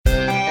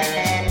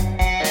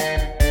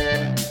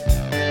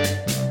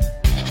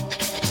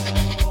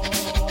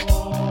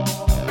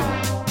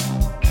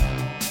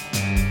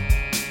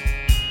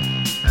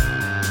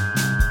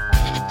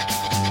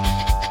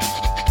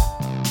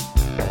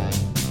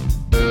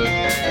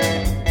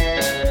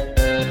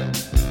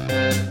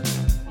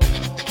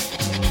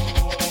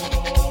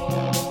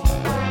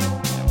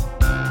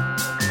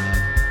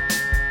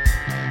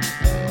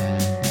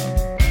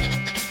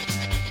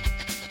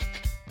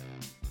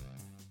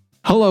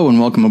Hello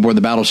and welcome aboard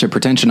the Battleship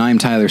Pretension. I'm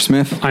Tyler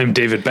Smith. I'm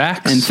David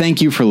Bax. And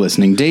thank you for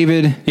listening.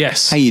 David,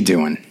 yes. How you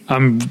doing?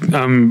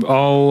 I'm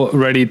all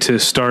ready to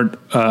start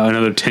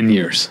another 10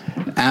 years.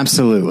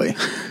 Absolutely.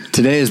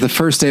 Today is the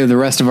first day of the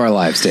rest of our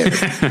lives, David.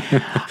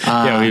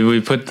 We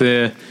put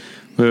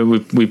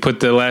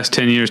the last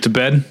 10 years to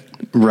bed.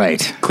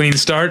 Right. Clean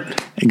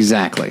start.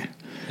 Exactly.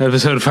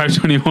 Episode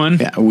 521.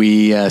 Yeah,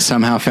 we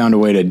somehow found a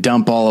way to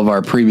dump all of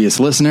our previous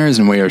listeners,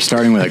 and we are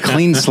starting with a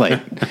clean slate.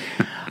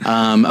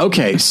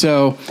 Okay,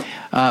 so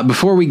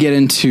before we get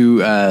into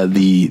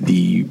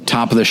the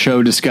top of the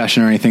show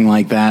discussion or anything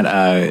like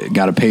that,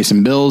 got to pay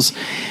some bills.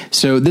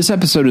 So this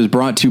episode is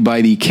brought to you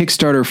by the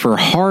Kickstarter for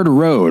Hard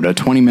Road, a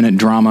 20-minute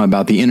drama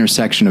about the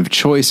intersection of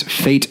choice,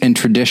 fate, and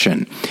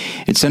tradition.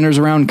 It centers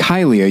around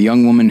Kylie, a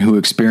young woman who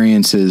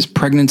experiences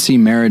pregnancy,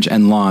 marriage,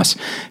 and loss,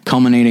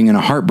 culminating in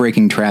a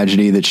heartbreaking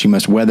tragedy that she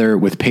must weather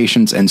with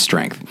patience and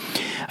strength.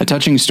 A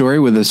touching story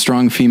with a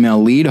strong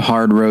female lead,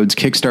 Hard Road's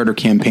Kickstarter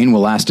campaign will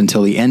last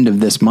until the end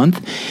of this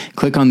month.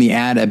 Click on the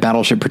ad at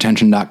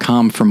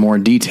battleshippretension.com for more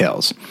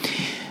details.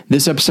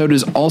 This episode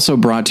is also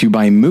brought to you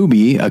by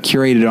Mubi, a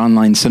curated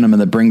online cinema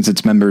that brings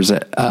its members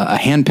a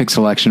hand-picked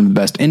selection of the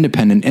best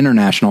independent,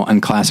 international,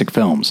 and classic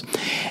films.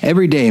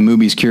 Every day,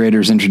 Mubi's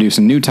curators introduce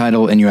a new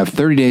title, and you have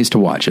 30 days to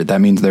watch it.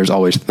 That means there's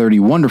always 30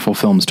 wonderful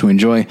films to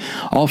enjoy,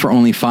 all for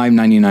only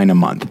 $5.99 a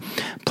month.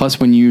 Plus,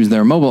 when you use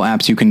their mobile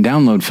apps, you can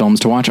download films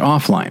to watch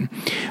offline.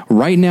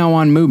 Right now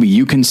on Mubi,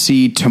 you can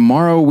see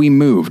Tomorrow We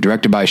Move,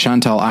 directed by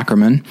Chantal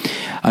Akerman,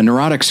 a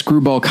neurotic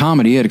screwball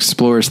comedy. It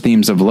explores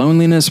themes of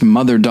loneliness,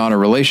 mother-daughter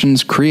relations,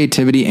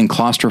 creativity, and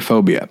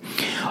claustrophobia.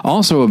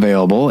 Also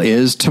available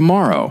is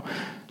Tomorrow.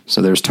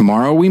 So there's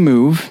Tomorrow We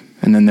Move,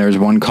 and then there's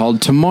one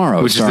called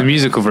Tomorrow. Which is the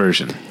musical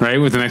version, right?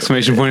 With an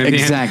exclamation point at the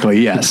end.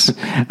 Exactly, yes.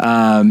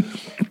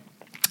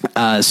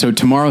 So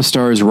Tomorrow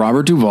stars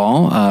Robert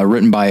Duvall,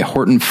 written by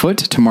Horton Foote.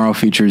 Tomorrow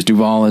features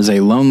Duvall as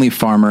a lonely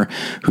farmer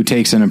who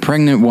takes in a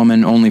pregnant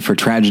woman only for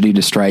tragedy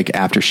to strike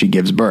after she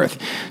gives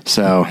birth.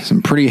 So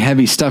some pretty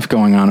heavy stuff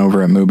going on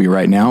over at Mubi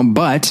right now,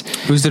 but...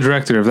 Who's the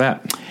director of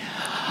that?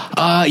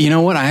 You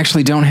know what? I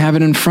actually don't have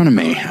it in front of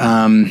me.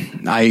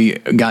 I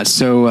got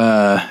so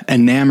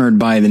enamored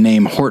by the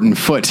name Horton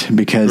Foote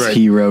because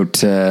he wrote,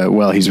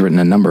 he's written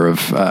a number of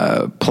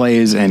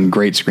plays and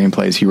great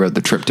screenplays. He wrote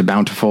The Trip to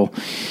Bountiful.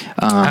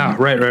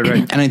 Right.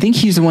 And I think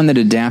he's the one that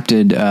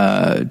adapted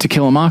To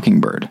Kill a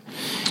Mockingbird.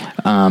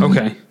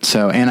 Okay.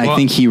 I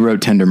think he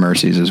wrote Tender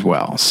Mercies as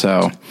well.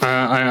 So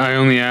I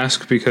only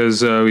ask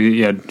because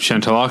we had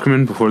Chantal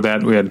Akerman. Before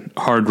that, we had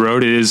Hard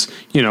Road. It is,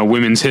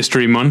 Women's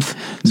History Month.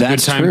 It's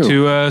That's a good time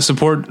to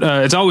support.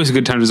 It's always a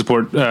good time to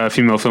support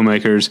female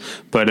filmmakers,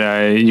 but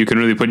you can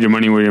really put your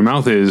money where your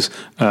mouth is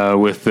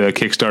with the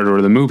Kickstarter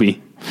or the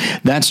movie.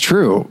 That's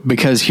true,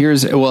 because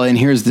here's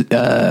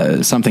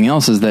something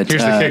else is that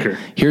here's the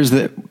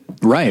kicker.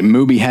 Right,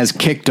 Mubi has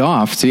kicked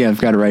off. See,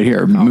 I've got it right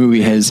here.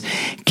 Mubi has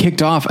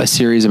kicked off a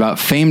series about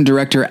famed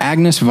director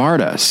Agnes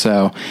Varda.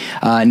 So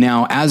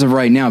now, as of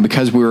right now,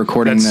 because we're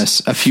recording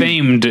this,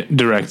 famed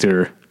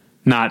director,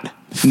 not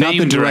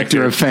the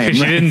director of Fame.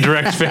 She didn't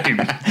direct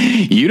Fame.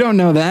 You don't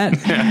know that.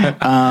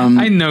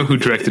 I know who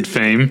directed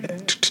Fame.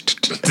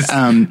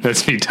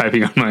 That's me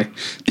typing on my...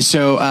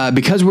 So,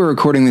 because we're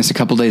recording this a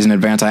couple days in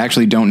advance, I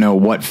actually don't know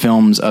what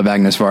films of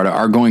Agnes Varda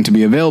are going to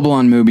be available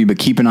on Mubi, but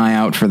keep an eye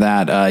out for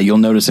that. You'll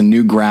notice a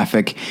new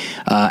graphic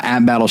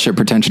at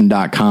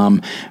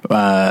battleshippretension.com,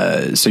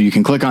 so you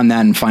can click on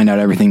that and find out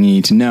everything you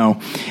need to know.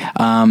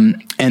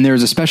 And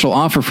there's a special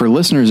offer for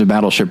listeners of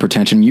Battleship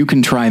Pretension. You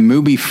can try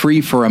Mubi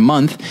free for a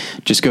month.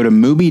 Just go to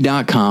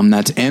Mubi.com,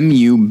 that's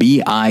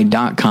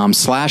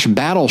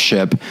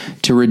MUBI.com/battleship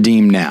to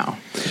redeem now.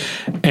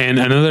 And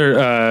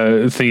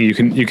another thing,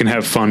 you can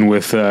have fun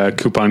with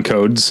coupon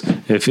codes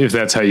if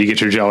that's how you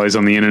get your jollies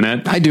on the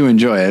internet. I do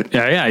enjoy it.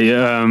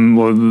 Yeah.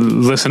 Well,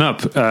 listen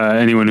up,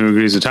 anyone who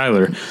agrees with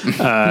Tyler.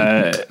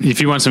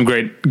 If you want some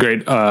great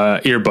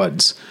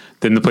earbuds,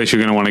 then the place you're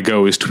going to want to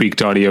go is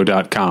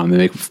tweakedaudio.com. They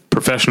make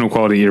professional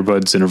quality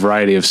earbuds in a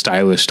variety of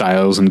stylish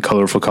styles and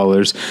colorful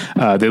colors.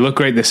 They look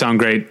great. They sound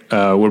great.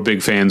 We're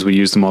big fans. We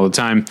use them all the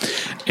time.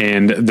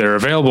 And they're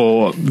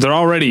available. They're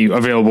already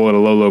available at a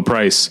low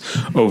price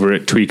over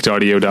at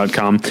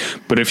tweakedaudio.com.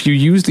 But if you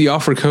use the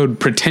offer code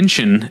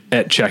pretension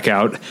at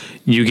checkout,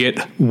 you get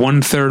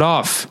 1/3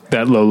 off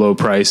that low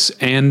price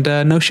and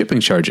no shipping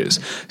charges.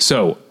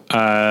 So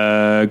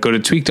go to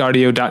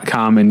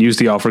tweakedaudio.com and use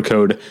the offer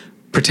code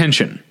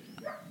pretension.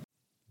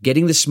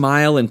 Getting the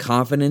smile and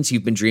confidence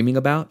you've been dreaming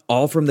about,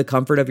 all from the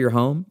comfort of your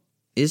home,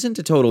 isn't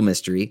a total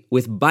mystery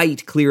with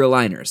Byte clear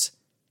aligners.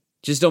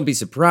 Just don't be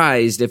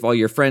surprised if all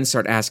your friends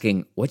start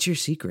asking, "What's your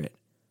secret?"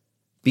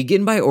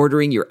 Begin by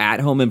ordering your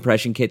at-home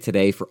impression kit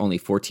today for only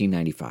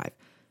 $14.95.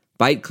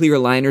 Byte clear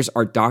aligners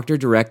are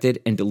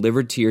doctor-directed and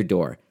delivered to your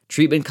door.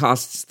 Treatment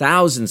costs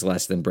thousands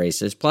less than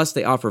braces, plus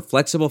they offer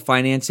flexible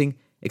financing,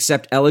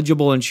 accept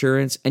eligible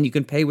insurance, and you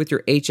can pay with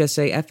your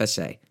HSA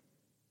FSA.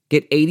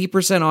 Get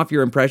 80% off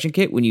your impression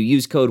kit when you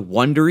use code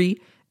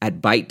WONDERY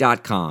at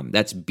Byte.com.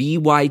 That's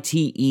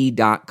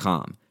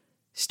BYTE.com.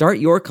 Start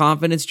your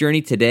confidence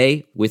journey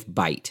today with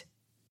Byte.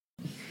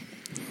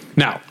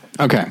 Now,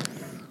 Okay.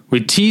 we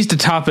teased a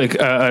topic,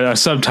 a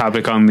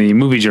subtopic on the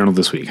Movie Journal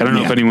this week. I don't know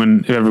Yeah.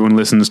 if everyone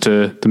listens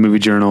to the Movie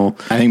Journal.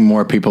 I think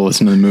more people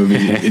listen to the movie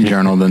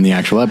journal than the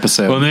actual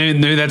episode. Well,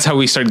 maybe that's how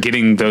we start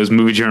getting those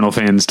Movie Journal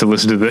fans to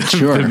listen to the,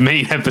 Sure. the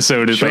main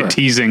episode is by Sure.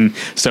 teasing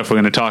stuff we're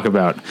going to talk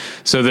about.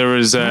 So there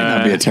was,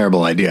 That'd be a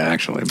terrible idea,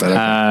 actually. But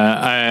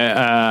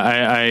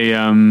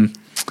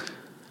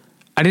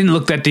I didn't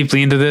look that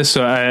deeply into this.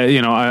 So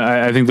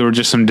I think there were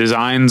just some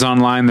designs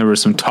online. There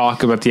was some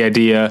talk about the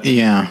idea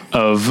yeah.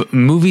 of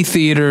movie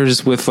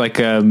theaters with like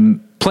a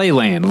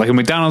playland, like a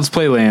McDonald's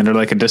playland or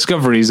like a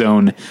Discovery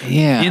Zone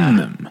Yeah.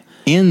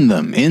 in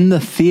them. In the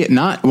theater.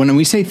 Not when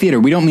we say theater,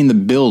 we don't mean the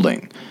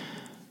building.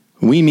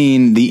 We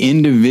mean the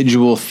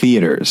individual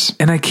theaters.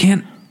 And I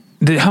can't,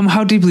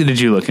 how deeply did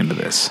you look into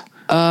this?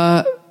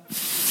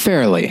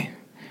 Fairly.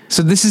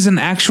 So this is an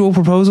actual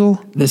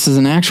proposal? This is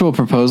an actual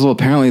proposal.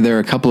 Apparently, there are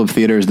a couple of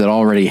theaters that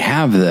already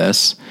have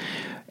this.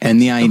 And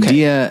the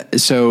idea,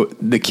 so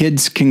the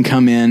kids can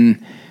come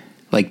in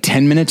like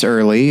 10 minutes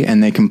early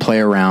and they can play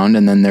around,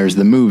 and then there's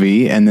the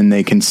movie, and then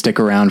they can stick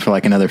around for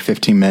like another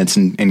 15 minutes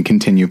and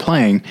continue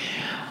playing.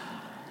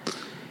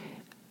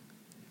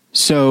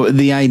 So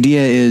the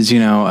idea is,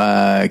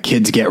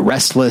 kids get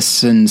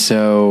restless, and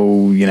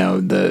so,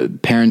 the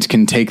parents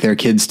can take their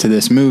kids to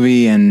this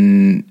movie,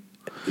 and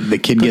the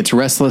kid gets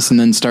restless and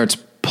then starts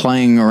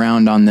playing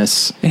around on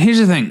this And here's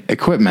the thing.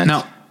 equipment.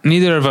 Now,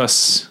 neither of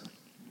us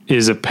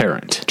is a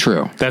parent.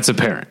 True. That's a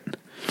parent.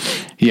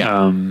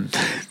 Yeah.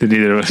 That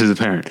neither of us is a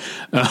parent.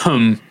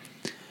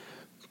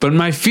 But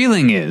my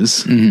feeling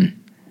is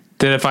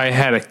that if I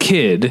had a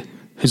kid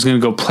who's going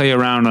to go play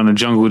around on a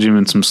jungle gym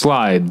and some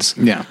slides,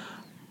 Yeah.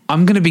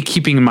 I'm going to be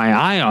keeping my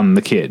eye on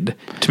the kid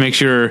to make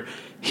sure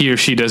he or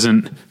she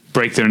doesn't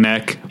break their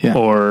neck Yeah.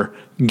 or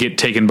get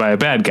taken by a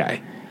bad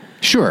guy.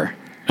 Sure.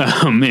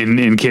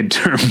 In kid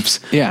terms.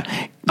 Yeah.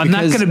 I'm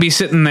not going to be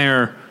sitting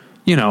there,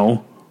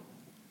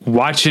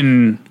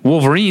 watching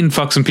Wolverine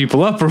fuck some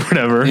people up or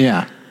whatever.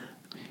 Yeah.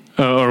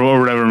 Or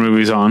whatever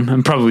movie's on.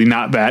 I'm probably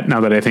not that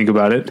now that I think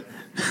about it.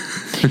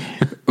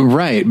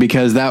 Right.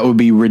 Because that would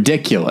be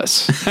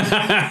ridiculous.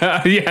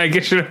 Yeah, I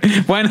guess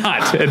why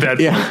not at that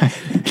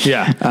point?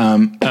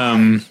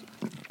 Yeah.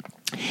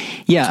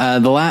 Yeah.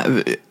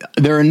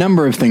 There are a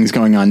number of things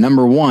going on.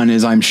 Number one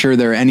is I'm sure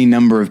there are any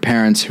number of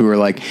parents who are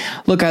like,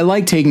 look, I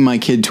like taking my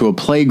kid to a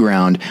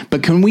playground,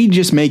 but can we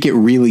just make it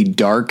really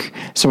dark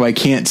so I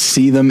can't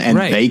see them and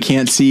Right. they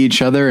can't see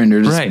each other and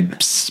they're just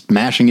Right.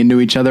 smashing into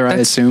each other, I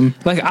assume?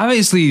 Like,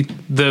 obviously,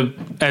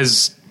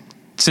 as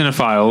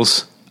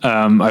cinephiles,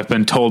 I've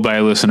been told by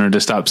a listener to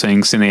stop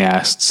saying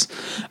cineasts.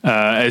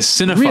 As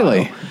cinephile.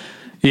 Really?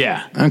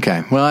 Yeah.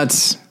 Okay. Well,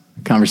 that's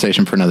a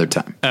conversation for another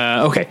time.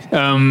 Okay.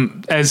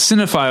 As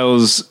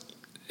cinephiles,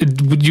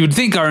 you would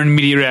think our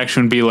immediate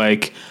reaction would be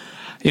like,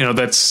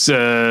 that's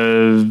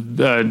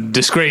a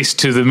disgrace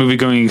to the movie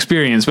going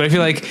experience. But I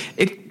feel like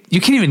you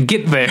can't even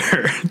get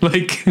there.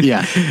 Like,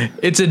 Yeah.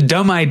 It's a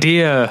dumb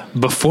idea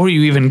before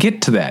you even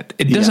get to that.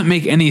 It doesn't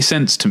make any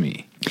sense to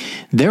me.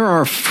 There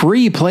are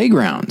free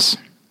playgrounds.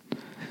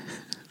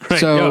 Right.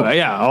 So-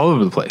 yeah, all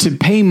over the place. To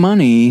pay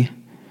money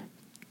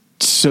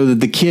so that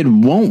the kid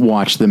won't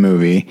watch the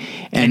movie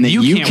and that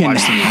you you can't can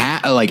watch the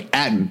movie.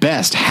 at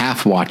best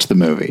half watch the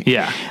movie.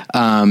 Yeah.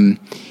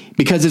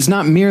 Because it's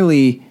not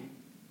merely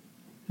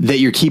that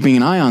you're keeping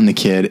an eye on the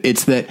kid.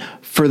 It's that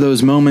for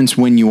those moments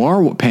when you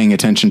are paying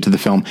attention to the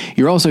film,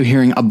 you're also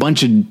hearing a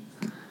bunch of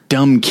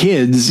dumb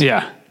kids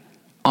Yeah.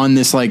 on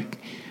this like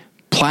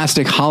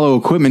plastic hollow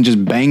equipment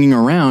just banging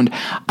around.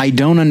 I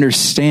don't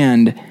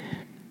understand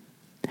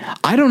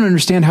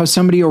how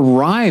somebody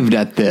arrived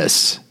at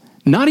this.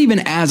 Not even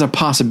as a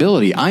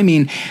possibility. I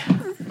mean,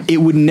 it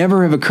would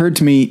never have occurred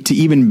to me to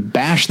even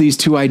bash these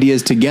two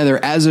ideas together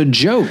as a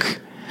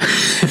joke.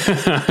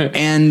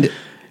 And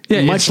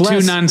Yeah, much it's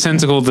less too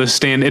nonsensical to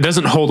stand. It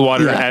doesn't hold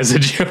water Yeah. as a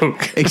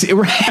joke.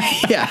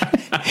 Right, yeah.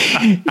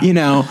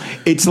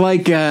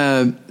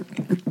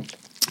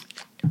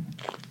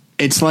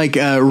 It's like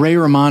Ray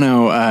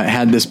Romano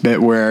had this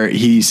bit where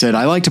he said,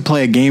 I like to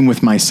play a game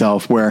with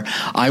myself where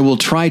I will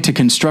try to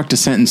construct a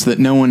sentence that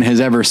no one has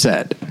ever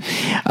said.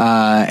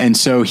 And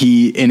so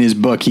in his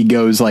book, he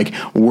goes like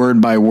word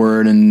by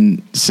word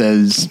and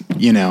says,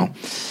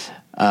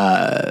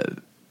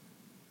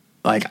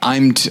 like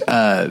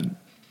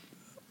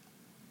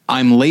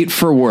I'm late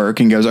for work,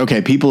 and goes,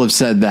 okay, people have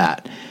said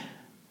that.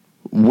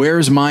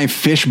 Where's my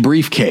fish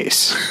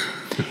briefcase?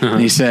 And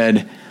he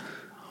said,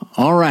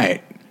 all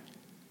right.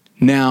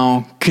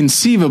 Now,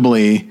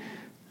 conceivably,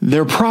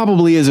 there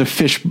probably is a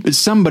fish.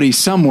 Somebody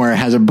somewhere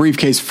has a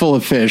briefcase full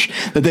of fish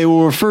that they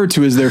will refer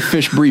to as their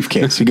fish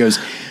briefcase. He goes,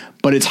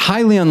 but it's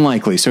highly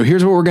unlikely. So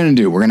here's what we're going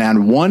to do. We're going to add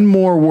one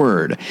more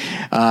word.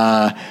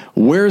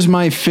 Where's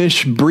my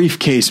fish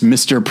briefcase,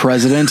 Mr.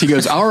 President? He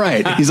goes, all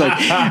right. He's like,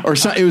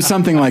 it was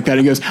something like that.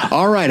 He goes,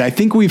 all right, I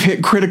think we've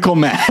hit critical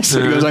mass. He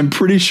goes, I'm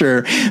pretty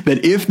sure that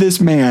if this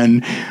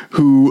man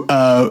who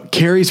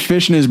carries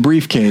fish in his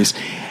briefcase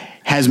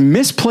has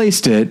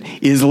misplaced it,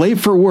 is late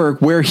for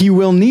work where he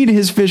will need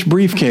his fish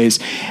briefcase,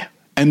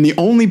 and the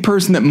only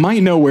person that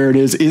might know where it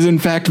is in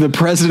fact the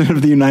president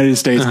of the United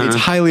States. It's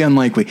highly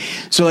unlikely.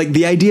 So like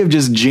the idea of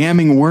just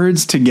jamming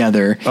words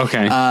together,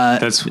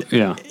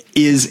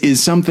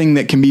 is something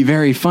that can be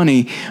very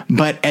funny,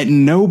 but at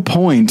no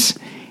point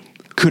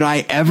could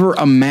I ever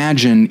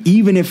imagine,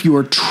 even if you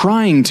were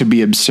trying to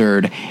be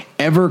absurd,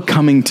 ever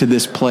coming to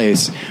this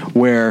place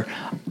where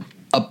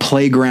a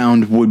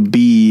playground would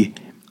be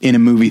in a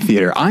movie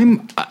theater.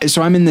 I'm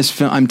in this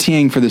film, I'm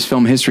TAing for this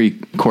film history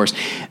course.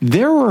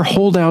 There were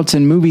holdouts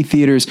in movie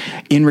theaters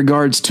in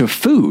regards to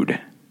food.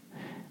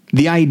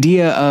 The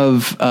idea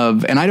of,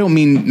 and I don't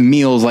mean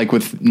meals like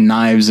with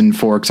knives and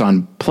forks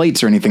on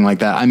plates or anything like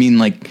that. I mean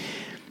like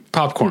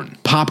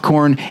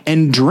popcorn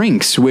and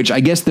drinks, which I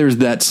guess there's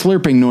that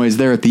slurping noise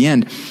there at the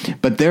end,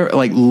 but they're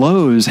like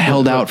Lowe's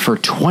held out for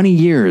 20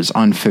 years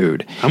on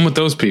food. I'm with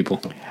those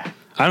people.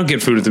 I don't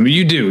get food with them.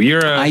 You do.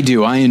 I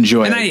do. I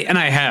enjoy it. And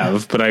I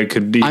have, but I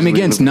could be. I'm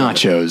against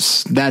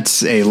nachos.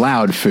 That's a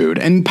loud food.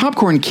 And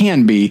popcorn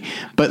can be,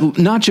 but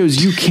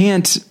nachos, you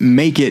can't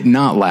make it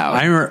not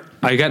loud.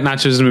 I got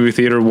nachos in the movie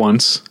theater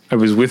once. I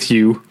was with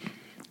you.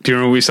 Do you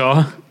remember what we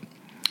saw?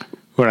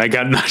 Where I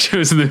got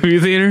nachos in the movie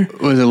theater?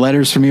 Was it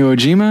Letters from Iwo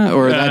Jima?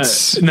 Or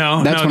that's when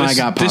I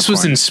got popcorn. This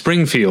was in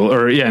Springfield.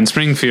 In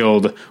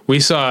Springfield. We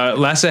saw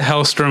Lasse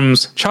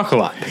Hellström's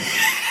Chocolat.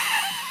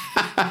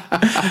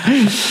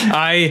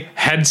 I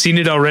had seen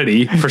it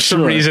already for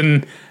some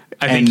reason.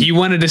 I think you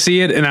wanted to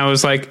see it, and I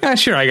was like,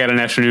 sure, I got an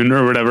afternoon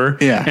or whatever.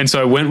 Yeah. And so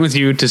I went with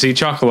you to see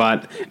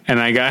Chocolat, and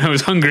I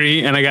was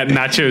hungry, and I got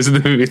nachos in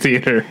the movie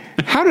theater.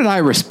 How did I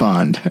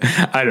respond?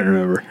 I don't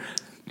remember.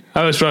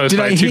 I was probably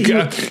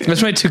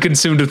too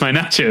consumed with my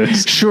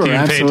nachos. Sure, to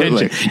absolutely.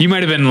 Pay attention. You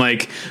might have been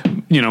like,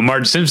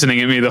 Marge Simpsoning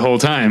at me the whole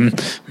time,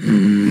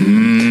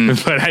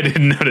 but I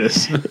didn't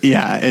notice.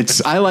 Yeah,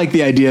 I like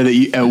the idea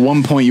that at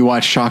one point you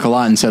watched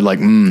Chocolat and said like,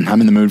 I'm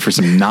in the mood for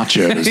some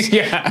nachos.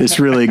 Yeah. This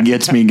really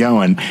gets me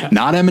going.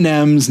 Not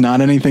M&Ms,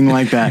 not anything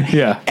like that.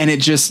 Yeah. And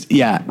it just,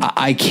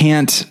 I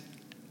can't,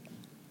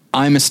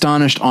 I'm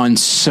astonished on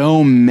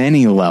so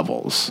many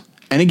levels.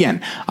 And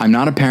again, I'm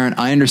not a parent.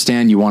 I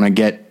understand you want to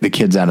get the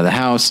kids out of the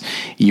house.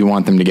 You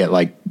want them to get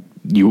like,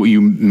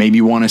 you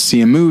maybe want to see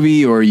a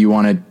movie, or you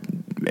want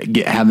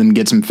to have them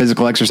get some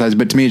physical exercise.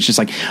 But to me, it's just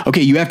like,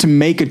 okay, you have to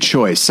make a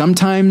choice.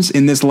 Sometimes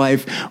in this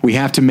life, we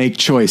have to make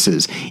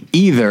choices,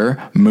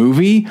 either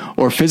movie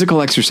or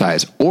physical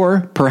exercise,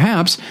 or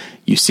perhaps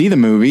you see the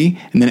movie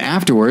and then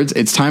afterwards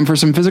it's time for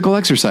some physical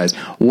exercise.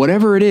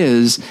 Whatever it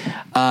is,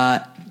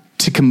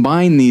 to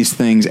combine these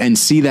things and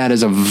see that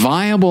as a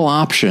viable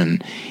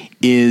option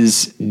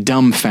is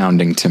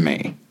dumbfounding to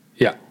me.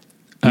 Yeah.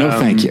 No,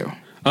 thank you.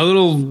 A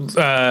little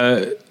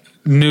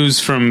news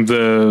from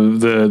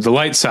the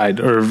light side,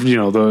 or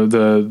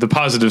the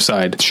positive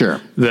side. Sure.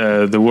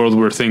 The world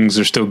where things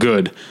are still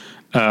good.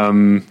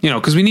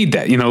 Because we need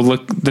that.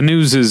 Look, the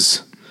news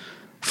is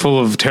full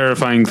of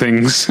terrifying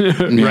things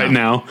right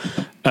now,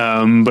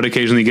 but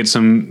occasionally get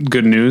some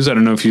good news. I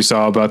don't know if you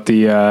saw about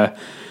the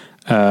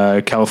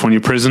California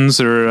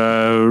prisons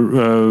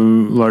are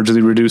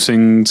largely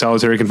reducing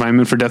solitary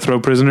confinement for death row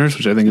prisoners,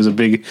 which I think is a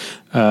big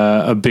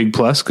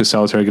plus, because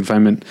solitary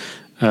confinement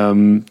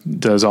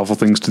does awful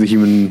things to the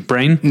human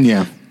brain.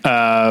 Yeah.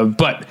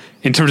 But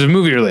in terms of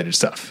movie related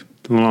stuff,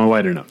 on a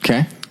lighter note,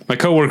 okay. My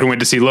coworker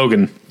went to see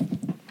Logan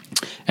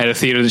at a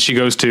theater that she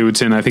goes to.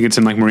 I think it's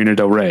in like Marina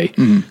Del Rey.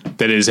 Mm-hmm.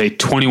 That is a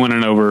 21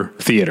 and over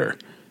theater,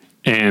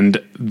 and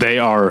they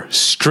are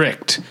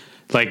strict,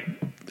 like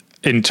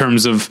in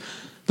terms of.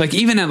 Like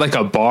even at like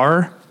a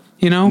bar,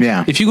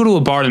 Yeah. If you go to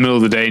a bar in the middle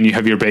of the day and you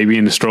have your baby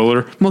in a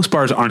stroller, most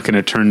bars aren't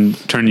going to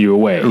turn you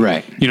away.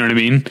 Right. You know what I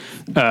mean?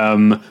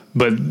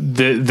 But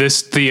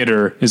this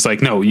theater is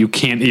like, no, you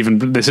can't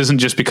even, this isn't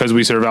just because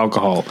we serve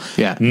alcohol.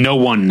 Yeah. No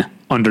one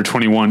under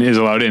 21 is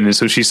allowed in. And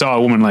so she saw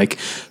a woman like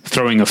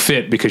throwing a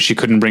fit because she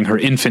couldn't bring her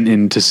infant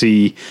in to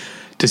see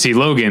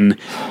Logan,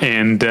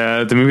 and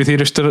the movie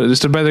theater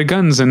stood by their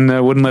guns and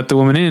wouldn't let the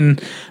woman in.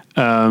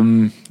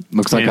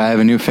 Looks like I have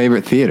a new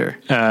favorite theater.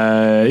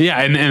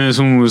 And this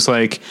woman was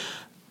like,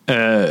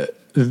 I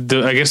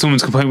guess the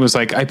woman's complaint was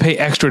like, I pay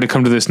extra to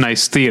come to this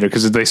nice theater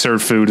because they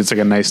serve food. It's like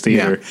a nice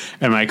theater. Yeah.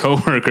 And my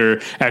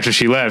coworker, after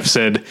she left,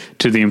 said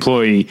to the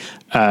employee,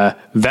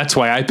 that's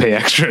why I pay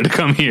extra to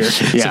come here.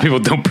 Yeah. So people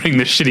don't bring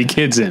the shitty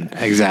kids in.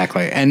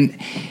 Exactly. And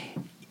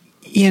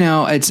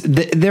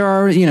there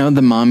are,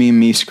 the Mommy and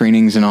Me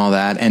screenings and all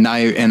that. And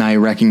I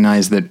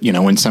recognize that,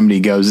 when somebody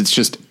goes, it's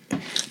just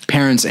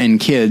parents and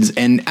kids.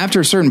 And after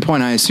a certain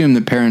point, I assume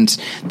that parents,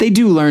 they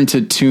do learn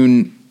to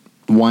tune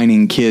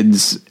whining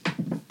kids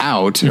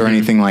out or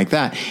anything like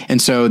that. And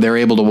so they're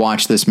able to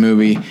watch this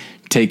movie,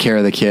 take care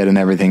of the kid, and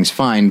everything's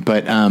fine.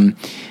 But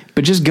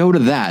just go to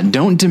that.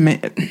 Don't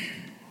demand.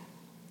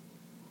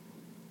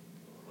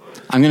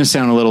 I'm going to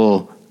sound a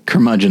little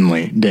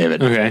curmudgeonly,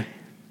 David. Okay.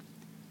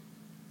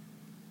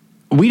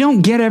 We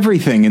don't get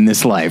everything in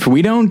this life.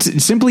 We don't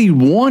simply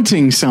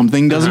wanting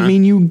something doesn't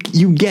mean you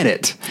get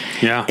it.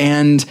 Yeah.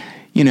 And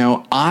you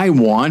know, I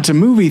want a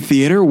movie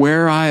theater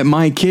where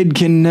my kid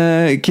can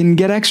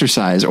get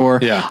exercise, or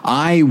Yeah.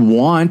 I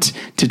want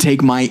to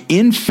take my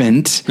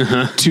infant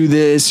to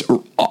this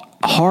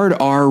hard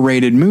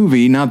R-rated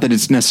movie. Not that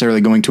it's necessarily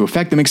going to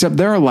affect them, except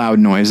there are loud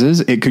noises.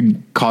 It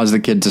could cause the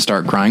kid to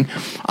start crying.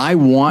 I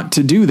want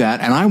to do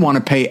that, and I want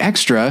to pay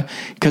extra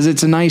because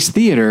it's a nice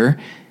theater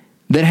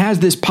that has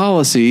this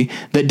policy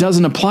that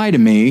doesn't apply to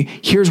me.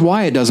 Here's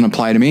why it doesn't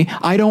apply to me.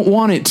 I don't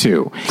want it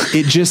to.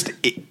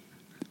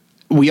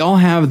 We all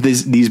have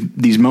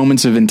these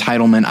moments of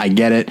entitlement. I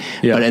get it.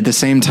 Yeah. But at the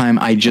same time,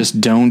 I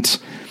just don't.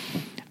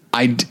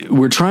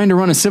 We're trying to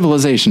run a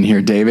civilization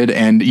here, David,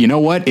 and you know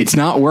what? It's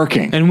not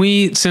working. And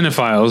we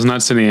cinephiles,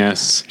 not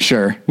cineasts,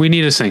 Sure. we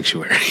need a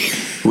sanctuary.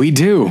 We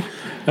do.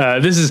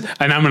 This is,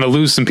 and I'm going to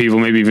lose some people,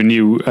 maybe even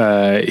you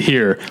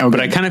here, Okay. but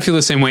I kind of feel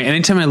the same way.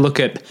 Anytime I look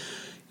at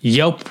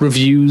Yelp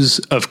reviews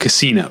of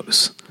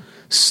casinos,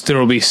 there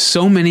will be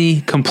so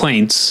many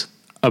complaints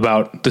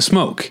about the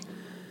smoke.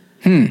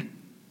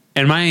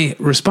 And my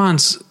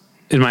response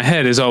in my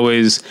head is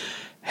always,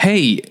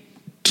 hey,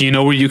 do you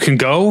know where you can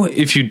go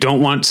if you don't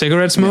want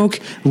cigarette smoke?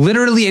 Yeah.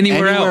 Literally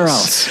anywhere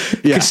else.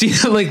 Yeah.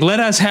 Casino, like, let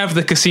us have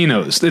the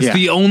casinos. It's Yeah.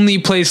 the only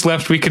place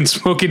left we can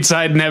smoke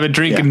inside and have a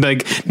drink and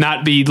like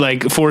not be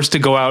like forced to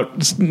go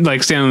out,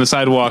 like stand on the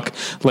sidewalk,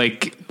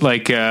 like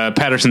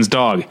Patterson's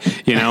dog,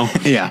 you know?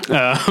 Yeah.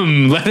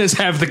 Let us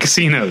have the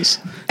casinos.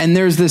 And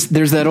there's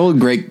that old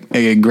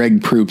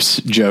Greg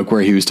Proops joke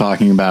where he was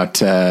talking about,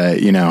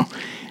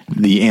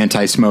 the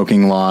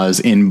anti-smoking laws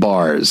in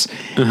bars.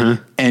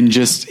 And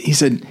he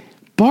said,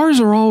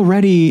 bars are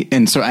already,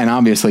 and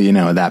obviously,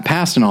 that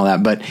passed and all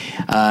that, but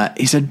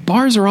he said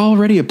bars are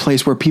already a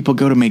place where people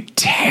go to make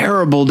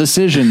terrible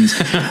decisions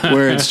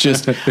where it's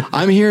just,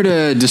 I'm here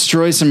to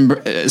destroy some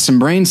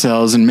brain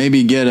cells and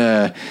maybe get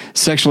a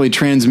sexually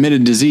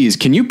transmitted disease.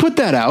 Can you put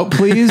that out,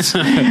 please? Do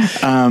you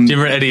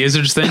remember Eddie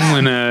Izzard's thing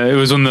when it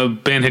was when the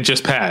ban had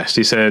just passed?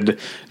 He said,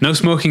 no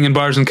smoking in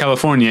bars in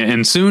California,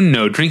 and soon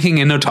no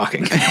drinking and no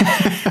talking.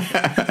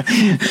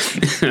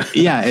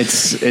 Yeah,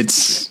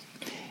 it's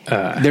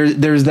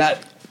there's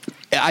that.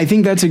 I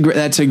think that's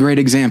a great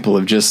example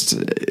of just,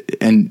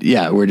 and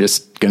yeah, we're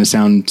just going to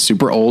sound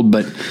super old,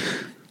 but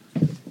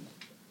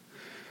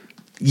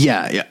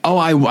yeah. Oh,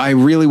 I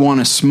really want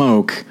to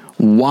smoke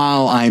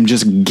while I'm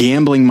just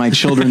gambling my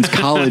children's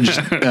college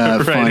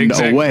fund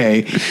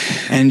away,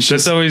 and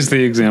that's always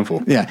the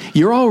example. Yeah,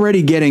 you're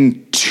already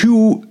getting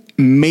two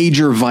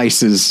major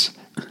vices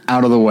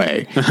out of the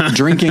way: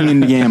 drinking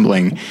and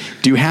gambling.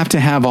 Do you have to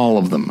have all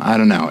of them? I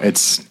don't know.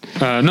 It's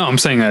no, I'm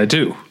saying I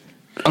do.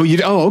 Oh, you?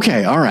 Oh,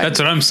 okay, all right. That's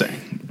what I'm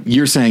saying.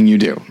 You're saying you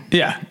do.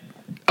 Yeah.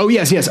 Oh,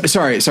 yes.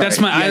 Sorry. That's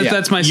my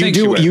that's my you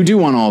sanctuary. You do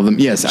want all of them.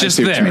 Yes, just I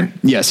see what there. you mean.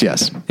 Yes.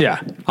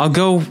 Yeah, I'll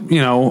go.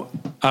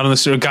 Out on the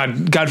street.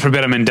 God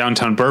forbid I'm in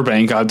downtown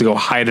Burbank. I'll have to go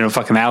hide in a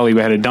fucking alley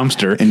behind a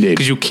dumpster. Indeed,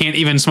 because you can't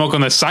even smoke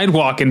on the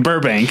sidewalk in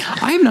Burbank.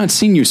 I have not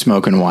seen you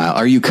smoke in a while.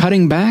 Are you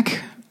cutting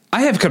back?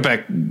 I have cut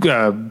back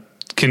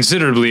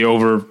considerably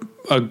over.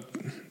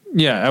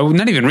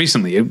 Not even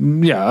recently.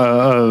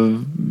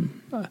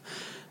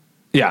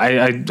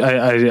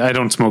 I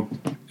don't smoke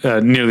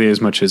nearly as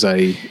much as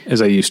I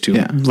used to.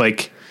 Yeah.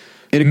 Like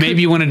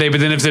maybe one a day, but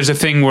then if there's a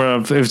thing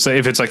where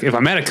if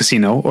I'm at a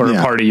casino or a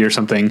party or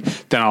something,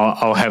 then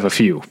I'll have a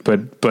few.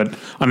 But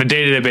on a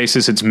day-to-day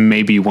basis, it's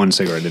maybe one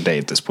cigarette a day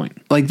at this point.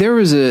 Like there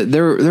was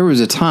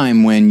a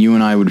time when you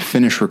and I would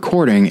finish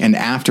recording, and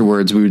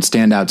afterwards we would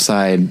stand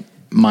outside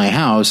my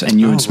house and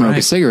you would smoke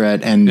a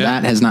cigarette, and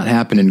that has not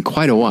happened in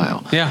quite a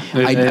while. Yeah.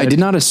 I did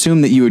not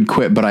assume that you would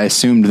quit, but I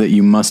assumed that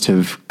you must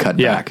have cut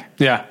back.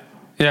 Yeah.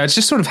 It's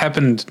just sort of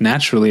happened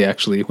naturally,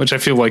 actually, which I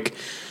feel like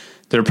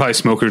there are probably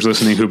smokers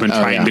listening who've been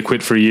trying to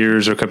quit for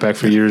years or cut back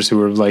for years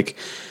who are like,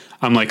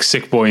 I'm like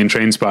Sick Boy in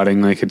Train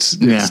Spotting. Like it's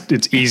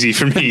easy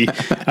for me.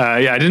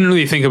 I didn't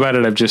really think about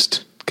it. I've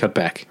just cut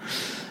back.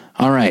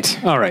 All right.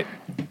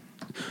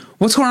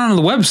 What's going on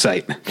the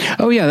website?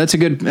 Oh yeah, that's a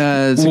good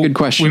good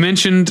question. We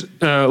mentioned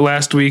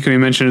last week, and we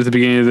mentioned at the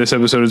beginning of this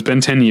episode, it's been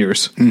 10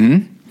 years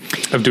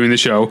of doing the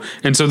show.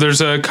 And so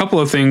there's a couple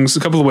of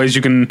ways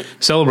you can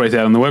celebrate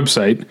that on the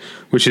website,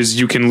 which is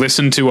you can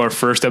listen to our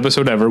first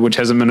episode ever, which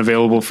hasn't been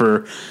available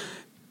for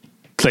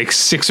like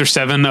 6 or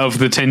 7 of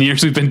the 10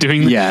 years we've been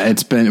doing this. Yeah,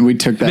 we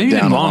took that Maybe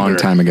down a long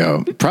time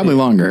ago. Probably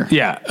longer.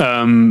 Yeah.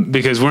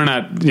 Because we're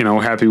not,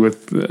 happy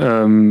with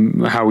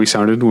how we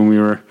sounded when we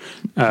were,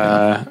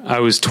 I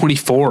was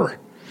 24.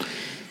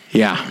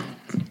 Yeah.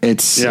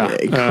 It's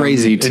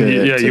crazy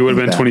you would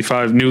have been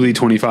 25, newly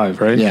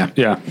 25, right? Yeah.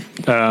 Yeah.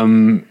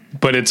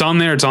 But it's on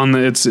there.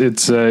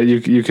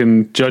 You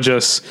can judge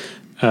us.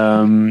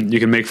 You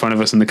can make fun of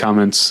us in the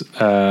comments.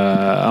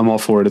 I'm all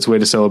for it. It's a way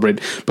to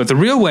celebrate. But the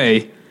real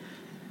way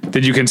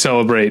that you can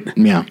celebrate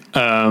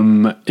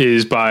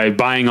is by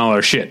buying all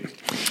our shit.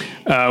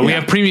 We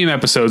have premium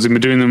episodes. We've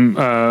been doing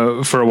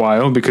them for a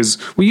while because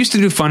we used to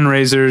do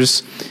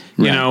fundraisers,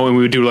 and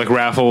we would do like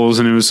raffles,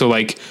 and it was so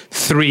like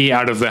 3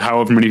 out of the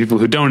however many people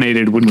who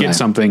donated would get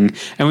something.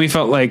 And we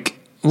felt like,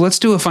 let's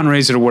do a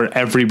fundraiser where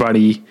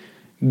everybody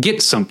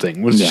get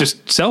something. Let's Yeah.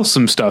 just sell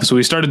some stuff. So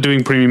we started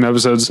doing premium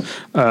episodes.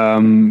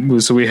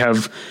 So we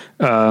have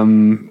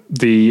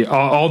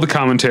all the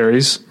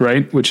commentaries,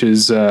 right? Which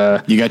is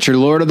You got your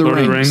Lord of the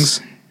Rings.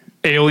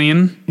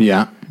 Alien,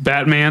 Yeah.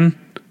 Batman,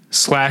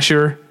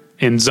 Slasher,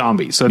 and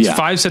Zombies. So it's Yeah.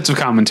 5 sets of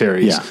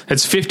commentaries. Yeah.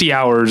 That's 50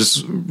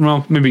 hours.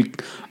 Well, maybe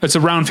it's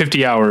around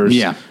 50 hours.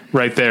 Yeah.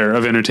 Right there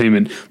of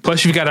entertainment.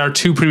 Plus, you've got our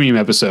 2 premium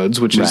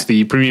episodes, which is Right.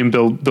 the premium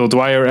Bill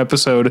Dwyer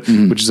episode,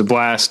 which is a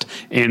blast,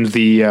 and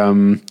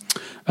the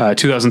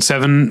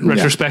 2007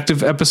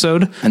 retrospective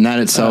episode. And that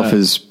itself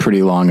is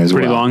pretty long as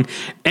Pretty well. long,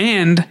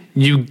 and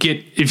you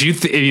get if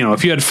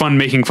you had fun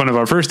making fun of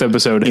our first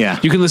episode, Yeah.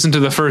 you can listen to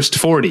the first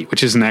 40,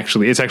 which isn't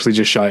actually it's actually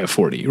just shy of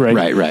 40,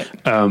 right? Right.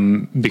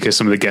 Because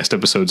some of the guest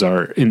episodes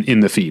are in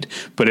the feed,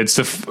 but it's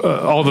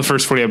all the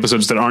first 40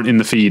 episodes that aren't in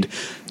the feed.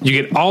 You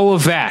get all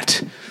of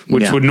that,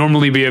 which Yeah. would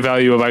normally be a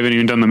value of I haven't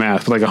even done the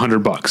math, but like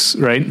 $100,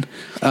 right?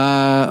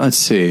 Let's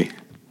see.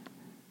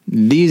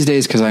 These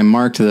days, because I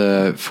marked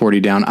the 40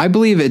 down, I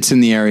believe it's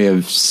in the area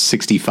of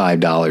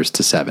 $65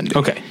 to $70.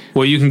 Okay,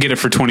 well you can get it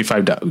for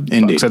 $25.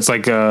 Indeed. That's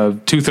like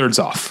 2/3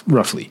 off,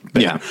 roughly.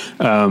 Yeah.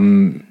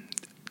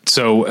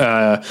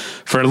 So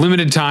for a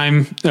limited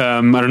time,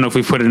 I don't know if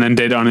we've put an end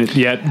date on it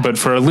yet, but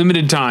for a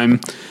limited time,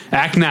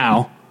 act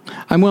now.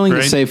 I'm willing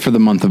Right. to say for the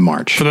month of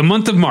March. For the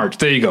month of March,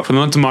 there you go. For the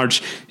month of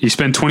March, you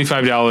spend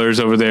 $25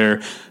 over there.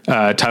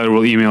 Tyler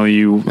will email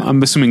you,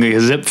 I'm assuming like a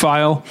zip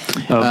file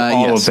of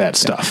all yes. of that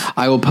stuff.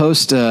 I will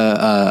post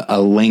a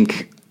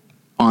link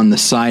on the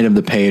side of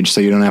the page so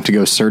you don't have to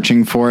go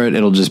searching for it.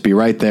 It'll just be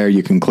right there.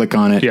 You can click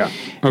on it. Yeah.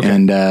 Okay.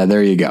 And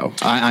there you go.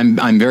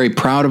 I'm very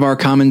proud of our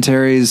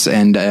commentaries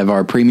and of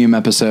our premium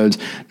episodes.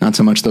 Not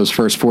so much those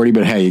first 40,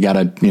 but hey, you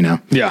gotta,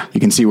 Yeah. you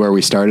can see where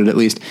we started at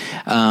least.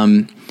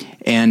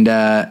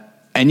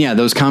 And yeah,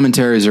 those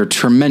commentaries are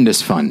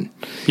tremendous fun.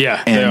 Yeah,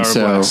 And they are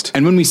so, a blast.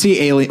 and when we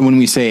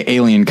say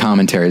alien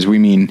commentaries, we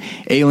mean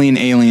Alien,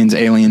 Aliens,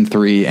 Alien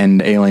 3,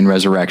 and Alien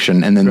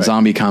Resurrection, and then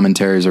zombie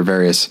commentaries are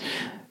various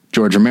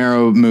George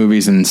Romero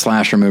movies and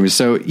slasher movies.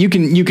 So you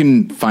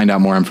can find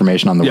out more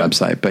information on the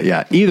website. But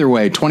yeah, either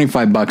way,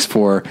 $25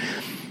 for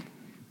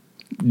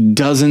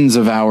dozens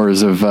of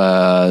hours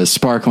of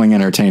sparkling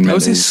entertainment. I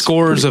would say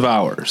scores of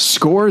hours.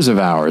 Scores of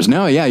hours.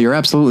 No, yeah, you're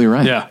absolutely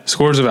right. Yeah,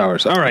 scores of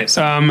hours. All right.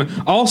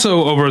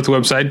 Also, over at the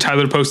website,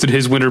 Tyler posted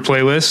his winter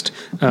playlist.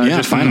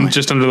 Finally.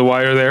 Just under the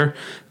wire there.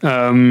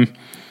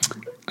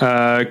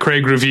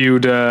 Craig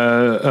reviewed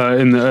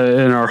in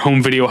our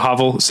home video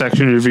hovel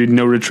section. Reviewed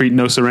No Retreat,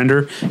 No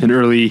Surrender, an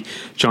early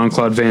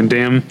Jean-Claude Van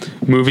Damme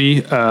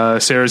movie.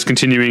 Sarah's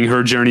continuing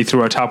her journey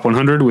through our top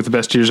 100 with the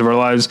best years of our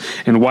lives.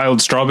 And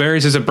Wild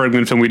Strawberries is a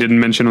Bergman film we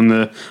didn't mention on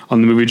the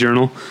movie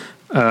journal.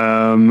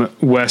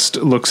 West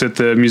looks at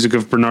the music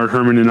of Bernard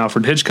Herrmann and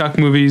Alfred Hitchcock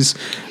movies.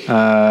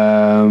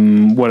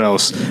 What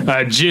else?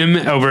 Jim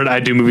over at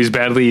I Do Movies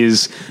Badly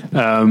is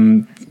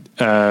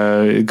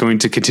going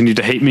to continue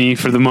to hate me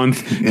for the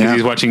month because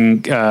he's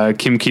watching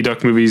Kim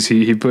Ki-duk movies.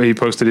 He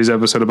posted his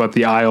episode about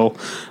The Isle.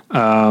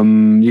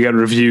 You got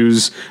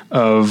reviews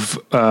of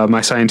my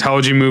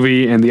Scientology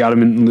movie and the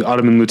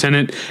Ottoman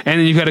Lieutenant, and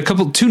then you've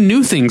got 2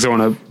 new things I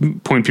want to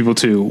point people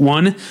to.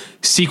 One,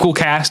 Sequel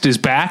Cast is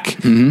back.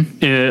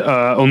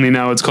 Only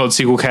now it's called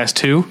Sequel Cast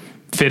 2.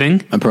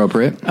 Fitting.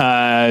 Appropriate.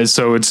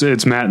 So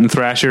it's Matt and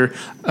Thrasher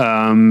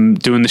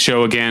doing the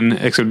show again,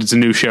 except it's a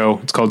new show.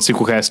 It's called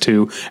Sequelcast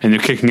 2, and they're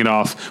kicking it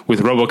off with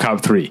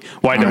RoboCop 3.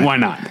 Why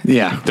not?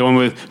 Yeah. The one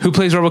with who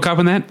plays RoboCop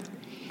in that?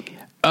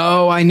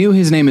 Oh, I knew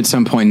his name at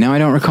some point. Now I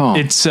don't recall.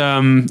 It's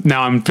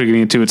now I'm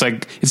forgetting it too. It's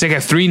like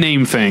a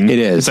 3-name thing. It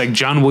is. It's like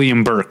John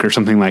William Burke or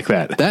something like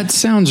that. That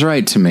sounds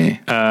right to me.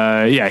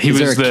 Yeah, he Is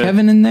was there a the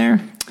Kevin in there?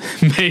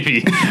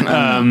 maybe,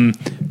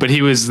 but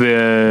he was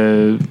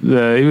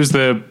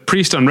the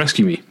priest on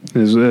Rescue Me.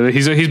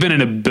 He's been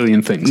in a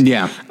billion things.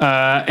 Yeah.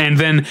 And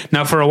then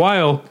now for a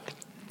while.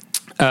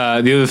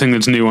 The other thing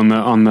that's new on the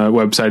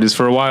website is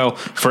for a while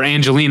for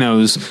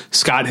Angelinos,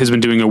 Scott has been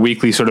doing a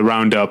weekly sort of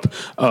roundup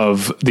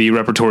of the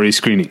repertory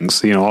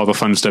screenings. All the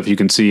fun stuff you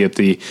can see at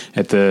the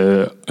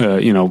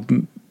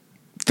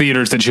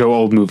theaters that show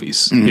old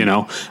movies.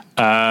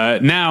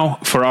 Now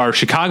for our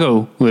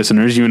Chicago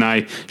listeners, you and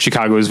I,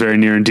 Chicago is very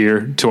near and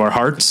dear to our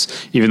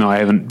hearts, even though I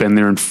haven't been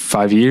there in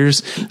 5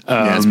 years.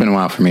 Yeah, it's been a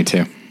while for me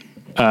too.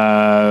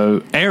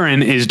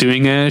 Aaron is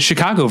doing a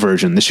Chicago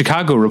version, the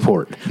Chicago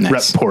Report.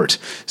 Nice. Report.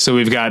 So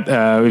we've got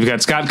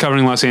Scott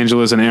covering Los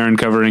Angeles and Aaron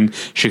covering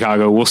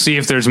Chicago. We'll see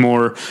if there's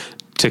more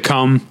to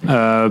come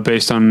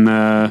based on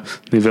the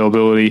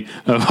availability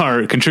of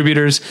our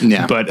contributors.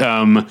 Yeah. But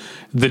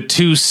the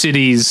 2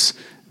 cities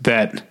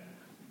that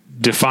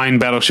define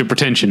Battleship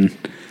Retention.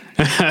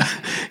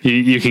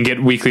 You can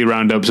get weekly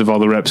roundups of all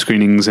the rep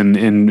screenings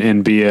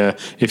and be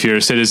if you're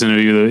a citizen of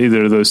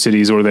either of those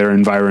cities or their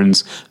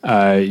environs,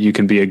 you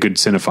can be a good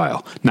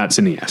cinephile, not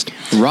cineast.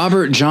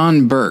 Robert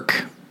John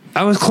Burke.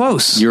 I was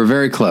close. You were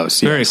very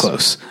close. Very yes.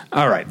 close.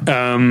 All right.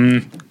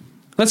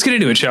 Let's get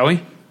into it, shall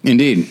we?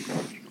 Indeed.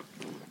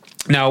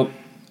 Now,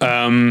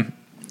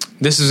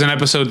 this is an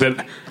episode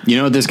that... You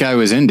know what this guy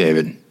was in,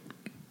 David?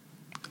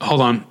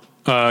 Hold on.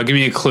 Give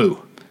me a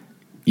clue.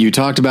 You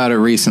talked about it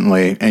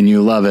recently, and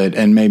you love it,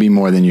 and maybe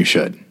more than you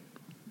should.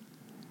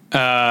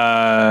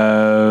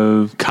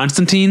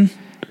 Constantine?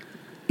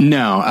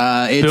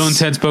 No, it's Bill and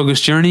Ted's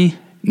Bogus Journey?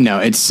 No,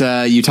 it's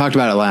you talked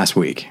about it last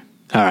week.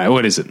 All right,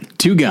 what is it?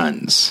 Two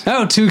Guns.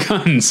 Oh, Two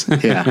Guns.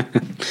 Yeah.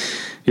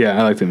 Yeah,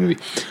 I like that movie.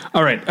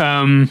 All right,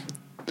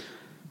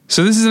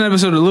 so this is an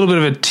episode, a little bit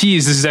of a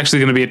tease. This is actually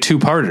going to be a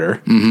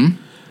two-parter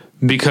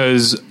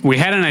because we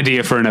had an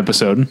idea for an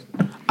episode.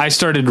 I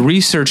started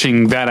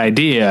researching that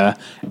idea,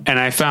 and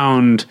I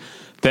found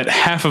that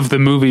half of the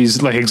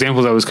movies, like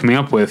examples I was coming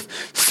up with,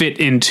 fit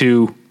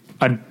into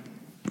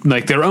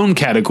their own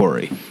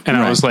category. And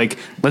I was like,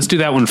 let's do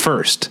that one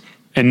first.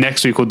 And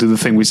next week we'll do the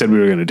thing we said we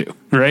were going to do.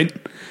 Right?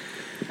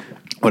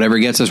 Whatever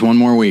gets us one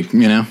more week,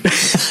 you know?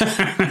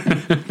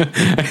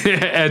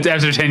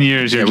 After 10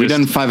 years. We've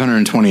done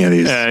 520 of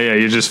these. Yeah,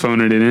 you're just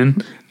phoning it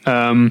in.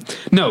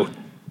 No.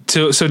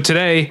 So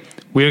today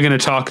we are going to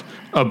talk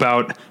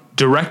about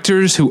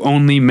directors who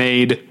only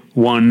made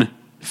one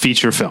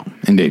feature film.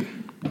 Indeed.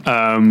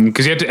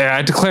 Because I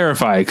had to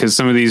clarify, because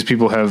some of these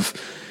people have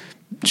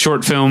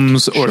short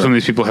films, or some of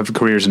these people have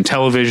careers in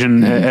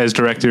television as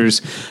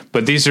directors,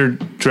 but these are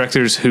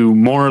directors who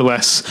more or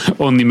less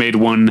only made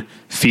one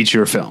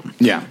feature film.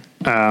 Yeah.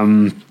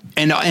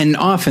 And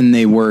often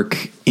they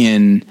work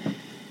in,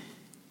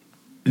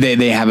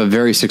 they have a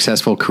very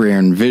successful career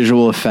in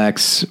visual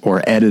effects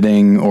or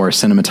editing or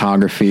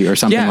cinematography or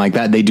something like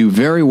that. They do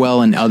very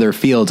well in other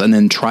fields and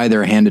then try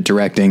their hand at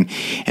directing.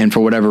 And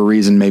for whatever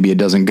reason, maybe it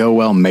doesn't go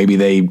well. Maybe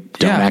they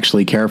don't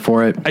actually care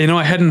for it. You know,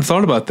 I hadn't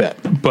thought about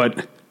that,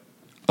 but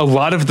a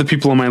lot of the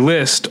people on my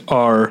list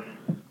are,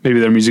 maybe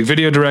they're music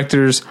video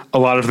directors. A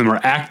lot of them are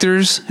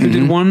actors who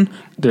did one.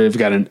 They've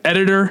got an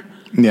editor.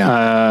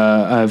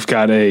 Yeah. I've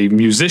got a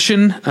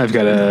musician. I've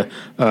got a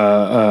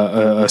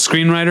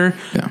screenwriter.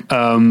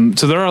 Yeah.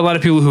 So there are a lot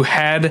of people who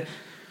had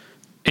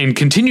and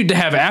continued to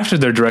have after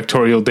their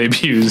directorial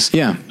debuts.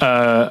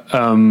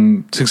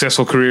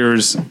 Successful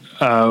careers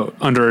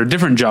under a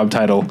different job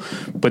title,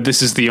 but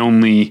this is the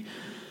only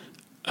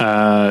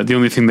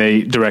thing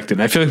they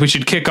directed. I feel like we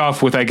should kick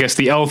off with, I guess,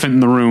 the elephant in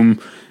the room.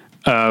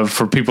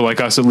 For people like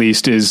us, at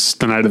least, is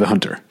The Night of the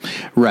Hunter.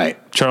 Right.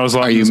 Charles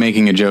Laughton. Are you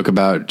making a joke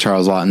about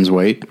Charles Laughton's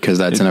weight? Because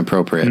that's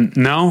inappropriate.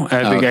 No,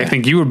 I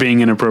think you were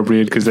being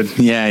inappropriate because that.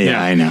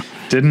 Yeah, I know.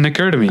 Didn't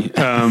occur to me.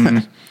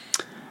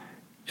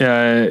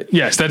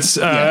 Yes, that's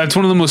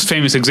one of the most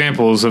famous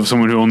examples of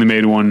someone who only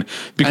made one.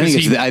 Because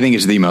I think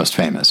it's the most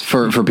famous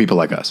for people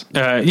like us.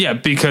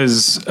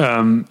 Because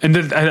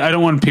I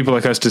don't want people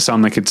like us to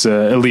sound like it's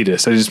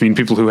elitist. I just mean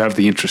people who have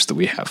the interest that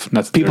we have.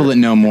 Not people that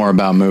know more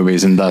about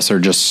movies and thus are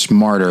just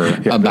smarter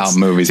about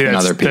movies than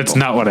other people. That's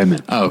not what I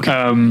meant. Oh, okay.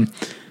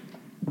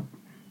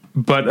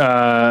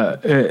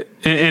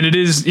 And it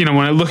is, when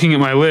I'm looking at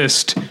my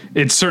list,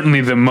 it's certainly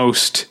the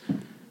most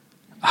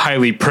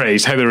highly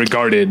praised, highly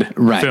regarded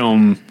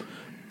film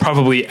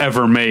probably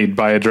ever made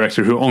by a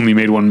director who only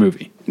made one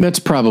movie. That's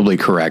probably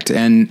correct.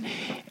 And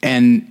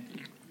as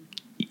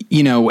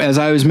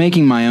I was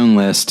making my own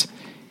list,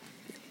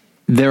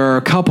 there are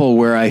a couple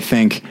where I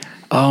think,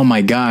 oh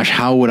my gosh,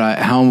 how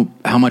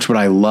much would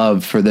I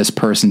love for this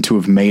person to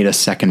have made a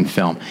second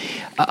film?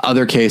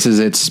 Other cases,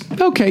 it's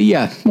okay.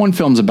 Yeah. One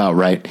film's about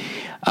right.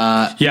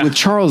 With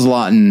Charles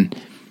Laughton,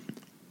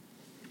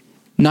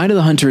 Night of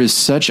the Hunter is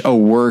such a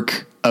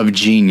work of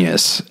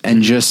genius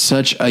and just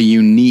such a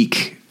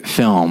unique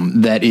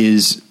film that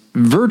is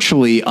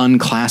virtually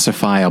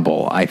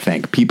unclassifiable. I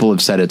think people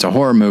have said it's a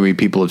horror movie.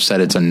 People have said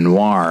it's a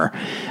noir.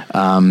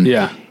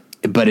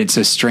 But it's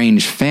a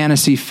strange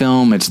fantasy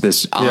film. It's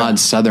this odd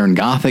Southern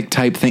Gothic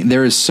type thing.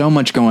 There is so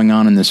much going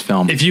on in this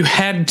film. If you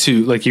had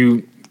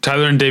to,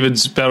 Tyler and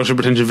David's Battleship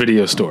Retention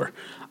Video Store,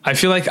 I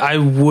feel like I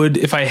would,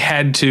 if I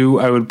had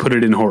to, I would put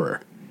it in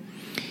horror.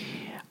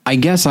 I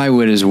guess I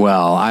would as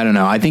well. I don't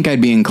know. I think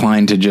I'd be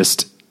inclined to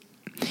just,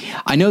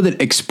 I know that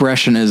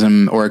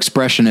expressionism or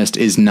expressionist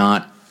is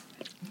not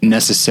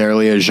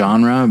necessarily a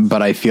genre,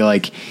 but I feel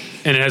like,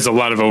 and it has a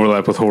lot of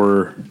overlap with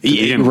horror.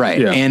 Right.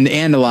 Yeah.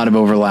 And a lot of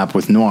overlap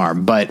with noir,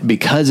 but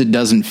because it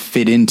doesn't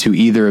fit into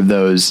either of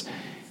those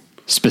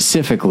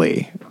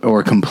specifically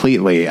or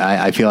completely,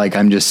 I feel like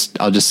I'll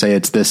just say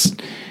it's this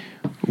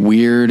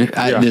weird,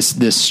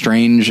 this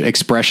strange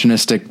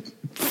expressionistic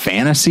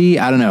fantasy.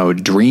 I don't know,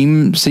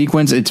 dream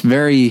sequence.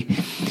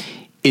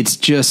 It's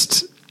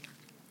just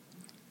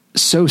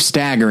so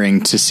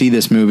staggering to see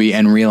this movie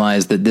and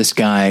realize that this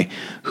guy,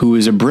 who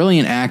is a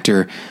brilliant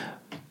actor,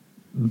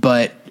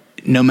 but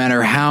no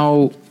matter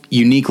how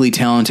uniquely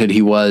talented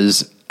he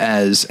was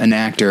as an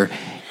actor,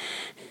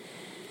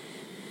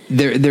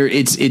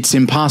 it's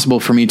impossible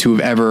for me to have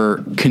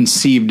ever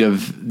conceived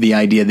of the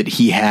idea that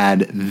he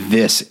had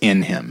this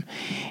in him.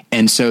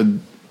 And so,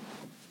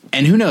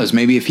 and who knows,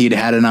 maybe if he'd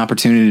had an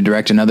opportunity to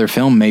direct another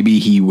film, maybe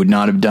he would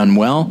not have done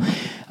well.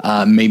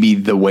 Maybe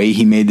the way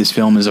he made this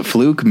film is a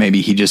fluke.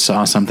 Maybe he just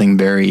saw something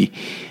very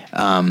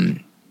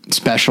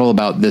special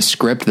about this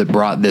script that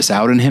brought this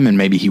out in him, and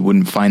maybe he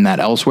wouldn't find that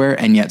elsewhere.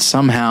 And yet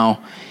somehow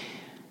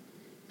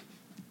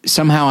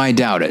somehow I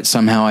doubt it.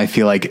 Somehow I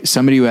feel like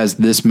somebody who has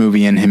this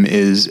movie in him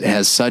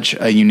has such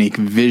a unique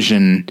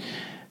vision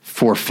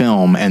for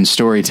film and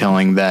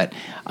storytelling that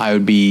I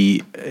would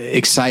be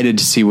excited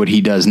to see what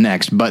he does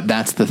next. But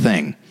that's the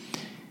thing.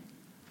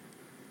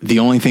 The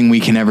only thing we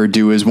can ever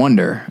do is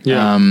wonder.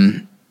 Yeah.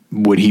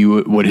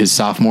 Would his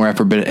sophomore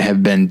effort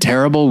have been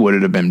terrible? Would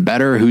it have been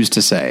better? Who's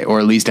to say? Or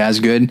at least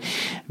as good?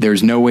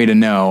 There's no way to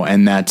know,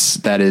 and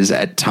that is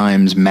at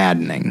times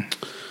maddening.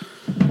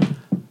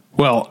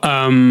 Well,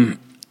 I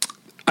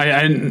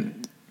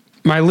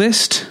my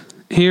list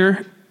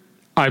here,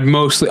 I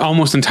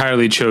almost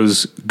entirely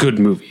chose good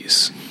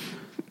movies.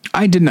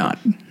 I did not.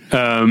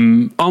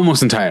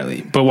 Almost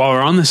entirely. But while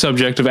we're on the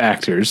subject of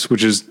actors,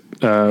 which is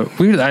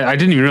weird, I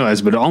didn't even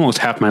realize, but almost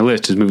half my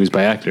list is movies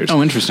by actors.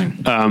 Oh, interesting.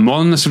 While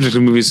on the subject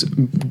of movies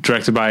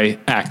directed by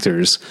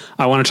actors,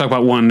 I want to talk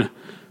about one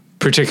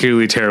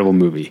particularly terrible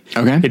movie.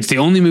 Okay. It's the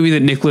only movie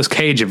that Nicolas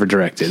Cage ever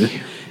directed.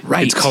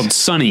 Right. It's called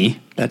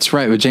Sunny. That's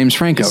right, with James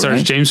Franco. It stars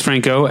right? James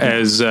Franco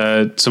as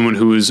someone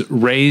who was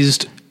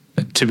raised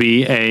to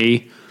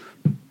be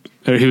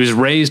he was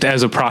raised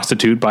as a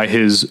prostitute by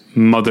his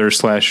mother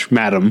 /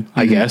 madam,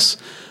 I guess,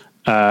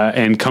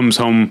 and comes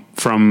home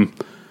from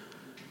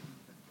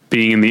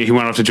being he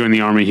went off to join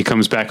the army. He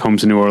comes back home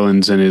to New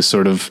Orleans and is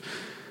sort of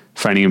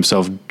finding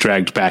himself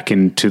dragged back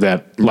into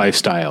that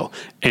lifestyle.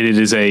 And it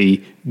is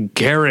a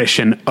garish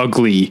and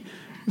ugly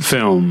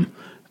film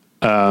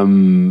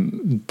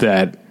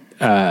that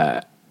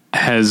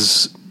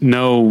has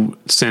no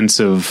sense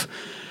of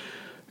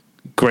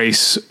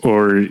grace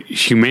or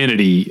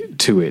humanity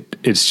to it.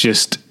 It's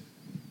just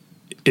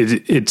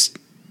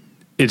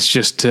it's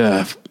just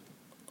a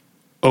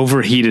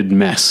overheated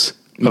mess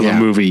of a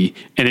movie,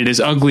 and it is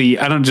ugly.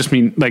 I don't just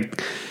mean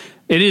like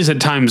it is at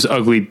times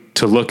ugly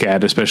to look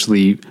at,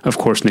 especially of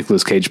course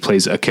Nicolas Cage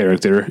plays a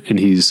character and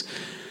he's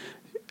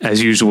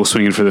as usual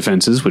swinging for the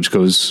fences, which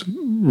goes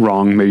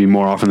wrong maybe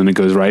more often than it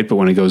goes right, but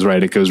when it goes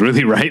right, it goes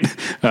really right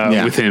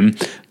with him.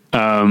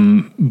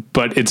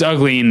 But it's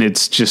ugly in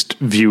its just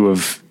view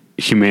of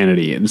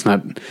humanity. It's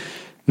not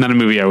a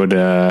movie I would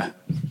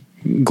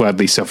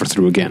gladly suffer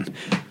through again.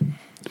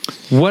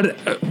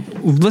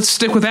 Let's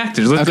stick with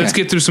actors. Let's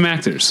get through some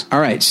actors. All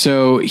right.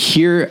 So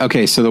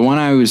so the one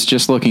I was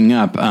just looking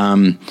up,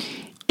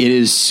 it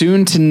is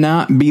soon to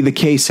not be the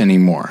case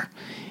anymore.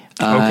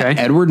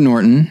 Edward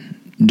Norton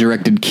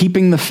directed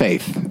Keeping the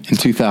Faith in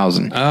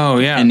 2000. Oh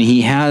yeah. And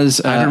he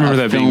has, I don't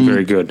remember that being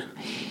very good.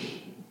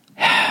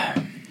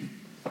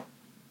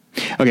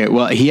 Okay,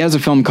 well, he has a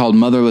film called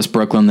Motherless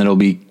Brooklyn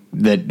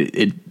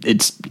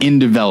it's in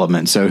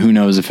development, so who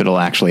knows if it'll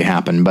actually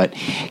happen. But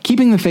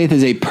Keeping the Faith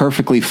is a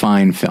perfectly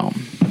fine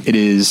film. It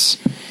is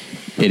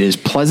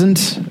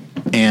pleasant,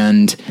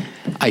 and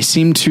I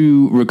seem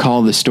to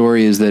recall the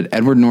story is that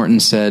Edward Norton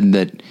said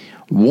that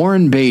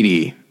Warren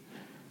Beatty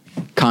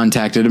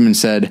contacted him and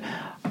said,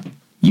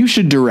 "You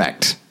should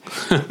direct."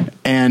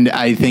 And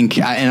I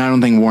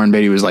don't think Warren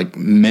Beatty was like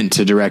meant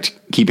to direct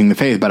Keeping the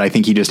Faith, but I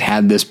think he just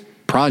had this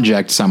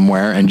project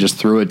somewhere and just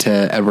threw it to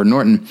Edward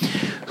Norton,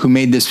 who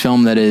made this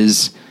film that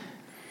is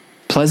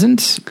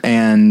pleasant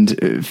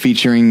and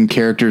featuring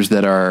characters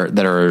that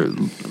are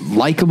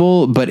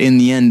likable, but in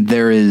the end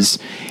there is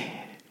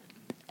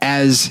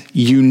as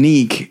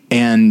unique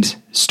and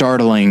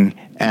startling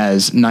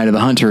as Night of the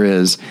Hunter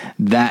is,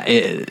 that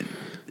it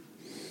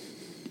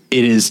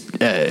is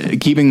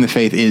Keeping the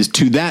Faith is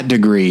to that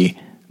degree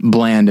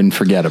bland and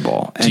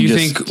forgettable. Do you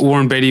think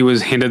Warren Beatty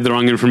was handed the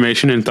wrong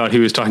information and thought he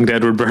was talking to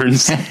Edward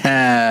Burns?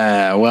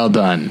 Well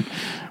done.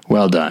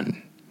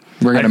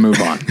 We're going to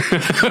move on.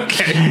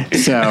 Okay.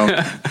 So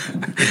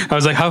I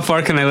was like, how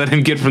far can I let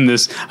him get from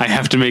this? I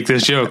have to make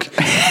this joke.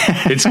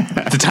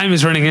 The time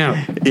is running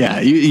out. Yeah,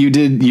 you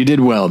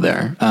did well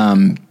there.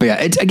 But yeah,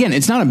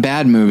 it's not a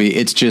bad movie.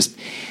 It's just,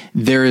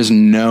 there is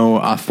no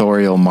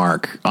authorial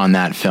mark on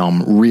that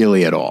film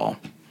really at all.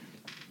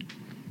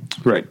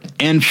 Right.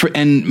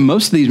 And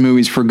most of these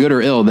movies, for good or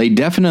ill, they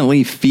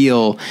definitely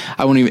feel,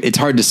 it's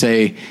hard to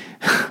say,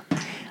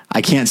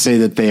 I can't say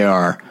that they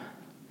are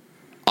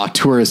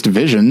auteurist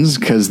visions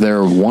because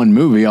they're one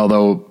movie,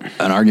 although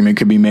an argument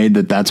could be made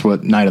that that's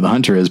what Night of the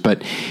Hunter is.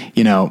 But,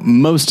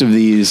 most of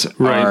these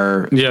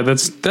are. Yeah,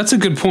 that's a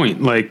good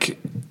point. Like,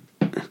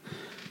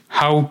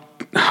 how,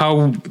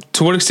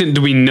 to what extent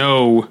do we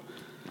know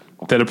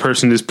that a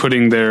person is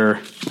putting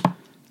their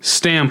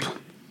stamp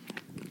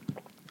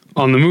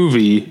on the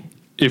movie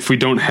if we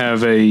don't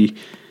have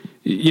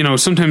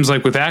sometimes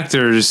like with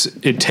actors,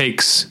 it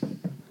takes,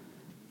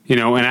 an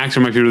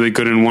actor might be really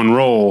good in one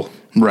role.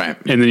 Right.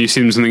 And then you see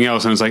them in something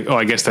else and it's like, oh,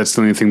 I guess that's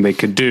the only thing they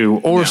could do.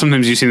 Or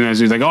sometimes you see them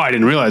as like, oh, I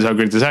didn't realize how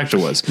great this actor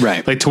was.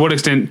 Right. Like, to what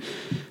extent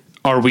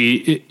are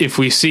we, if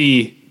we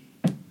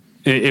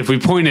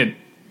point at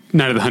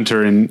Night of the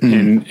Hunter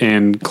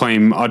and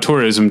claim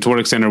auteurism, to what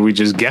extent are we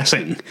just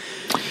guessing,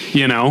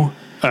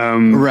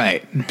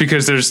 Right.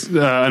 Because there's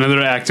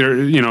another actor,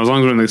 as long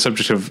as we're on the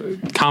subject of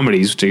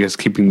comedies, which I guess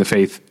Keeping the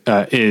Faith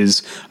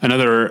is,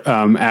 another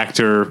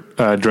actor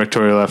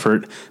directorial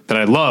effort that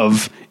I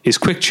love is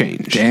Quick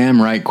Change.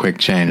 Damn right, Quick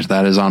Change.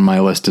 That is on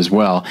my list as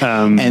well.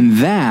 And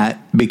that,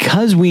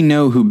 because we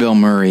know who Bill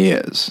Murray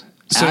is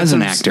as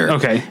an actor,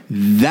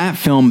 that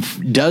film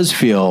does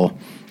feel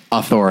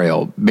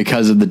authorial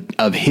because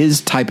of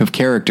his type of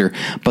character,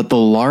 but the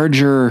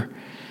larger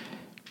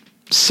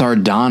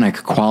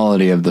sardonic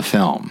quality of the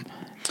film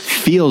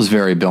feels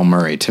very Bill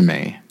Murray to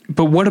me.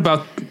 But what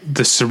about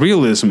the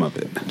surrealism of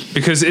it?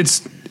 Because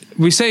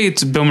we say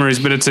it's Bill Murray's,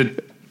 but it's a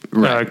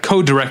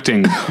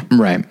co-directing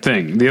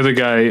thing. The other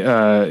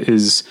guy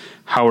is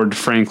Howard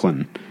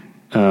Franklin,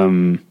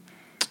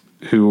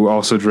 who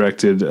also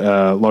directed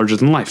Larger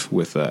Than Life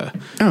with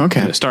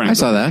starring. I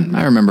saw that.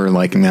 I remember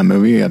liking that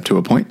movie up to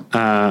a point.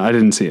 I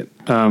didn't see it.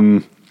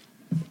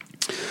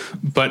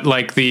 But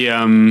like the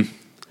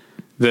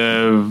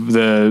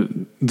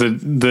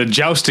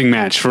jousting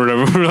match, for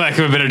lack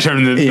of a better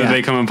term, that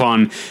they come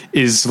upon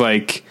is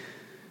like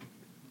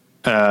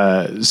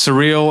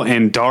surreal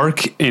and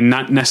dark, and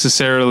not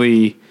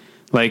necessarily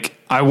like,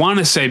 I want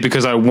to say,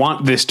 because I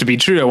want this to be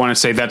true, I want to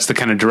say that's the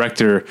kind of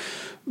director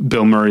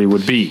Bill Murray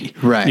would be,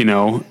 right?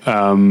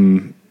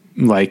 An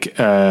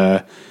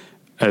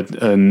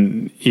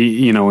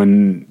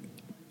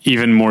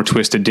even more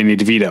twisted Danny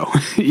DeVito.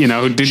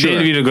 Danny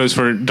DeVito goes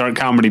for dark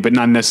comedy, but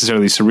not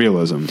necessarily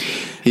surrealism.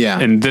 Yeah.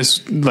 And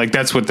this, like,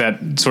 that's what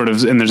that sort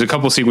of, and there's a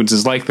couple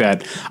sequences like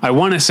that. I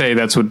want to say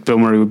that's what Bill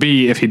Murray would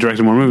be if he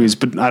directed more movies,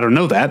 but I don't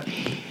know that.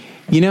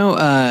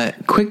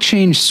 Quick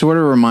Change sort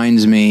of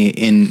reminds me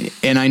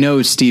and I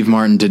know Steve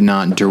Martin did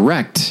not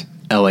direct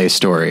LA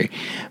Story,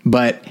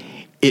 but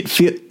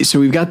so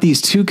we've got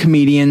these two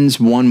comedians.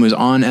 One was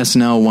on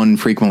SNL, one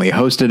frequently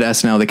hosted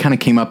SNL. They kind of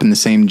came up in the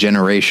same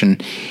generation,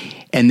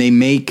 and they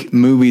make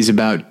movies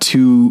about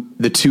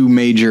the two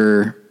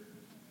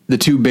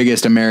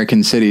biggest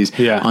American cities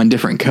on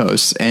different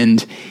coasts.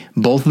 And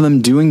both of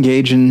them do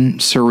engage in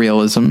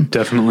surrealism.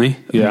 Definitely.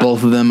 Yeah.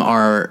 Both of them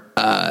are,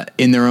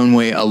 in their own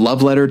way, a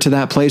love letter to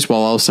that place,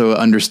 while also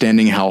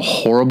understanding how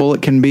horrible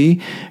it can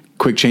be.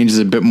 Quick Change is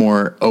a bit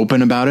more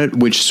open about it,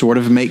 which sort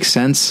of makes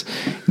sense,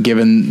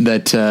 given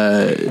that.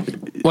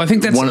 I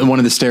think that's one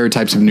of the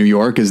stereotypes of New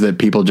York is that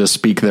people just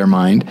speak their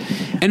mind.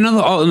 And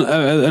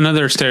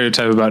another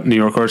stereotype about New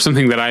York, or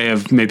something that I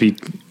have maybe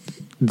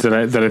that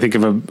I think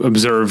I've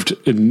observed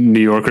in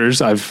New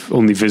Yorkers, I've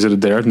only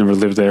visited there, I've never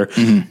lived there,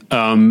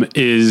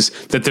 is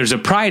that there's a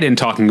pride in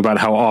talking about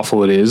how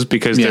awful it is,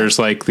 because there's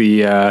like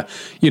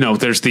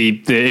there's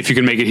the if you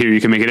can make it here,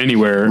 you can make it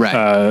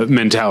anywhere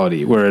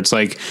mentality, where it's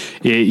like,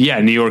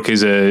 New York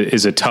is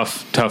a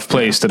tough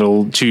place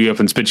that'll chew you up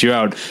and spit you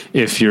out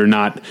if you're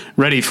not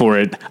ready for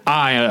it.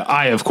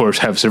 I of course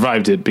have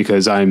survived it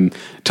because I'm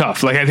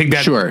tough. Like, I think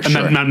that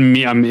not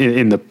me, I'm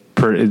in the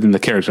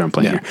character I'm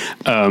playing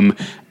here.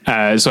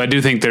 So I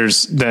do think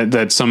there's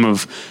that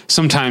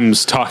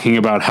sometimes talking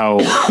about how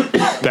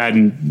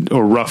bad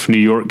or rough New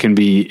York can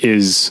be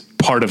is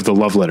part of the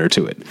love letter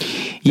to it.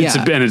 Yeah.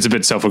 It's a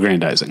bit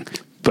self-aggrandizing,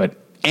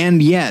 and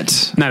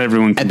yet not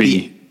everyone can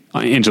be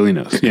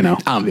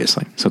Angelinos,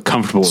 obviously. So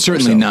comfortable.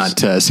 Certainly not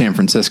San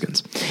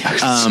Franciscans.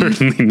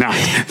 Certainly not.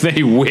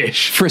 They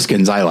wish.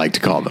 Friskins, I like to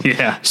call them.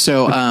 Yeah.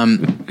 So,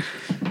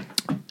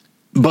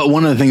 but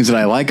one of the things that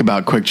I like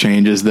about Quick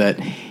Change is that,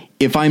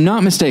 if I'm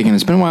not mistaken,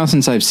 it's been a while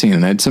since I've seen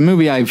it. It's a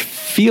movie I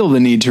feel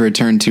the need to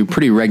return to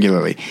pretty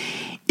regularly.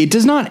 It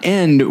does not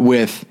end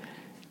with,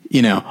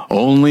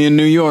 only in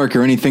New York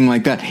or anything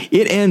like that.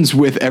 It ends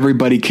with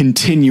everybody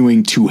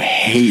continuing to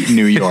hate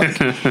New York,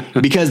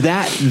 because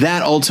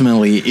that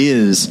ultimately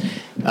is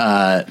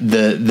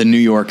the New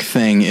York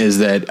thing, is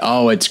that,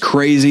 it's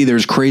crazy.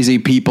 There's crazy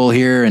people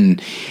here and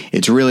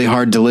it's really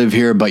hard to live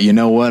here, but you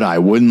know what? I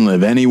wouldn't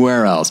live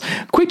anywhere else.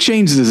 Quick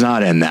Change does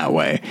not end that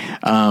way.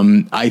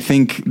 I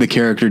think the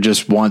character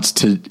just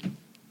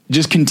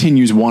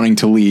continues wanting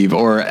to leave,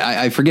 or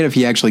I forget if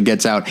he actually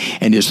gets out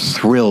and is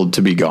thrilled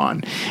to be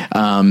gone.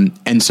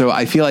 And so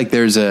I feel like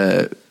there's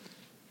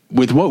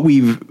with what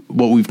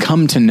we've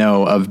come to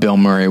know of Bill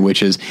Murray,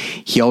 which is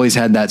he always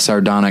had that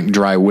sardonic,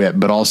 dry wit,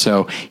 but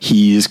also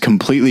he's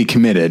completely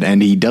committed,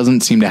 and he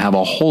doesn't seem to have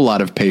a whole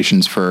lot of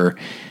patience for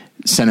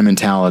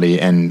sentimentality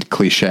and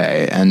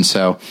cliche. And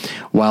so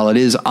while it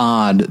is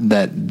odd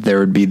that there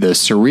would be the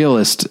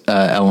surrealist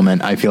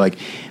element, I feel like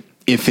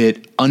if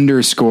it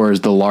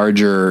underscores the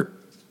larger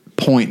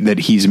point that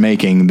he's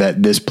making,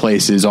 that this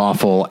place is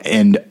awful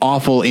and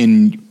awful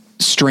in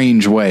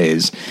strange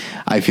ways,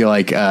 I feel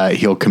like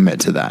he'll commit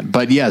to that.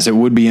 But yes, it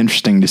would be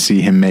interesting to see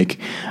him make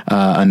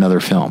another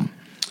film.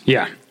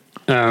 Yeah.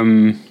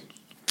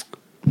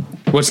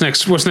 What's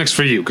next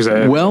for you?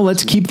 Well,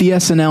 let's keep the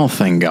SNL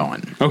thing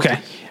going.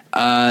 Okay.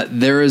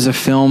 There is a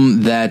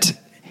film that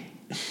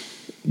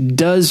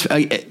does,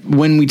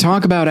 when we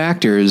talk about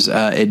actors,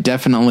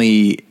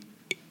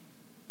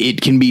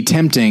 it can be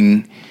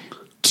tempting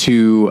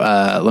to,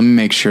 let me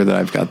make sure that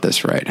I've got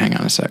this right. Hang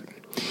on a sec.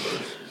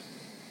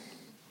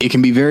 It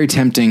can be very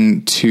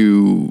tempting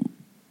to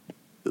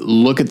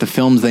look at the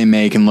films they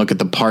make and look at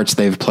the parts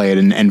they've played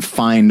and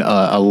find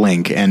a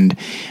link. And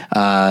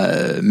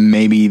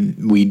maybe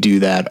we do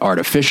that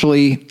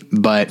artificially,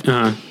 but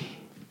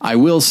I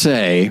will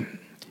say,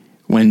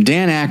 when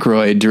Dan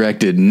Aykroyd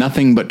directed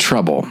Nothing But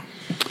Trouble,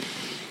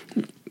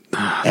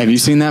 have you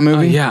seen that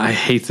movie? Yeah, I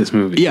hate this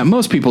movie. Yeah,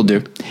 most people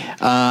do.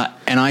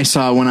 And I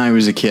saw it when I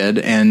was a kid,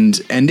 and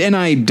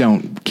I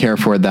don't care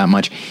for it that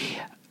much.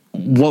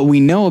 What we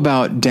know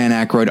about Dan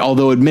Aykroyd,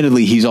 although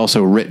admittedly he's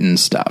also written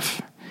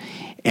stuff,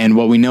 and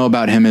what we know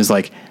about him is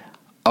like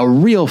a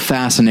real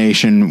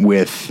fascination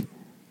with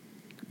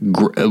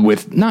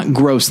not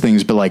gross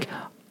things, but like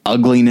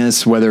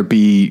ugliness, whether it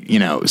be,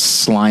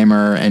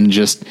 Slimer and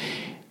just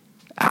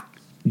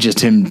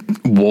him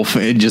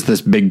just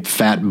this big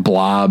fat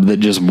blob that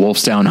just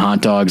wolfs down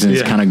hot dogs and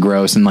it's kind of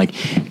gross, and like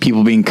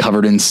people being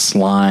covered in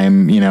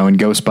slime, in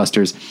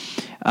Ghostbusters.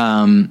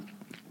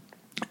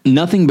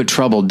 Nothing But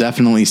Trouble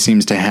definitely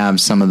seems to have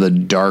some of the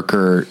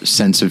darker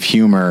sense of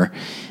humor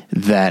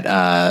that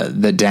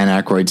Dan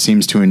Aykroyd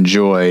seems to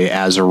enjoy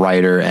as a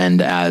writer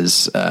and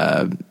as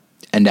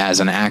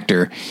an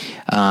actor.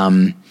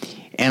 And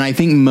I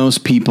think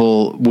most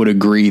people would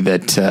agree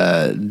that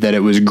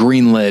it was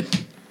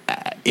greenlit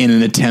in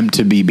an attempt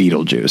to be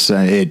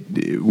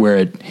Beetlejuice, where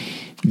it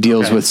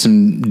deals with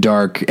some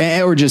dark,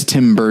 or just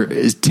Tim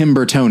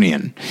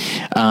Burtonian,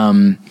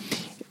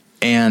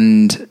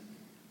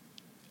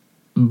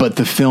 but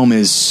the film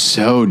is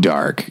so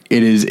dark.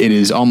 It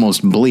is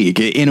almost bleak.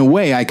 In a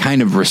way, I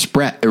kind of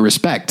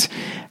respect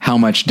how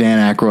much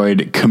Dan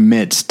Aykroyd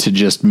commits to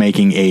just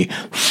making a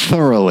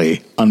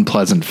thoroughly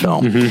unpleasant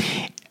film.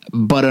 Mm-hmm.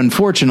 But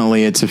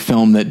unfortunately, it's a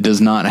film that does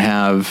not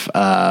have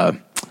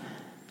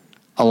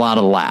a lot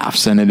of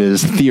laughs, and it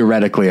is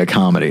theoretically a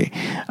comedy.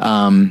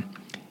 I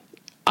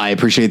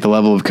appreciate the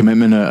level of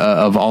commitment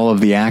of all of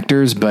the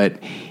actors, but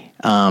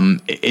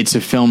it's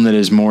a film that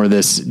is more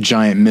this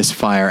giant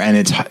misfire, and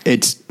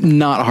it's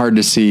not hard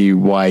to see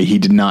why he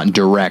did not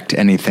direct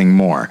anything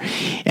more.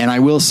 And I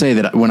will say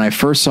that when I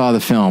first saw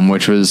the film,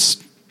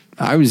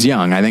 I was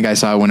young. I think I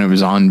saw it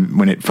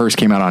when it first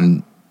came out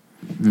on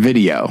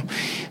video.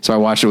 So I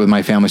watched it with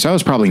my family. So I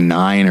was probably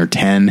 9 or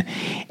 10,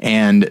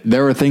 and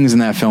there were things in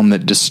that film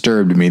that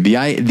disturbed me.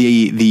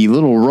 The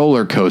little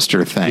roller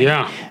coaster thing,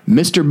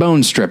 Mr.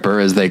 Bone Stripper,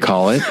 as they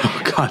call it,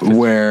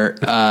 where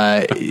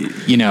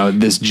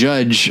this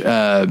judge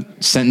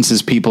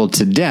sentences people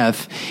to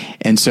death,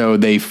 and so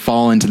they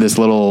fall into this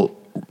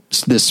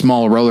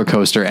small roller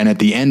coaster, and at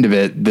the end of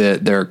it,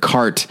 their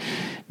cart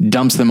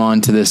dumps them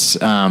onto this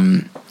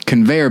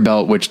conveyor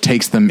belt, which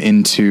takes them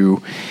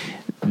into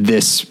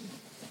this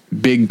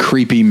big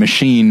creepy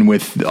machine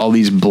with all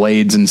these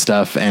blades and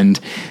stuff, and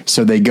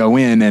so they go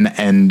in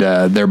and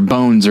their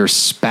bones are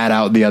spat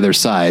out the other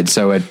side.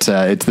 So it's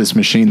this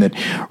machine that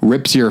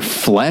rips your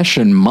flesh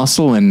and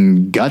muscle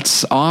and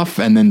guts off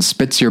and then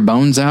spits your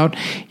bones out.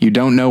 You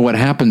don't know what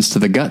happens to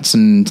the guts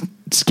and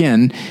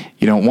skin.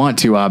 You don't want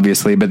to,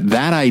 obviously, but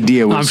that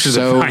idea was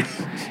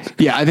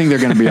yeah, I think they're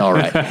going to be all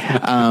right.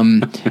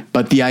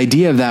 But the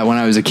idea of that when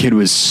I was a kid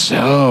was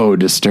so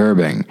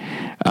disturbing.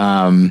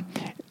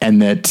 And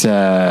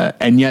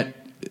yet,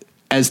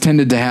 as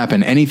tended to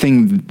happen,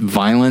 anything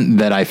violent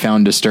that I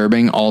found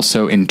disturbing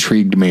also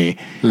intrigued me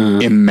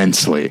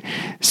immensely.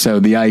 So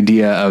the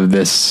idea of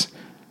this,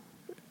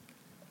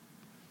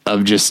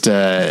 of just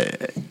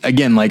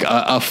again, like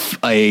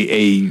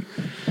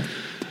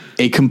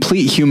a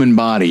complete human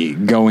body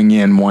going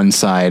in one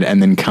side and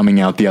then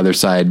coming out the other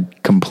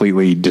side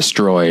completely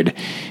destroyed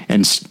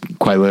and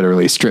quite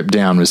literally stripped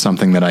down, was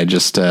something that I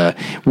just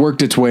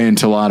worked its way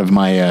into a lot of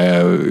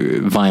my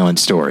violent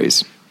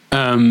stories.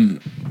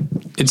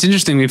 It's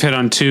interesting. We've had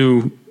on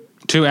two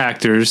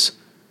actors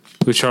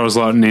with Charles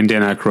Laughton and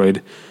Dan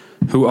Aykroyd,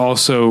 who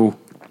also,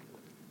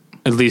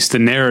 at least the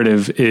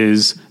narrative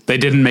is, they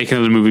didn't make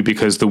another movie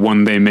because the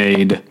one they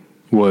made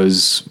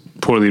was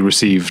poorly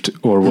received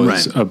or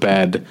was a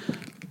bad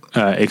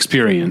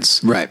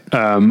experience. Right.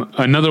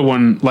 Another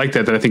one like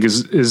that I think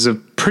is a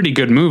pretty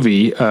good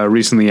movie,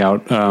 recently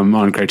out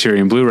on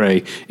Criterion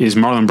Blu-ray, is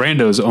Marlon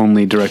Brando's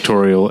only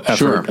directorial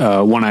effort,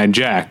 One-Eyed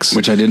Jacks,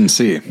 which I didn't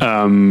see. It's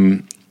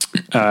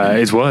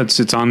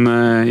on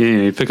the,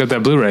 you pick up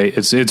that Blu-ray.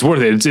 It's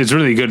worth it. It's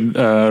really good.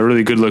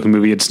 Really good looking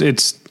movie.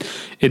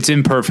 It's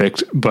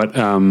imperfect, but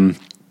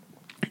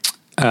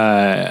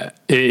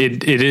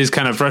it is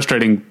kind of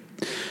frustrating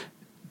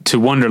to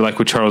wonder, like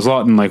with Charles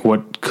Laughton, like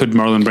what could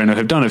Marlon Brando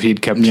have done if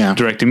he'd kept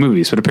directing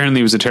movies? But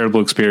apparently it was a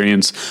terrible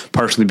experience,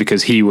 partially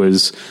because he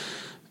was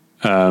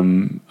a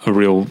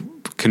real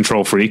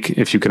control freak,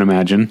 if you can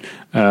imagine,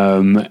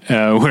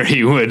 where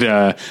he would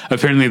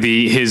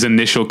apparently his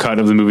initial cut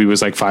of the movie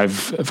was like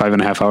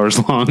 5.5 hours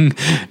long,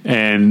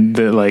 and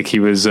like he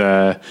was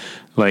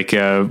like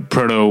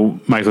proto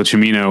Michael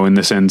Cimino in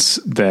the sense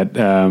that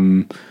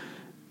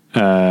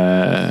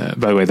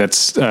by the way,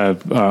 that's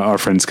our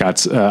friend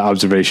Scott's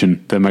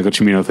observation, the Michael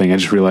Cimino thing. I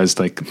just realized,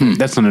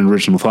 that's not an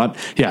original thought.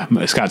 Yeah,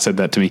 Scott said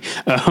that to me.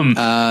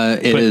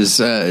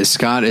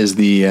 Scott is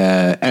the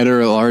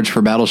editor-at-large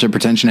for Battleship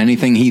Pretension.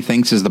 Anything he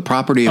thinks is the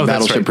property of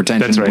Battleship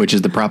Pretension, which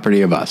is the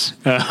property of us.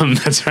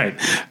 That's right.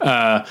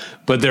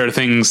 But there are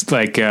things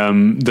like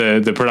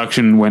the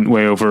production went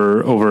way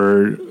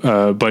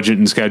over budget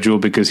and schedule,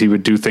 because he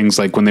would do things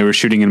like when they were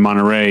shooting in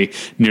Monterey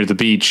near the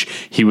beach,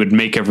 he would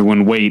make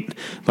everyone wait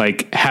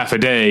like half a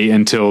day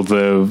until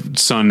the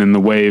sun and the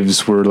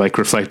waves were like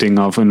reflecting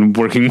off and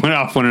working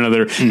off one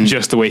another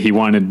just the way he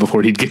wanted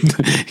before he'd get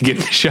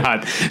the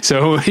shot.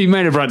 So he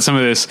might have brought some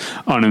of this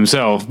on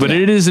himself, but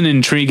it is an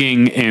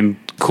intriguing and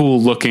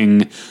cool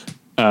looking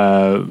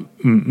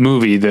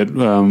movie that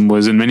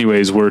was in many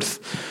ways worth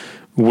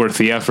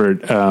the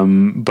effort.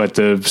 But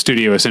the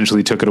studio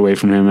essentially took it away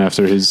from him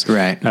after his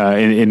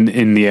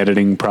in the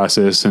editing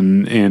process,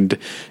 and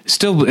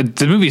still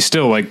the movie's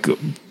still like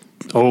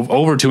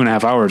over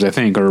 2.5 hours, I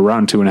think, or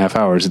around 2.5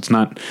 hours. It's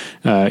not,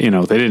 they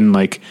didn't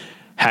like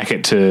hack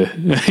it to,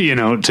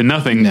 to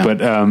nothing, but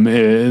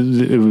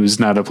it was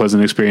not a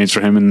pleasant experience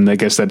for him. And I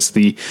guess that's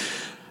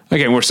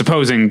again, we're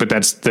supposing, but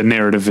that's the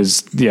narrative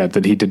is,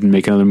 that he didn't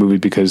make another movie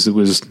because it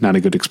was not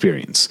a good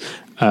experience.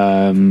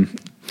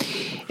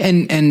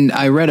 And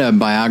I read a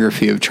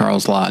biography of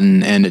Charles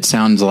Laughton, and it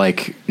sounds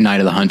like Night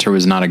of the Hunter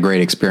was not a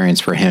great experience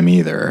for him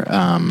either.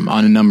 On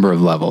a number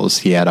of levels,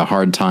 he had a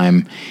hard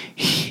time.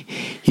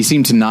 He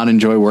seemed to not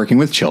enjoy working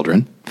with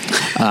children.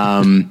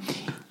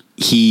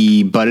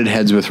 He butted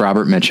heads with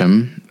Robert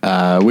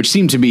Mitchum, which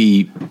seemed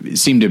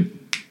to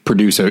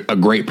produce a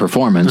great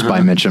performance by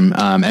Mitchum.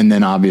 And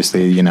then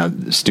obviously,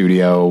 the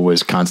studio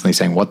was constantly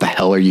saying, what the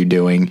hell are you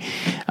doing?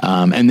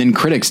 And then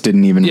critics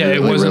didn't even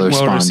really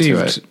respond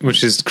to it.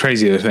 Which is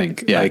crazy to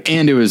think. Yeah.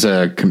 And it was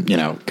a,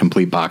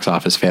 complete box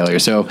office failure.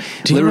 So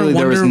literally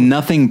there was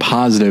nothing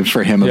positive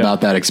for him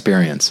about that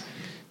experience.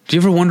 Do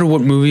you ever wonder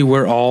what movie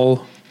we're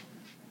all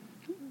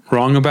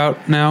wrong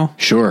about now?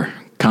 Sure.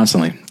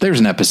 Constantly. There's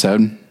an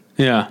episode.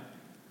 Yeah.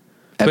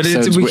 But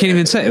we can't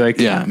even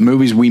say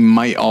movies we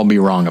might all be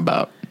wrong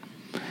about.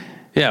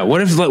 Yeah.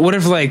 What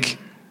if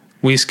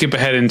we skip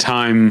ahead in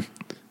time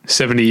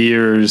 70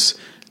 years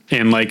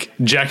and like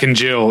Jack and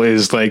Jill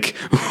is like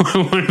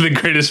one of the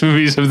greatest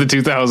movies of the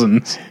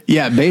 2000s?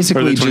 Yeah.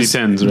 Basically, or the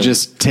 2010s,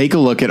 just take a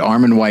look at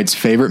Armand White's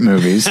favorite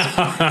movies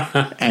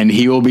and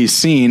he will be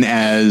seen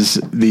as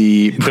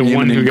the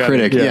one who got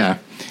critic. It,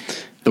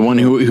 the one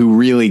who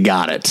really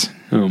got it.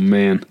 Oh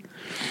man.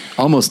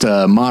 Almost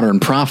a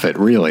modern prophet,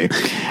 really.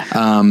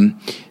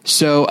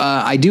 So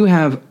I do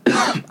have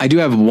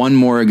one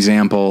more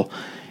example.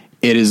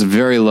 It is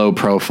very low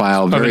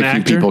profile. Very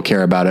few people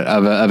care about it.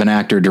 Of an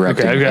actor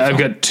directing. Okay, I've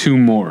got two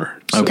more.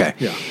 So, okay,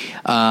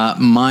 yeah.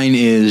 Mine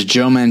is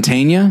Joe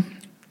Mantegna,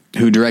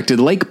 who directed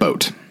Lake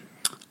Boat.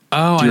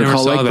 Oh, I never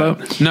saw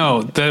that.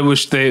 No, that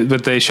was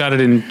they shot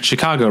it in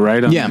Chicago,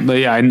 right?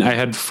 I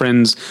had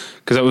friends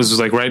because that was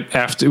like right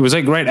after. It was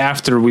like right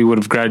after we would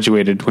have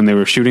graduated when they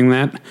were shooting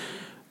that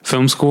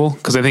film school,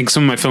 because I think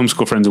some of my film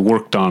school friends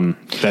worked on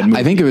that movie.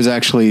 I think it was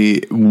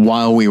actually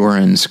while we were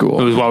in school.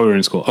 It was while we were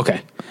in school.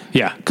 Okay.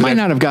 Yeah. Might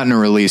not have gotten a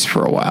release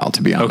for a while,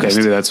 to be honest. Okay,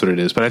 maybe that's what it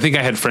is. But I think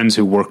I had friends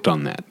who worked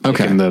on that.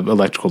 Okay. In the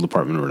electrical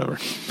department or whatever.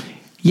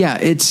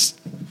 Yeah,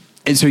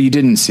 so you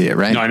didn't see it,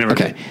 right? No, I never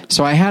did. Okay.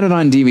 So I had it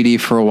on DVD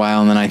for a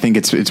while, and then I think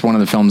it's one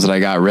of the films that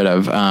I got rid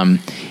of.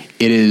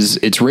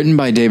 It's written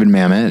by David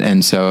Mamet,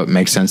 and so it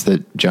makes sense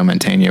that Joe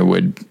Mantegna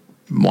would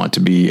want to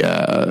be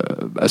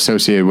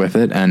associated with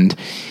it, and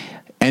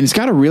it's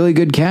got a really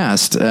good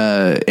cast,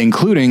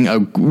 including a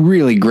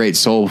really great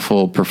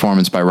soulful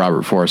performance by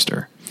Robert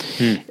Forster.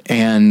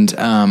 And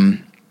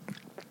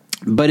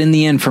but in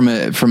the end, from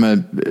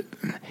a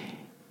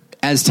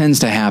as tends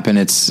to happen,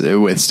 it's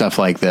with stuff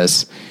like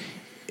this.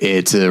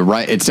 It's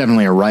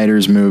definitely a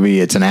writer's movie.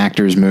 It's an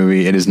actor's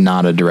movie. It is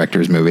not a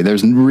director's movie.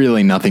 There's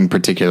really nothing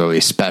particularly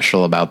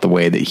special about the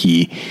way that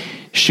he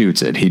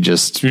shoots it. He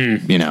just,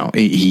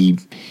 he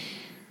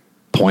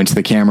points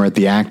the camera at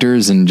the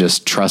actors and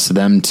just trusts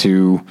them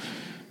to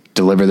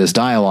deliver this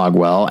dialogue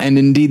well. And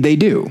indeed they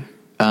do.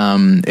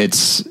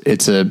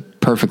 It's a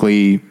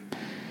perfectly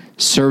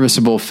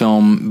serviceable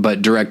film,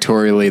 but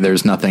directorially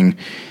there's nothing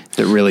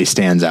that really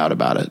stands out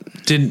about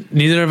it. Did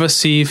neither of us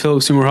see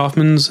Philip Seymour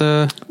Hoffman's,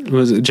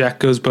 was it Jack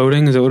Goes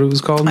Boating? Is that what it was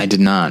called? I did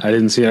not. I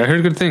didn't see it. I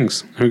heard good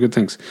things.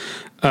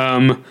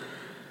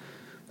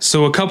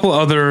 So a couple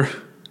other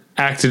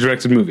acted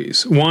directed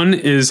movies. One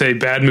is a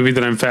bad movie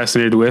that I'm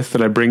fascinated with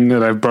that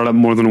I've brought up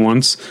more than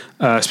once.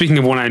 Speaking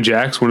of One-Eyed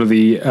Jacks, one of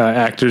the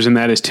actors in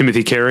that is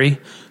Timothy Carey,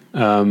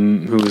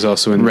 who was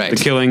also in The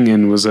Killing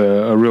and was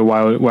a real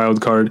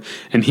wild card.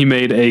 And he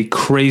made a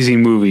crazy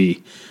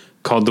movie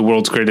called The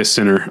World's Greatest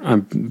Sinner.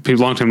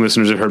 Long-time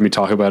listeners have heard me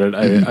talk about it.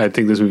 Mm-hmm. I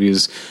think this movie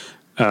is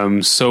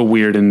so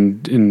weird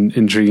and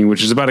intriguing,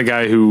 which is about a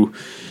guy who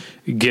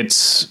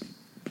gets,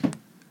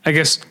 I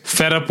guess,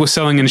 fed up with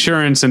selling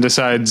insurance and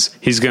decides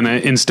he's going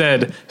to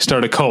instead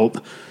start a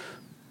cult,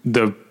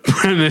 the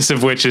premise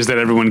of which is that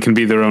everyone can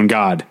be their own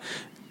god.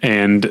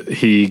 and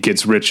he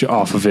gets rich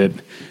off of it.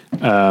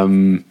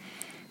 And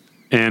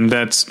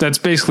that's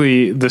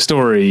basically the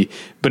story,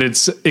 but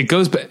it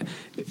goes back.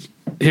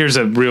 Here's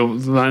a real,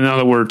 now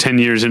that we're 10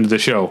 years into the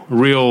show,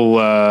 real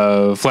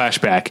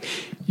flashback.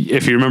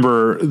 If you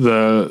remember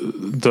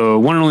the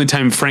one and only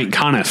time Frank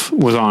Conniff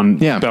was on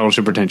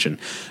Battleship Pretension.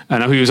 I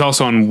know he was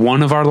also on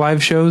one of our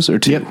live shows, or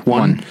two. Yep,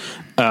 one.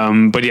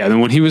 But yeah, then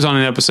when he was on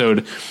an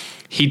episode,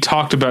 he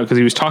talked about, because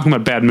he was talking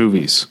about bad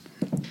movies,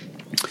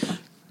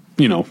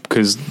 you know,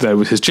 because that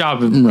was his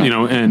job, right. You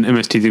know, and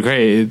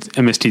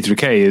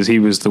MST3K is he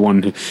was the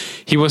one who,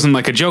 he wasn't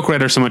like a joke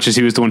writer so much as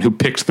he was the one who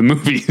picked the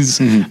movies.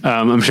 Mm-hmm.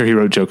 I'm sure he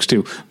wrote jokes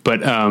too, but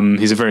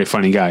he's a very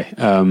funny guy.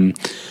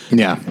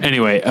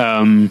 Anyway,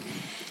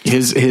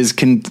 his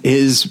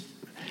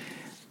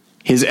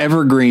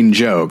evergreen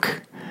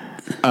joke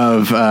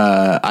of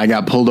I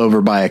got pulled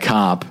over by a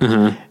cop,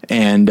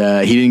 and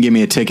he didn't give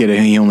me a ticket,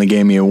 and he only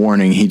gave me a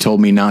warning. He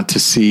told me not to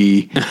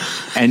see,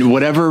 and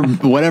whatever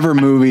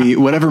movie,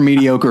 whatever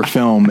mediocre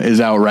film is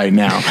out right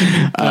now.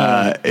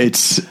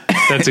 That's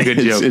a good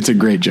joke. It's a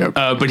great joke.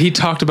 But he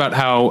talked about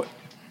how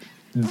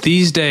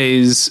these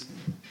days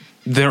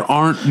there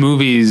aren't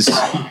movies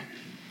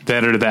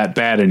that are that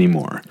bad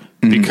anymore,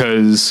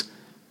 because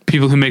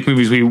people who make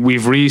movies,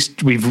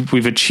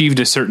 we've achieved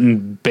a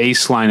certain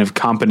baseline of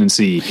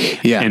competency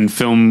and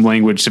film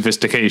language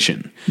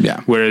sophistication.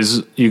 Yeah.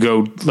 Whereas you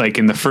go like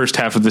in the first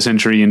half of the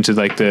century into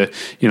like the,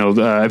 you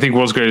know, I think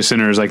World's Greatest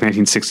Sinner is like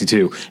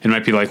 1962. It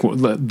might be like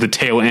the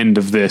tail end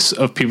of this,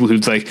 of people who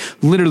like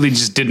literally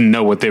just didn't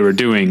know what they were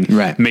doing,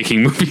 right,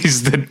 making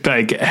movies that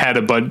like had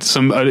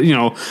some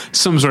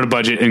sort of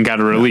budget and got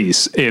a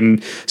release.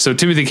 And so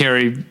Timothy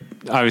Carey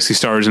obviously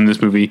stars in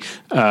this movie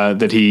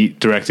that he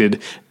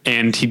directed,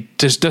 and he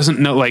just doesn't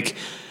know, like,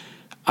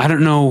 I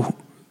don't know,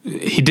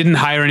 he didn't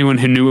hire anyone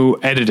who knew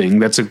editing.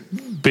 That's a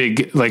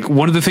big, like,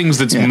 one of the things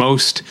that's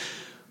most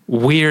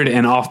weird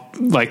and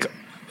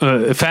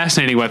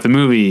fascinating about the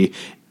movie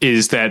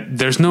is that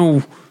there's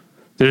no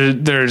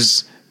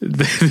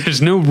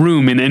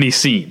room in any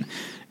scene.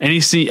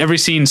 Every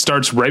scene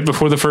starts right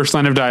before the first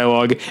line of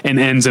dialogue and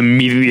ends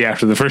immediately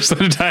after the first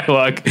line of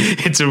dialogue.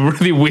 It's a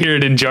really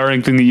weird and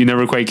jarring thing that you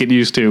never quite get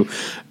used to.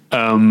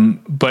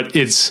 But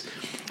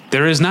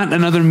there is not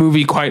another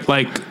movie quite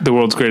like The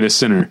World's Greatest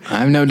Sinner. I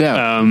have no doubt.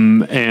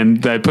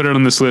 And I put it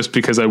on this list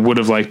because I would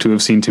have liked to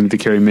have seen Timothy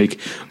Carey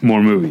make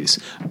more movies.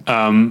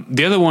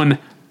 The other one,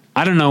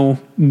 I don't know.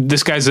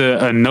 This guy's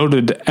a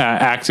noted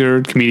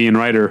actor, comedian,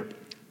 writer.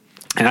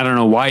 And I don't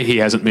know why he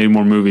hasn't made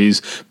more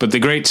movies, but the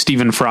great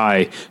Stephen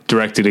Fry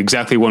directed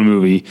exactly one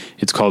movie.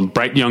 It's called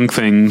Bright Young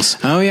Things.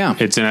 Oh, yeah.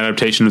 It's an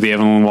adaptation of the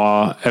Evelyn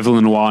Waugh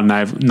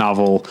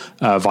novel,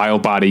 Vile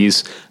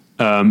Bodies.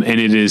 And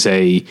it is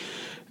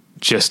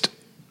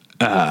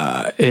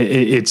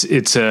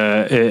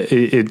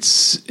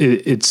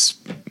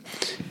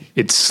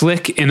it's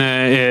slick and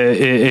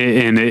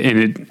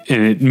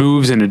it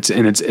moves, and it's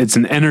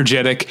an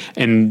energetic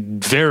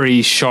and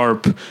very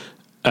sharp,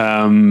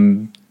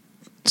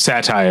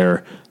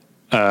 satire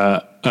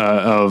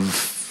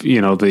of, you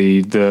know,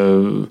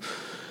 the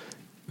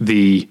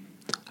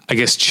I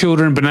guess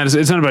children, but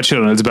it's not about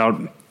children. It's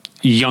about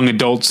young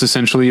adults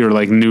essentially, or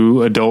like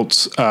new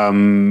adults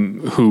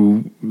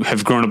who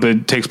have grown up.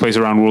 It takes place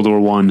around World War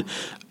I,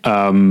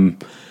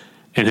 and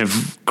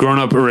have grown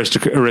up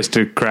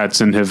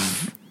aristocrats and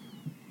have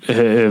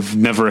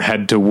never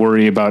had to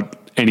worry about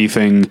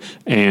anything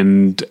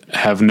and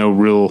have no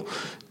real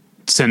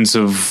sense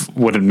of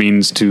what it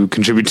means to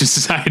contribute to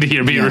society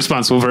or be a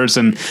responsible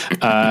person,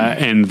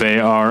 and they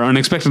are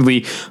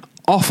unexpectedly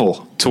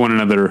awful to one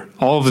another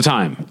all of the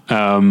time,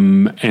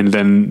 and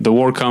then the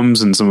war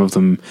comes, and some of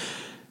them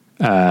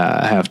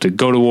have to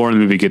go to war, and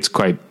the movie gets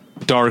quite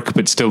dark,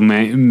 but still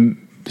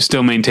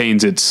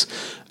maintains its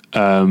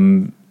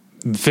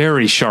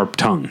very sharp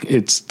tongue.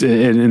 It's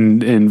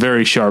in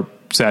very sharp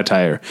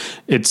satire.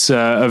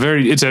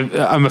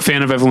 I'm a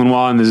fan of Evelyn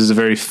Waugh, and this is a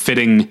very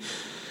fitting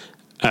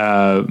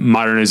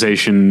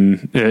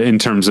modernization in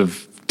terms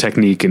of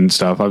technique and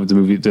stuff. The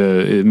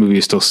movie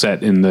is still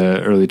set in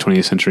the early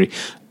 20th century,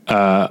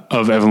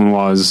 of Evelyn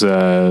Waugh's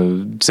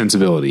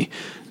sensibility.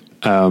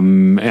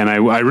 And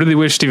I really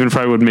wish Stephen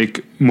Fry would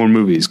make more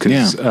movies,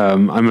 because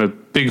I'm a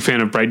big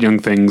fan of Bright Young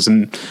Things,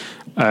 and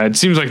it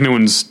seems like no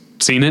one's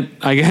seen it,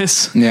 I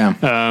guess. Yeah.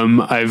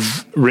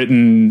 I've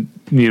written,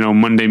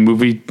 Monday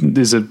Movie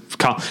is if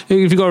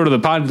you go over to the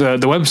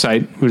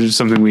website, which is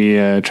something we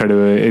try to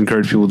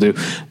encourage people to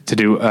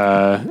do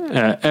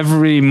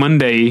every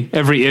Monday,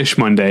 every-ish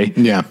Monday.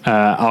 Yeah.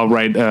 I'll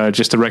write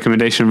just a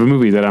recommendation of a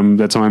movie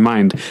that's on my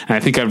mind, and I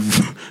think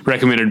I've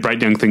recommended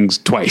Bright Young Things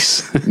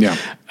twice. Yeah.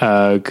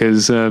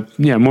 Because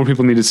more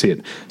people need to see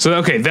it. So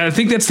okay, I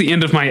think that's the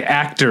end of my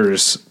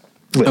actors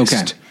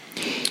list.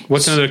 Okay.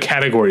 What's another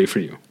category for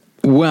you?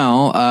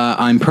 Well,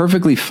 I'm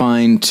perfectly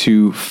fine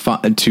to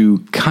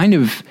kind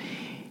of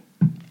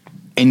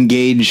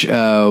engage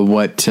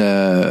what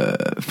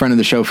friend of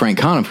the show Frank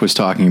Conniff was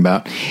talking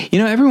about.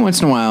 Every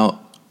once in a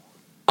while,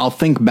 I'll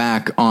think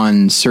back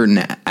on certain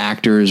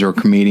actors or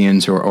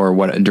comedians or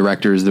what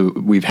directors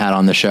that we've had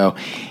on the show,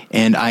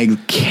 and I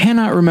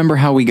cannot remember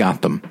how we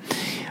got them.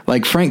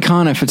 Like Frank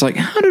Conniff, it's like,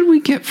 how did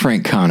we get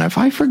Frank Conniff?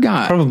 I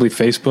forgot. Probably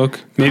Facebook.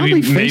 Maybe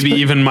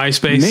even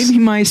MySpace.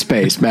 Maybe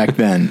MySpace back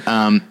then.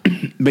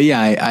 But yeah,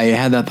 I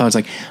had that thought. It's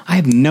like, I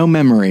have no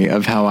memory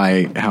of how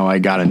I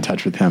got in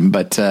touch with him.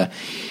 But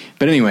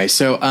anyway,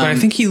 so but I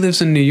think he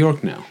lives in New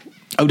York now.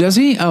 Oh, does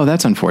he? Oh,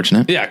 that's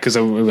unfortunate. Yeah, because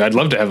I'd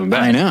love to have him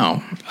back. I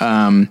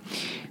know.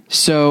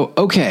 So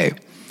okay,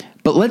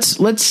 but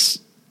let's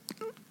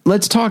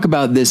talk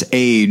about this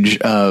age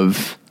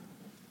of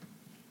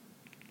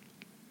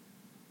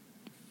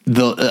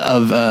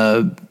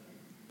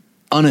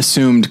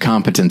unassumed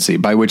competency,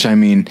 by which I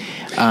mean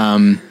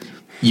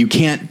you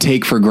can't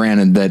take for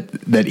granted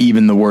that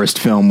even the worst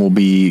film will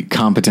be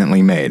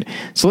competently made.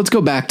 So let's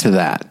go back to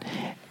that.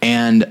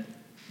 And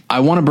I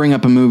want to bring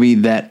up a movie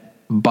that,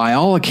 by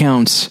all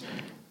accounts,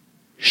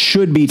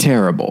 should be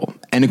terrible.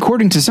 And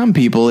according to some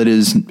people, it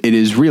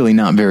is really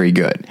not very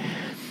good.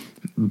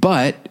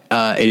 But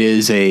it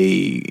is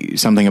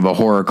something of a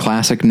horror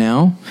classic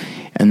now.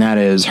 And that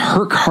is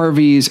Herc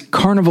Harvey's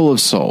Carnival of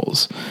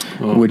Souls,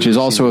 which is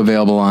also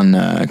available on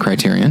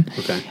Criterion.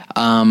 Okay.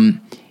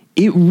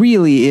 It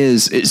really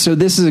is. So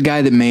this is a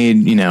guy that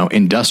made,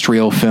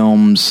 industrial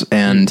films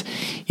and,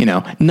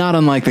 not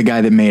unlike the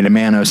guy that made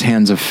Manos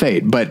Hands of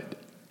Fate, but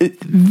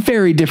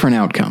very different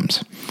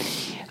outcomes.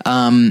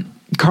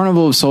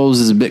 Carnival of Souls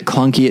is a bit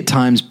clunky at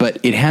times, but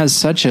it has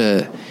such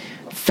a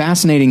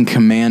fascinating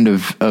command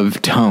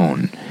of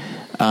tone.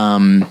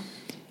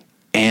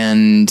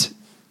 And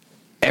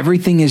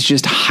everything is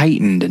just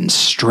heightened and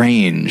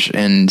strange.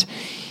 And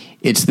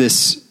it's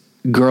this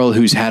girl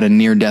who's had a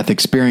near-death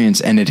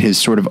experience, and it has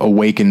sort of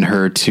awakened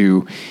her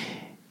to...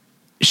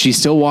 She's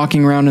still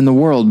walking around in the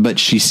world, but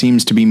she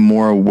seems to be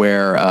more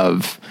aware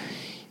of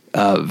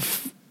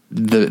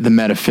the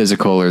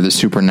metaphysical or the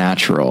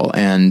supernatural.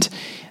 And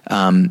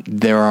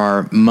there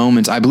are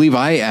moments... I believe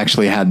I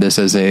actually had this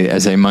as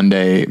a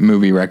Monday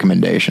movie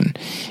recommendation.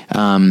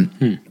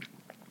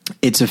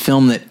 It's a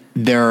film that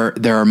there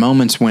are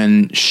moments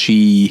when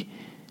she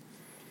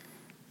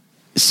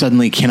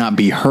suddenly cannot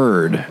be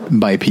heard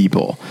by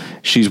people.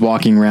 She's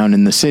walking around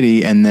in the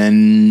city, and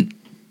then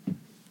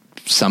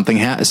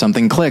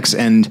something clicks,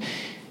 and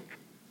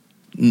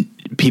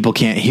people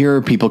can't hear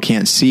her, people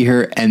can't see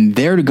her, and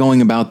they're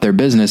going about their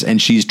business,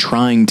 and she's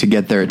trying to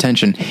get their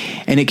attention.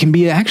 And it can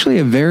be actually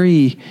a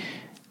very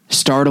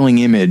startling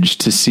image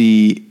to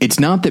see. It's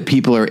not that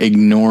people are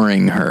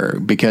ignoring her,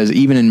 because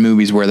even in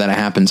movies where that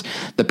happens,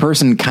 the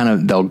person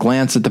they'll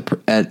glance at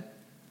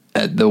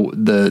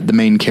the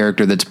main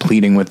character that's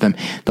pleading with them.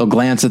 They'll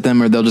glance at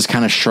them, or they'll just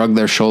kind of shrug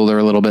their shoulder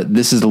a little bit.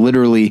 This is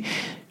literally,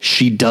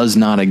 she does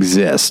not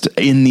exist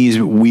in these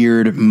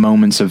weird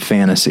moments of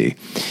fantasy.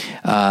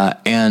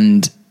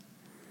 And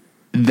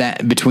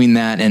that between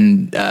that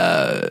and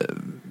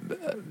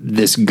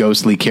this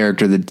ghostly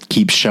character that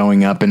keeps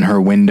showing up in her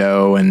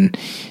window and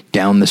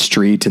down the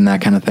street and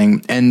that kind of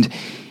thing. And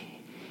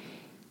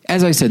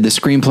as I said, the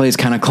screenplay is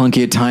kind of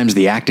clunky at times.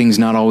 The acting's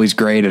not always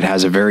great. It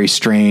has a very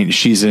strange...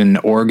 She's an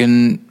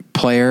organ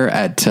player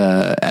at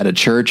a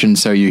church, and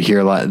so you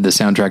hear the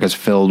soundtrack is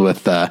filled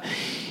with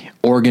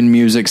organ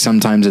music.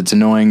 Sometimes it's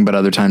annoying, but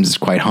other times it's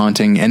quite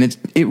haunting. And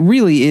it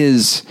really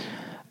is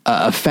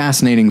a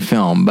fascinating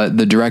film. But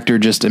the director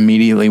just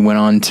immediately went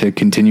on to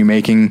continue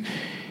making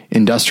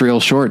industrial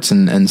shorts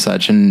and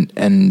such.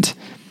 And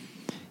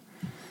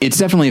it's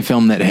definitely a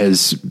film that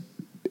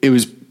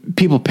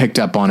people picked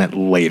up on it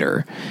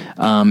later.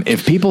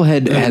 If people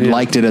had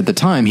liked it at the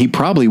time, he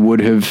probably would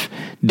have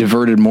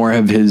diverted more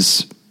of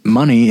his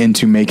money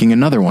into making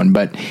another one.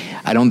 But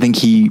I think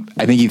he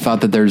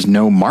thought that there's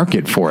no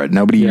market for it.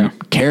 Nobody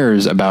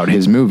cares about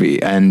his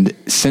movie. And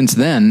since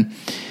then,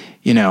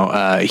 he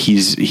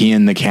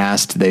and the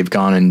cast, they've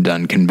gone and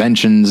done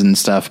conventions and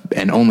stuff.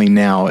 And only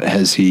now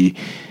has he,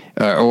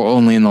 or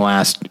only in the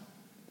last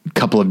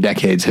couple of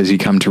decades has he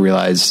come to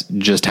realize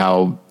just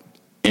how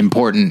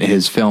important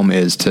his film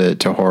is to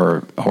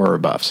horror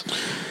buffs.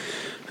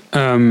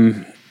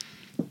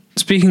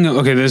 Speaking of,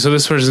 okay, so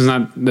this person's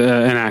not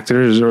an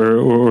actor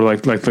or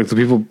like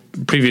the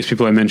previous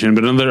people I mentioned,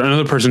 but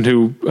another person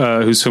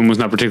whose film was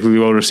not particularly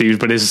well received,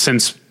 but has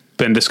since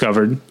been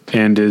discovered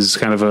and is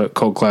kind of a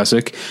cult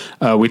classic.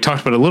 We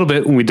talked about it a little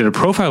bit when we did a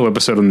profile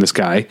episode on this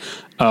guy.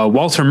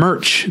 Walter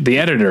Murch, the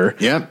editor,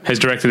 has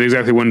directed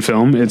exactly one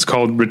film. It's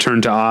called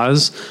Return to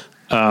Oz.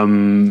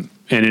 And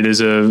it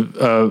is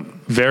a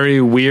very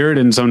weird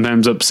and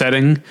sometimes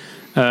upsetting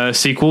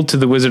sequel to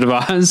The Wizard of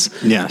Oz.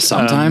 Yeah,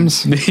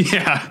 sometimes.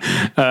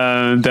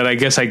 That I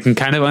guess I can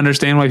kind of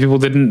understand why people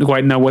didn't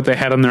quite know what they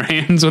had on their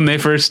hands when they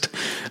first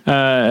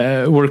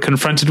were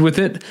confronted with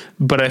it.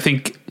 But I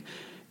think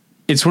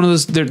it's one of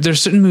those,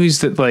 there's certain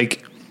movies that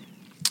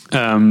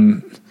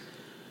I'm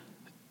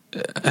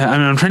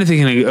trying to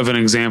think of an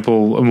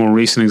example, a more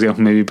recent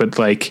example maybe, but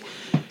like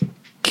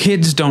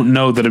kids don't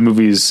know that a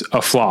movie's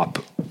a flop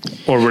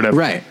or whatever.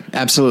 Right.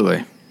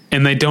 Absolutely.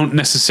 And they don't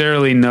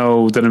necessarily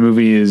know that a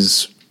movie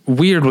is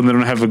weird when they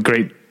don't have a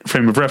great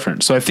frame of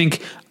reference. So I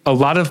think a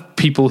lot of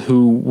people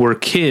who were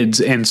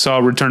kids and saw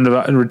Return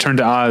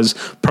to Oz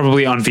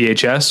probably on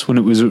VHS when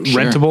it was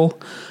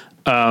rentable,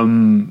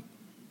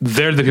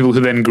 they're the people who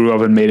then grew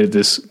up and made it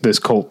this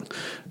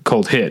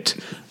cult hit.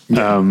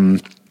 Yeah.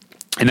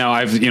 And now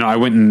I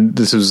went and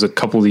this was a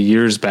couple of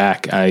years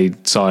back. I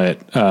saw it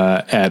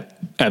at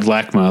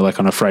LACMA, like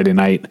on a Friday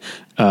night,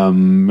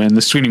 and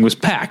the screening was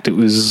packed. It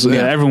was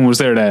everyone was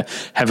there to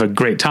have a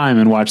great time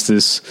and watch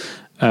this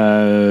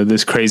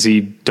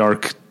crazy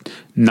dark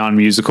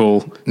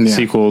non-musical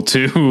sequel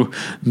to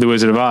The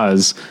Wizard of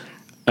Oz.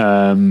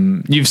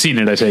 You've seen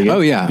it, I take it. Oh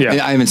yeah.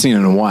 I haven't seen it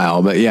in a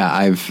while, but yeah,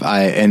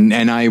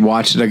 I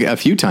watched it a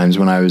few times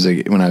when I was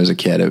a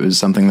kid. It was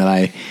something that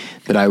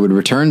I would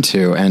return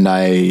to, and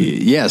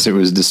it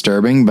was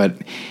disturbing, but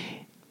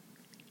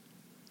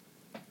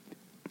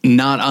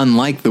not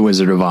unlike The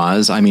Wizard of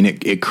Oz. I mean,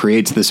 it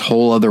creates this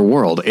whole other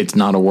world. It's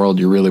not a world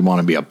you really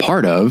want to be a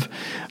part of,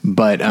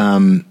 but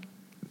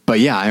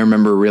yeah, I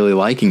remember really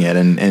liking it,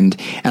 and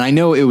I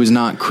know it was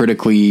not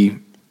critically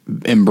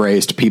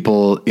embraced.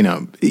 People,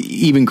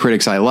 even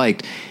critics I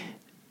liked,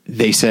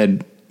 they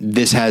said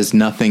this has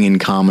nothing in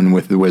common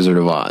with The Wizard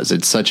of Oz.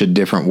 It's such a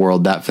different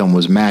world. That film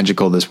was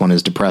magical. This one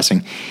is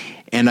depressing.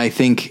 And I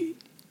think,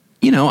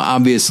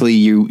 obviously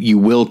you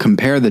will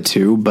compare the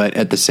two, but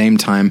at the same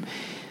time,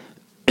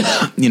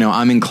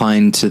 I'm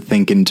inclined to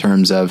think in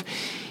terms of,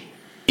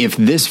 if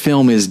this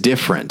film is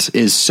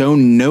so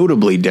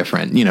notably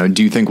different,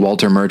 do you think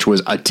Walter Murch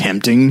was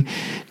attempting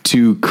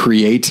to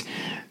create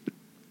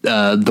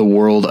the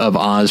world of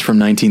Oz from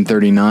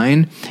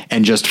 1939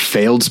 and just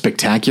failed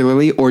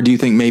spectacularly? Or do you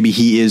think maybe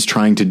he is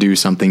trying to do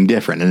something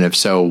different? And if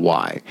so,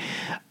 why?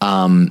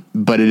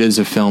 But it is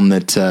a film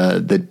that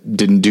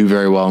didn't do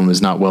very well and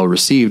was not well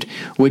received,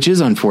 which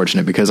is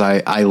unfortunate because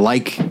I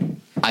like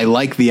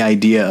the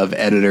idea of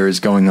editors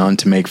going on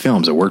to make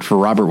films. It worked for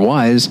Robert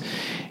Wise.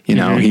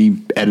 He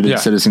edited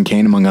Citizen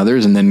Kane, among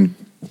others, and then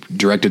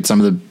directed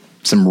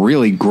some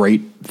really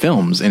great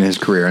films in his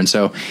career. And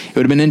so it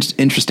would have been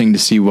interesting to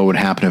see what would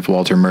happen if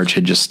Walter Murch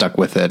had just stuck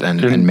with it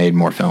and made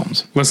more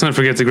films. Let's not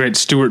forget the great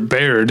Stuart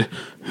Baird,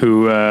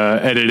 who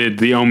edited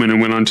The Omen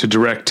and went on to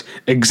direct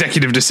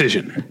Executive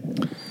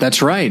Decision.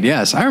 That's right.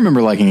 Yes. I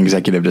remember liking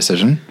Executive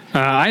Decision.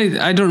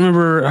 I don't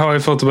remember how I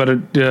felt about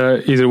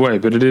it either way,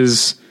 but it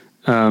is...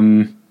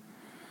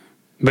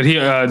 But he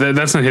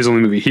that's not his only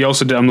movie. He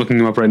also did, I'm looking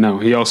him up right now.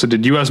 He also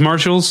did U.S.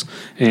 Marshals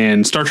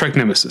and Star Trek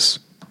Nemesis.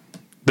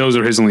 Those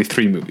are his only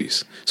 3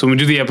 movies. So when we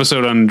do the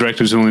episode on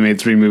directors who only made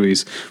 3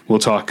 movies, we'll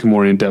talk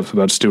more in depth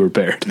about Stuart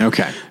Baird.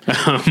 Okay.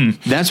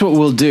 That's what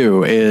we'll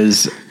do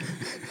is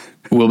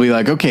we'll be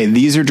like, okay,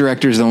 these are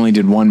directors that only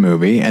did 1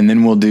 movie. And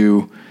then we'll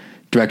do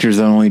directors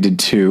that only did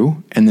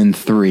 2 and then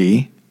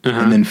 3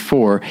 and then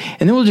 4.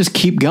 And then we'll just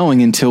keep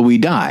going until we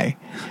die.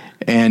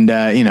 And,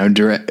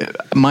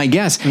 my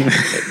guess...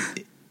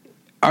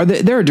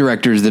 There are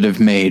directors that have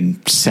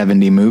made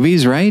 70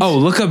 movies, right? Oh,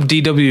 look up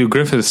D.W.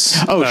 Griffith's.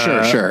 Oh,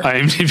 sure.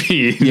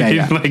 IMDb.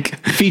 Yeah. Like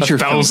feature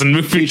 1,000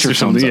 movies. Feature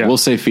films. Yeah. We'll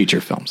say feature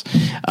films.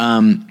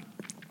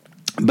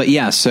 But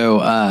yeah. So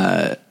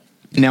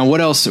now,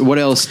 what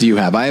else do you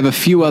have? I have a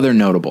few other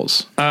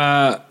notables.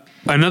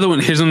 Another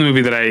one. Here's another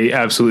movie that I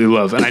absolutely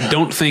love, and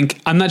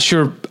I'm not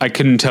sure. I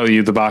couldn't tell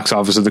you the box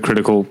office of the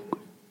critical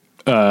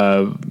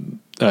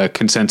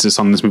consensus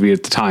on this movie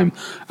at the time.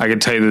 I can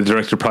tell you the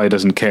director probably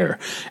doesn't care.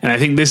 And I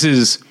think this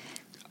is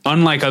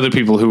unlike other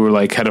people who were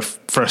like had a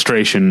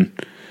frustration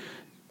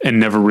and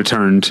never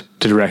returned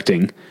to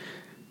directing.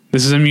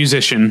 This is a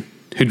musician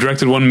who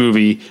directed 1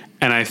 movie,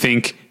 and I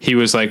think he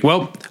was like,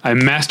 well, I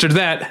mastered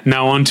that,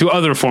 now on to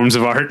other forms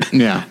of art.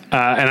 Yeah.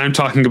 And I'm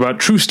talking about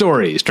True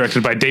Stories,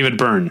 directed by David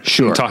Byrne,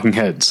 from Talking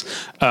Heads,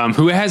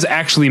 who has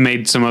actually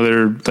made some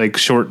other like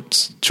short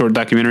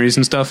documentaries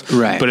and stuff.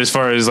 Right. But as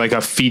far as like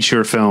a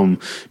feature film,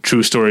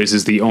 True Stories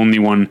is the only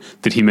one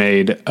that he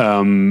made.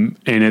 And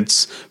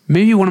it's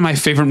maybe one of my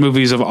favorite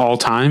movies of all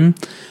time.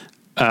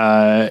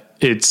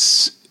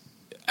 It's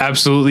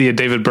absolutely a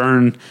David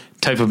Byrne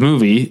type of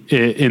movie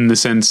in the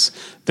sense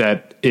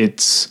that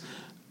it's,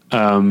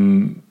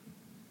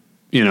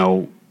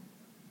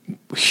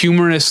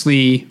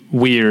 humorously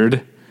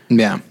weird.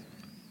 Yeah.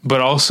 But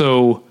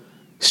also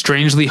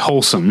strangely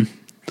wholesome.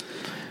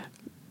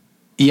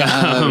 Yeah.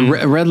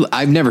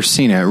 I've never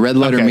seen it. Red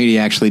Letter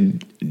Media actually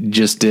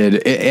just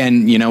did.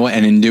 And you know what?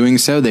 And in doing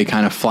so, they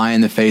kind of fly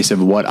in the face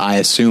of what I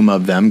assume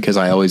of them. Cause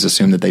I always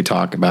assume that they only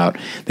talk about,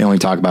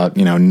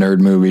 nerd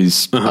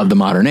movies of the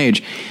modern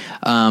age.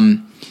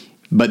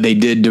 But they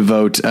did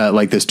devote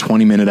like this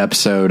 20-minute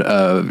episode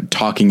of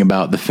talking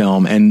about the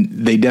film, and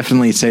they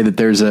definitely say that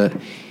there's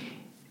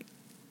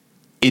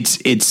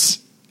it's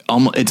a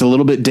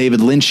little bit David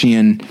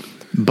Lynchian,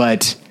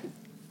 but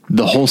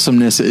the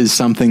wholesomeness is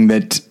something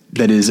that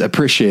is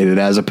appreciated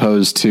as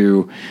opposed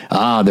to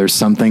there's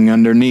something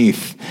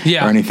underneath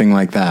or anything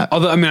like that.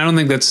 Although I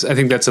think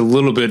that's a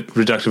little bit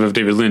reductive of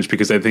David Lynch,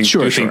 because I think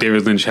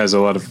David Lynch has a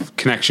lot of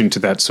connection to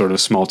that sort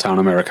of small town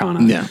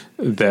Americana. Yeah.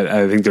 That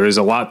I think there is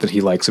a lot that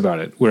he likes about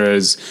it.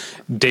 Whereas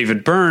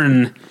David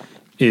Byrne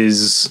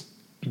is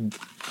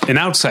an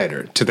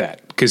outsider to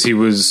that because he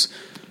was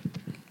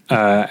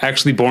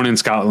actually born in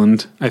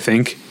Scotland, I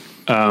think,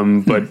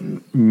 but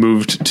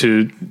moved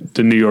to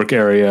the New York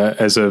area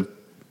as a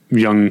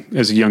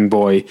young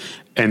boy.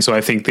 And so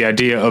I think the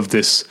idea of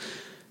this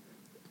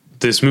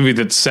movie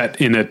that's set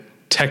in a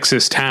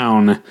Texas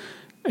town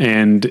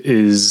and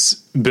is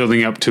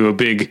building up to a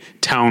big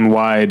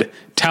town-wide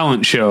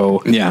talent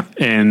show. Yeah.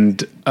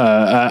 And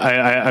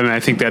I mean, I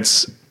think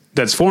that's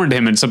foreign to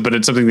him, but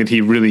it's something that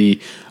he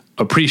really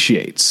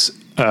appreciates.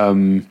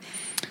 And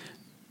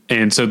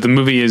so the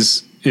movie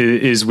is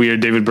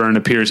weird. David Byrne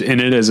appears in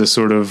it as a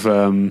sort of,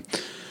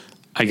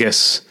 I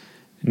guess,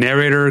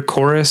 narrator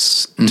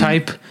chorus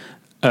type,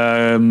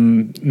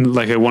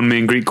 like a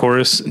one-man Greek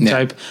chorus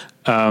type,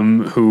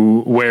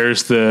 who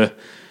wears the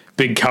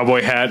big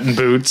cowboy hat and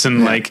boots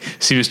and like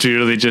seems to be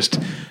really just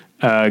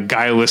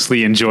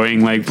guilelessly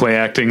enjoying like play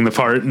acting the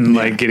part and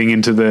like getting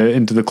into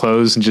the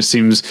clothes, and just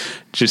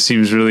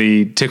seems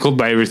really tickled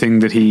by everything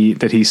that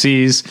he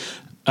sees.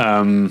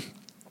 And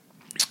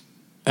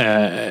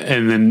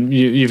then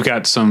you've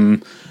got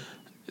some.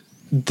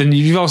 Then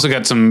you've also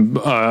got some,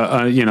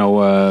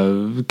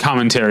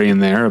 commentary in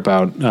there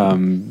about,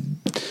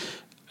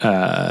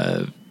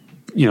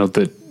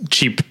 the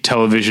cheap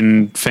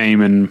television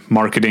fame and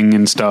marketing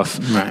and stuff.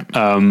 Right.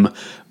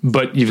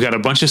 But you've got a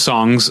bunch of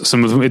songs.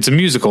 Some of them, it's a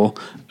musical.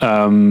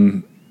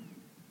 Some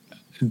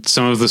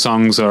of the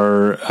songs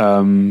are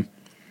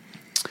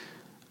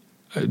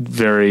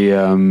very.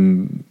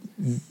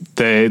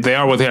 They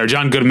are what they are.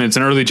 John Goodman. It's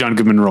an early John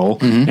Goodman role,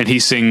 and he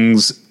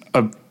sings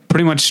a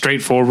pretty much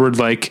straightforward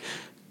like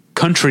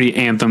country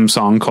anthem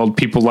song called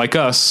 "People Like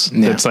Us."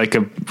 Yeah. That's like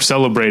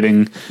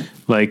celebrating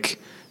like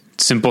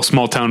simple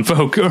small town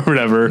folk or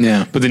whatever.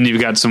 Yeah. But then you've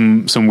got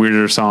some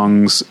weirder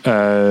songs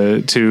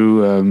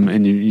too,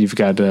 and you've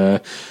got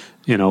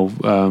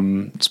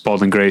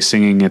Spalding Gray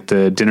singing at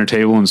the dinner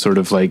table and sort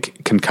of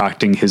like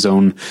concocting his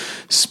own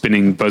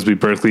spinning Busby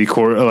Berkeley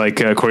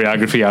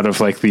choreography out of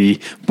like the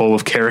bowl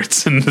of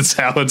carrots and the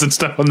salads and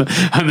stuff on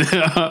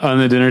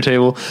the dinner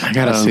table. I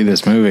gotta see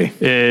this movie.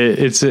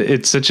 It's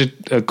such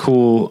a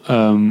cool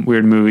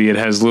weird movie. It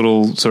has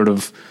little sort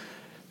of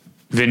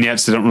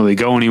vignettes that don't really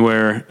go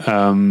anywhere,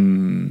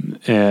 and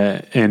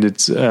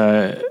it's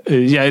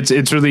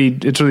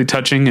really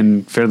touching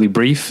and fairly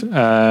brief,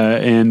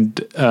 and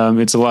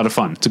it's a lot of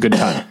fun. It's a good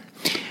time.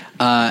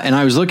 And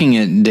I was looking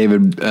at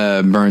David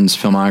Byrne's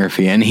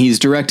filmography, and he's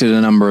directed a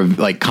number of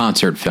like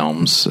concert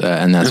films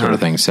and that sort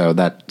of thing. So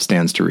that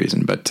stands to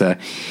reason. But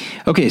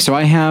okay, so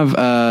I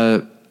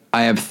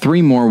have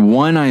three more.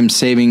 One I'm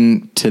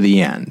saving to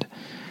the end.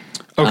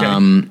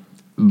 Okay,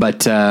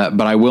 but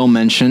I will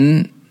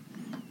mention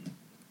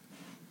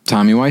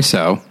Tommy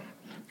Wiseau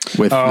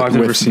with I've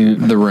never seen it.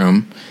 The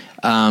Room.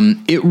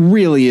 It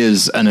really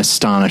is an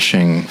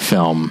astonishing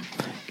film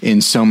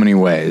in so many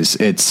ways.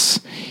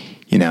 It's,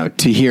 to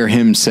hear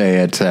him say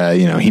it,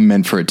 he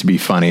meant for it to be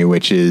funny,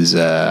 which is,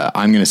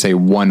 I'm going to say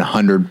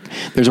 100.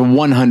 There's a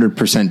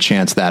 100%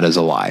 chance that is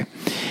a lie.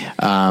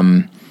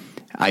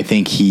 I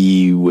think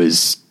he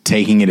was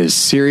taking it as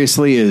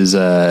seriously as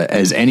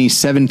any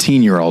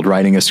 17-year-old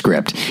writing a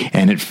script,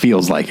 and it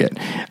feels like it.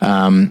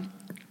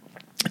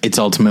 It's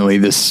ultimately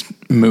this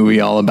movie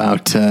all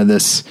about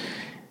this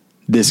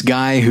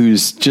guy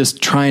who's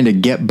just trying to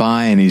get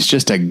by, and he's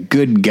just a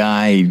good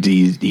guy.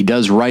 He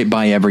does right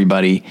by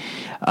everybody,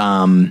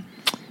 but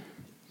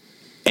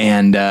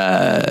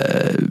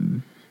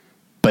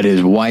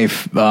his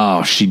wife,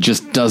 she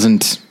just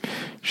doesn't.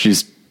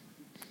 She's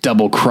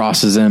double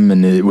crosses him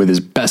and with his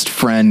best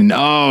friend,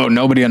 and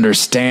nobody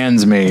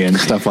understands me and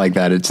stuff like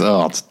that. It's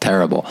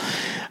terrible.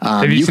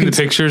 Have you seen the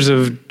pictures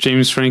of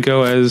James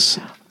Franco as?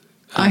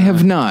 I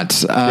have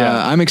not.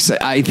 I'm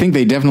excited. I think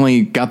they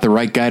definitely got the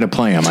right guy to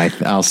play him.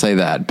 I'll say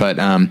that. But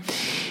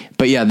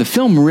yeah, the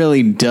film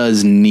really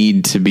does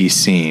need to be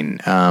seen.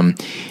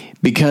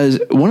 Because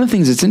one of the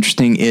things that's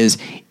interesting is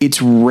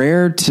it's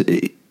rare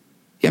to,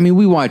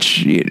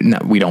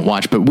 we don't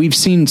watch, but we've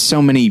seen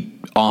so many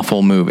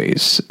awful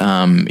movies,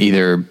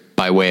 either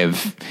by way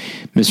of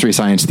Mystery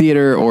Science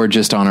Theater or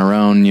just on our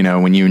own,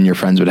 when you and your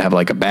friends would have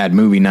like a bad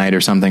movie night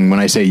or something. When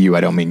I say you, I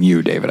don't mean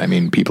you, David. I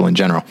mean people in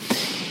general.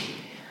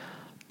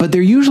 But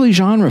they're usually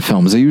genre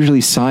films. They're usually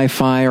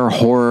sci-fi or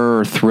horror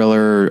or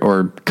thriller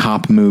or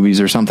cop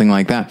movies or something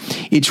like that.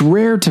 It's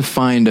rare to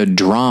find a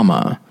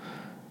drama,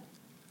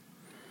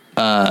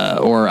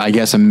 or I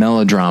guess a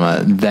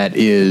melodrama, that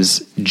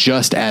is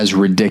just as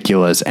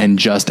ridiculous and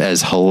just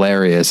as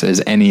hilarious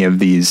as any of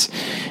these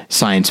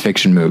science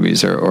fiction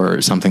movies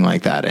or something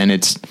like that.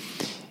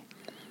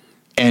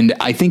 And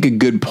I think a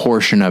good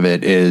portion of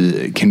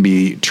it can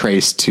be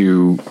traced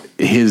to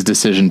his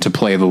decision to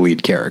play the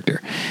lead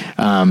character,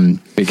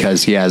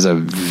 because he has a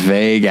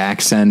vague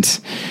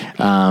accent.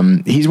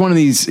 He's one of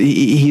these.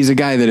 He's a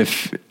guy that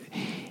if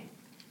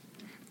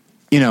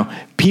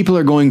people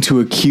are going to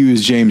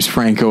accuse James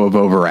Franco of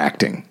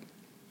overacting,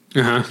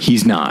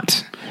 he's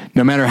not.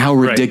 No matter how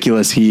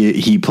ridiculous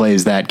he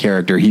plays that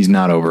character, he's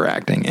not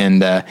overacting.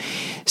 And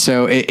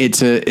so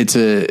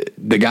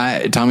the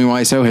guy, Tommy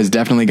Wiseau, has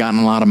definitely gotten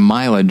a lot of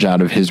mileage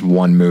out of his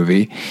one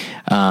movie.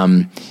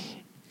 And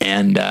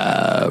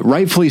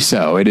rightfully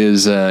so.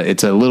 It's an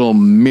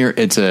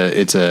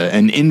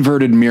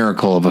inverted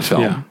miracle of a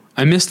film. Yeah.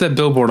 I missed that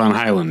billboard on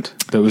Highland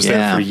that was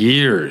there for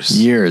years.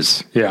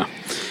 Yeah.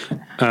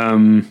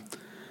 All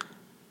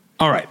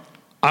right.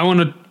 I want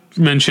to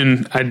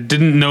mention, I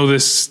didn't know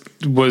this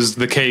was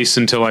the case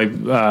until I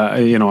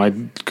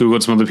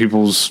Googled some other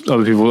people's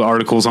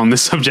articles on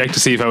this subject to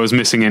see if I was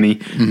missing any.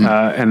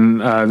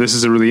 This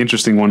is a really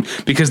interesting one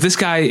because this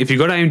guy, if you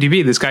go to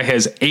IMDb, this guy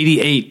has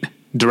 88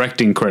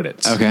 directing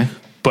credits. Okay.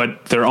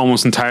 But they're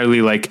almost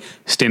entirely like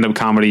stand-up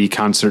comedy,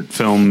 concert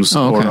films,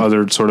 or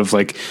other sort of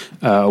like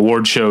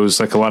award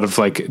shows, like a lot of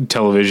like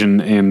television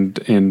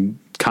and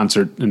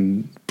concert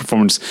and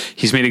performance.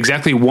 He's made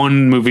exactly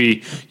one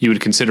movie you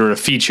would consider a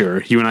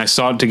feature. You and I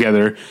saw it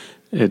together.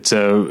 It's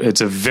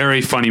a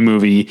very funny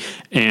movie,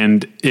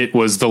 and it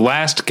was the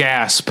last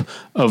gasp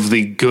of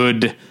the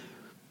good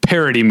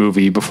parody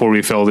movie before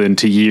we fell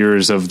into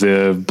years of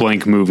the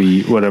blank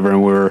movie, whatever,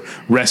 and were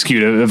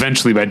rescued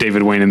eventually by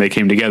David Wayne, and they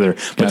came together.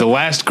 But the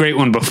last great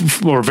one,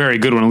 or very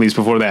good one at least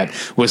before that,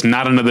 was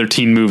Not Another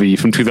Teen Movie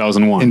from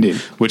 2001. Indeed.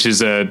 Which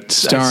is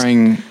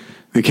starring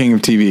the king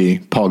of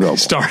TV, Paul Goebel.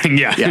 Starring,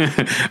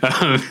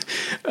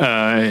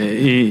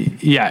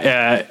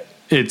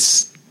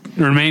 it's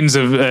remains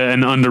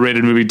an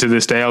underrated movie to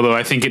this day, although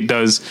I think it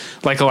does,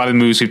 like a lot of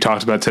movies we've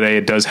talked about today,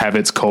 it does have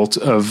its cult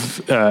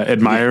of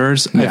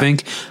admirers, I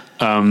think.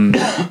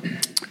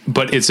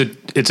 But it's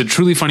a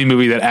truly funny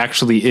movie that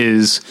actually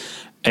is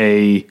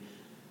a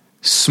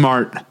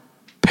smart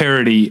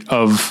parody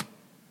of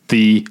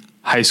the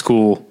high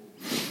school,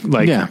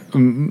 like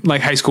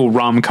high school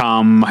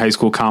rom-com, high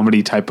school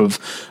comedy type of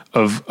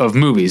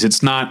movies.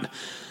 It's not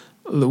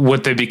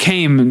what they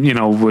became,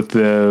 with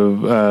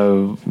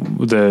the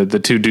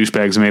two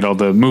douchebags who made all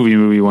the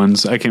movie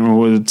ones. I can't remember,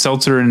 was it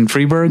Seltzer and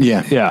Freeberg?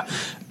 Yeah.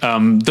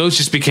 Those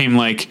just became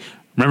like,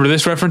 remember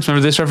this reference,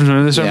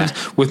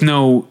 with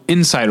no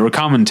insight or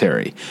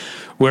commentary.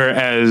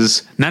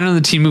 Whereas Not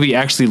Another Teen Movie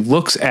actually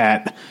looks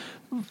at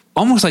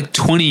almost like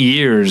 20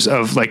 years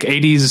of like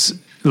 80s,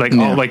 like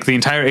the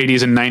entire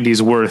 80s and 90s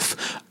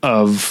worth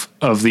of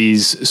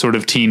these sort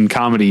of teen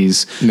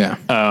comedies,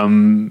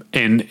 and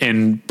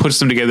puts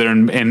them together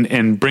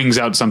and brings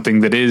out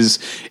something that is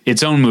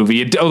its own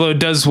movie. Although it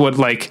does what a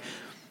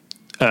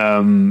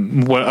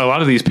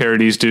lot of these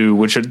parodies do,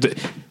 which are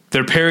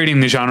they're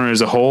parodying the genre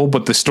as a whole,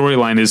 but the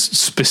storyline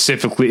is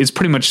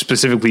pretty much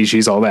specifically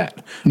She's All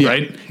That,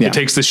 right? Yeah. It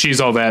takes the She's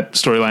All That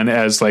storyline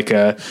as like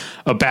a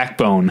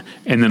backbone,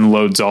 and then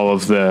loads all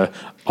of the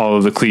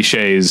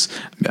cliches,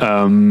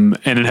 and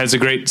it has a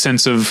great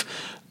sense of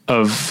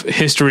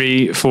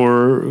history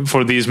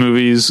for these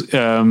movies.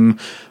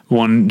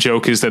 One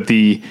joke is that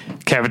the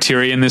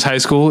cafeteria in this high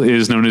school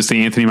is known as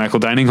the Anthony Michael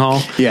Dining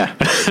Hall. Yeah,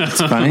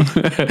 it's funny.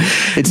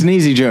 It's an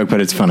easy joke,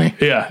 but it's funny.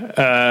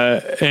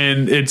 Yeah,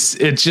 and it's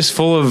just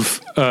full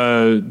of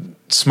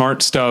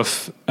smart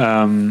stuff.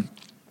 More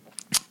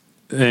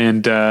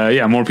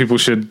people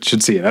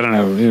should see it. I don't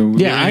know.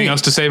 Anything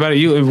else to say about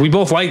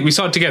it? We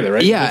saw it together,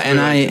 right?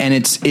 Yeah,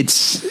 it's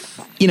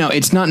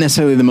it's not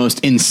necessarily the most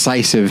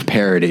incisive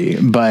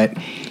parody, but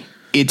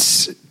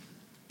it's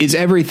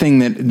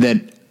everything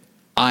that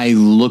I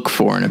look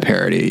for in a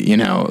parody,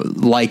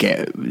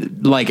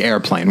 like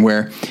Airplane,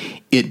 where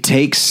it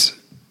takes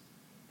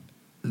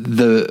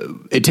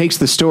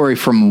the story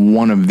from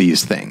one of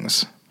these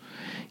things.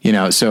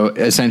 So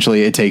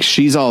essentially it takes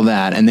She's All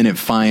That, and then it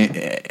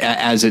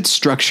as its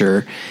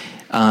structure,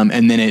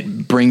 and then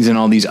it brings in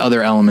all these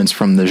other elements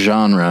from the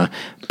genre,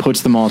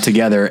 puts them all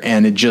together,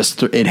 and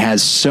it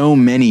has so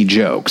many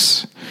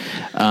jokes.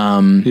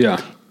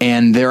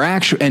 And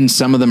and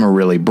some of them are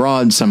really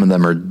broad, some of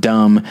them are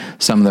dumb,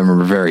 some of them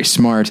are very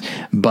smart,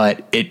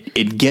 but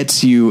it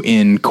gets you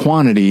in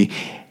quantity.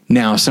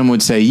 Now, some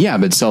would say, yeah,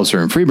 but Seltzer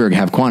and Freeberg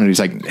have quantities.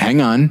 Like, hang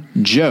on,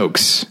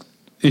 jokes.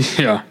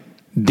 Yeah.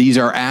 These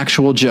are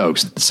actual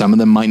jokes. Some of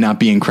them might not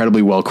be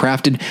incredibly well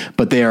crafted,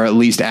 but they are at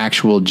least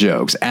actual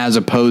jokes, as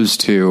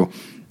opposed to,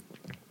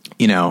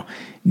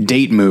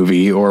 Date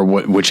Movie or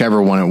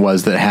whichever one it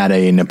was that had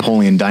a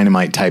Napoleon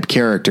Dynamite type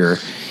character.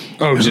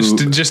 Oh,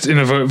 just in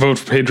a vote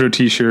for Pedro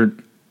t-shirt.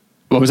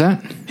 What was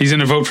that? He's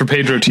in a vote for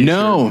Pedro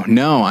t-shirt.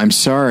 No, I'm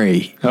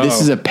sorry. Uh-oh. This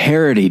is a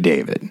parody,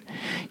 David.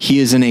 He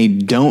is in a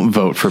don't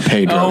vote for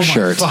Pedro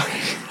shirt.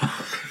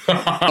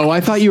 Oh,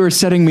 I thought you were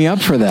setting me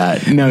up for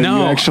that.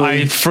 No,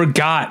 I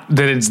forgot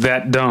that it's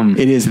that dumb.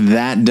 It is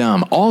that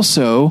dumb.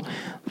 Also,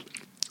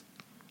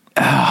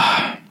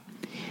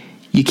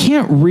 you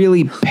can't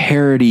really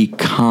parody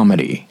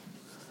comedy.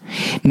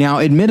 Now,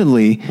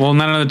 admittedly, Not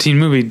Another Teen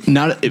Movie.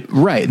 Not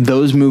right.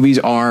 Those movies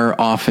are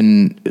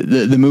often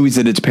the movies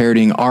that it's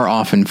parodying are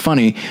often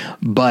funny,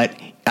 but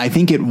I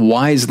think it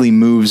wisely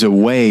moves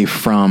away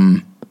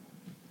from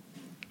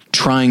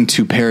trying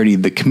to parody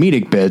the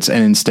comedic bits,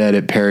 and instead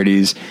it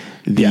parodies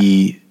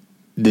the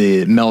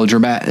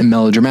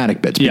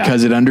melodramatic bits, Yeah.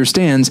 because it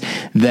understands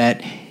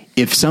that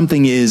if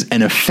something is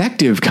an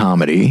effective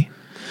comedy.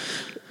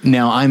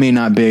 Now, I may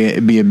not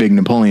be a big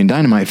Napoleon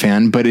Dynamite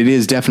fan, but it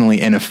is definitely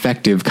an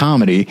effective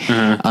comedy.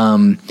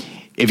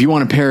 If you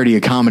want to parody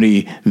a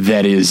comedy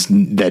that's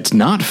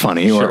not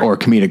funny or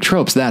comedic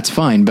tropes, that's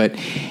fine. But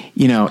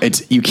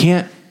you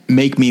can't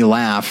make me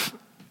laugh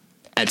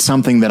at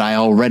something that I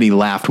already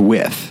laughed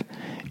with.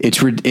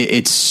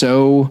 It's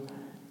so,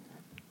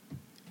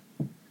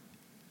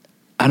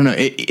 I don't know.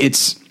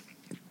 It's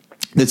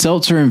the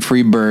Seltzer and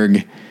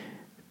Freeberg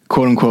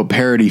quote unquote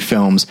parody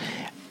films.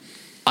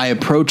 I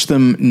approach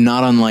them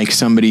not unlike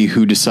somebody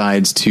who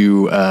decides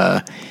to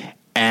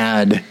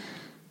add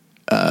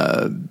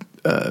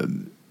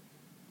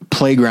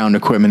playground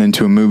equipment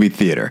into a movie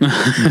theater.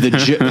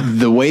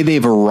 The way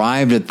they've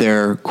arrived at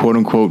their quote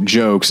unquote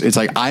jokes, it's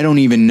like, I don't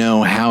even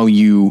know how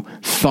you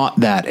thought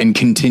that and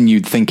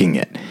continued thinking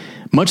it,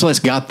 much less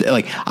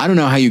I don't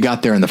know how you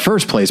got there in the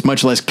first place,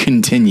 much less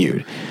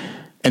continued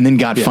and then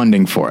got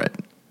funding for it.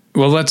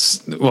 Well,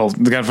 those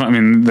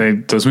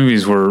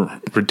movies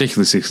were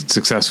ridiculously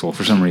successful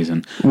for some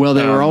reason. Well,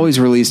 they were always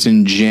released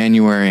in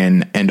January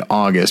and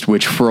August,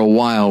 which for a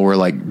while were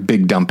like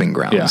big dumping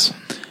grounds.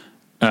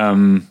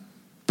 Yeah.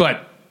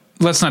 But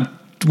let's not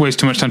waste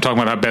too much time talking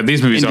about how bad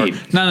these movies Indeed. are.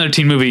 Not Another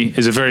Teen Movie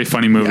is a very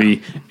funny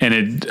movie, and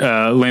it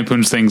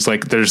lampoons things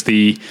like there's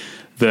the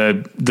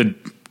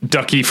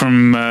Ducky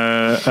from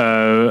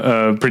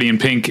Pretty in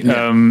Pink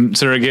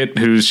surrogate,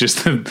 who's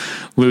just the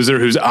loser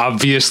who's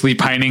obviously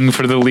pining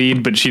for the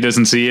lead, but she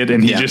doesn't see it,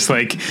 and he just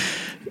like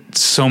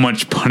so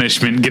much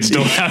punishment gets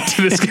doled out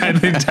to this guy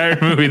the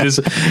entire movie. This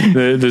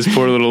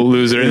poor little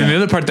loser. And then the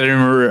other part that I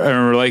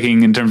remember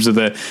liking in terms of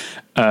the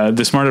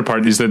smarter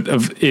part is that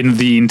in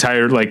the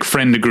entire like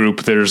friend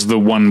group, there's the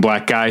one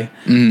black guy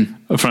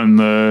from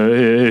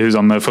who's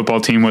on the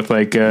football team with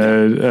like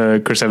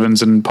Chris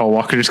Evans and Paul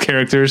Walker's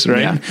characters,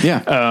 right?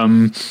 Yeah.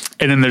 And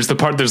then there's like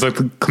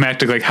the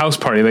climactic like house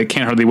party, like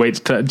Can't Hardly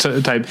Wait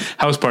type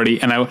house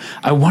party, and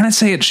I want to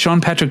say it's Sean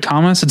Patrick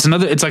Thomas.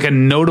 It's like a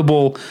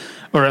notable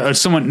or a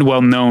somewhat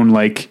well known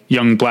like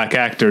young black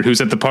actor who's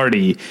at the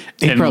party.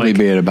 He'd probably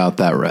be at about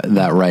that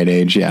right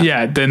age. Yeah.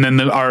 Yeah. Then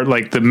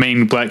the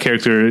main black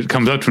character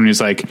comes up to him and he's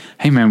like,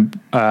 "Hey man,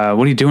 what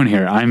are you doing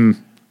here?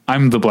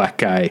 I'm the black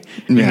guy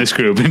in this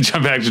group." And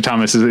John Patrick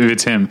Thomas, if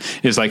it's him,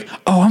 is like,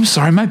 "Oh, I'm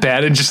sorry, my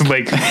bad." And just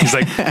like, he's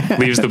like,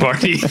 leaves the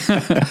party.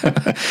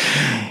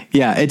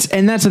 Yeah.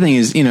 And that's the thing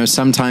is,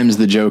 sometimes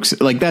the jokes,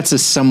 like that's a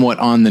somewhat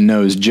on the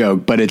nose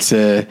joke, but it's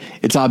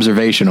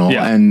observational.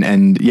 Yeah.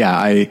 And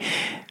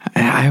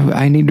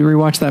I need to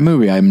rewatch that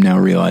movie. I'm now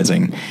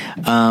realizing,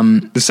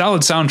 The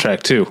solid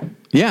soundtrack too.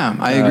 Yeah,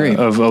 I agree.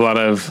 Of a lot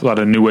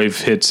of new wave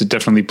hits. It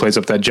definitely plays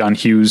up that John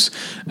Hughes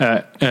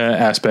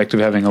aspect of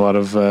having a lot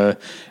of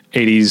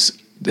 80s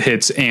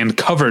hits and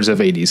covers of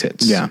 80s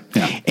hits. Yeah.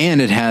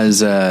 And it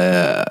has,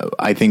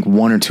 I think,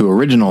 one or two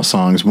original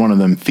songs, one of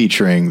them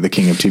featuring the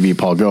King of TV,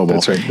 Paul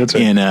Goebel. That's right.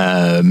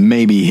 In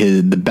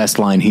maybe the best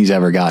line he's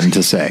ever gotten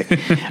to say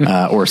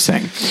or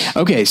sing.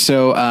 Okay,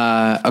 so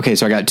I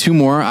got two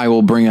more. I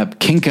will bring up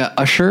Kinka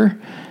Usher,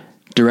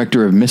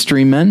 director of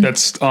Mystery Men.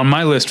 That's on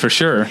my list for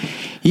sure.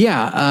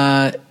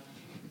 Yeah.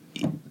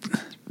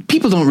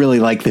 People don't really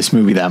like this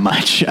movie that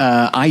much.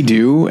 I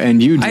do,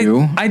 and you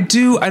do. I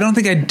do. I don't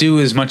think I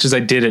do as much as I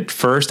did at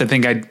first. I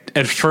think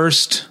at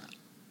first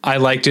I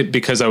liked it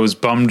because I was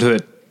bummed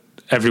that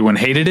everyone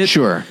hated it.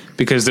 Sure.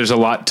 Because there's a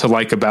lot to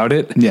like about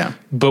it. Yeah.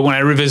 But when I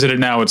revisit it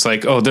now, it's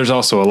like, oh, there's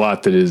also a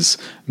lot that is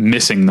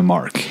missing the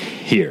mark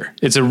here.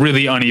 It's a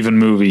really uneven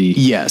movie.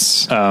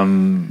 Yes.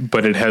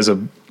 But it has a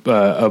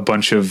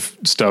bunch of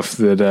stuff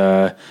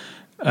that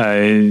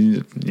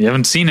you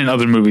haven't seen in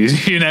other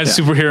movies. Even as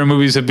superhero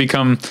movies have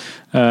become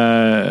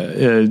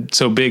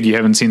so big, you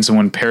haven't seen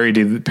someone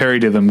parody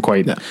them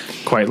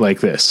quite like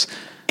this.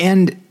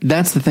 And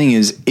that's the thing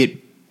is it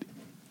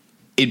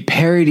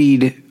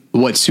parodied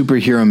what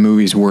superhero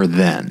movies were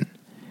then,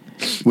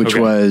 which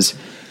was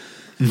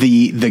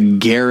the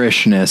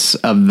garishness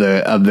of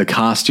the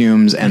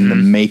costumes and the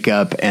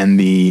makeup and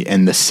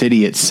the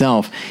city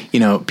itself.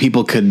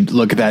 People could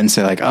look at that and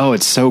say like, oh,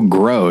 it's so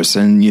gross.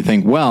 And you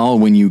think, well,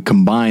 when you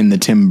combine the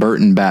Tim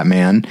Burton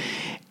Batman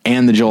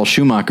and the Joel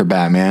Schumacher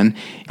Batman,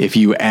 if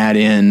you add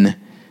in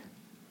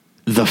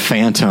the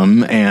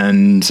Phantom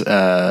and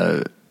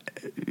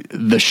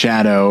the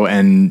Shadow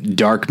and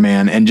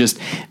Darkman and just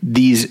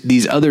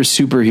these other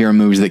superhero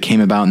movies that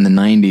came about in the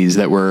 90s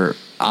that were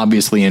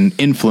obviously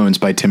influenced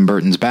by Tim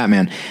Burton's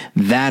Batman,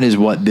 that is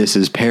what this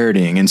is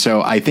parodying. And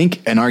so I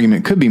think an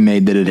argument could be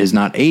made that it has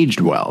not aged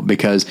well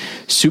because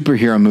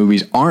superhero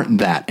movies aren't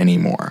that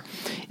anymore.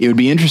 It would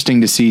be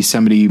interesting to see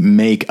somebody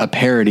make a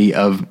parody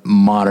of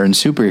modern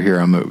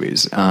superhero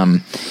movies,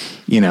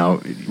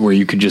 where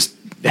you could just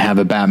have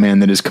a Batman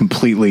that is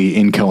completely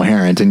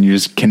incoherent and you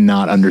just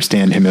cannot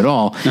understand him at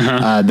all.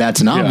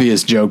 That's an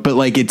obvious joke, but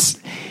like it's,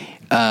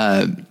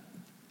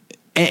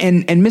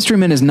 and Mystery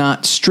Men is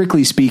not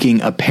strictly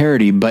speaking a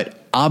parody, but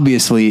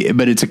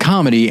it's a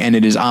comedy and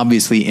it is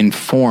obviously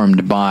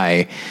informed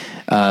by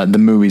the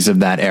movies of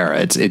that era.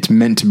 It's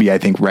meant to be, I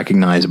think,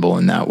 recognizable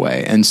in that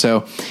way. And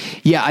so,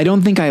 yeah, I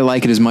don't think I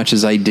like it as much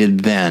as I did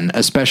then,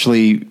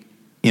 especially,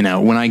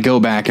 when I go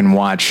back and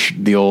watch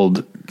the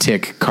old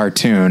Tick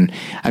cartoon.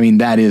 I mean,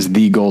 that is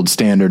the gold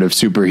standard of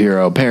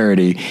superhero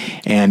parody,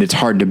 and it's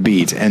hard to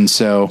beat. And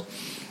so,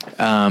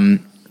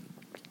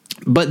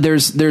 but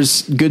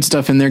there's good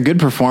stuff in there, good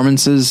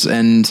performances,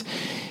 and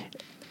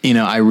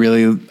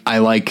I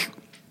like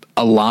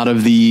a lot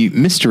of the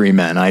Mystery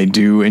Men. I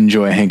do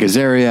enjoy Hank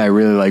Azaria. I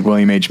really like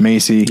William H.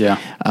 Macy. Yeah.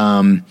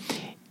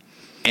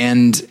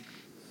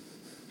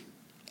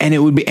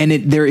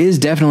 There is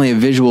definitely a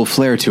visual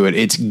flair to it.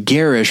 It's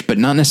garish, but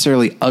not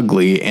necessarily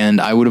ugly.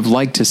 And I would have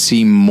liked to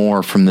see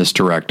more from this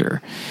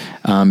director,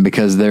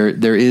 because there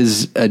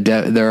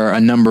are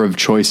a number of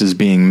choices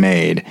being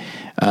made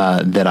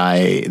that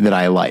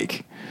I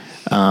like.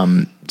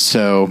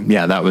 So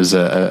yeah, that was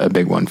a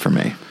big one for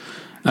me.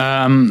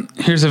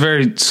 Here's a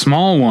very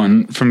small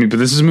one for me, but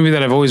this is a movie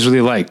that I've always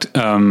really liked.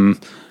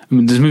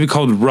 There's a movie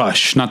called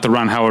Rush, not the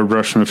Ron Howard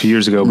Rush from a few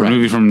years ago, but a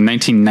movie from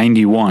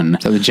 1991.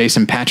 So the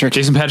Jason Patric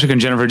and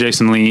Jennifer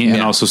Jason Leigh,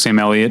 and also Sam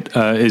Elliott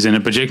is in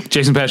it. But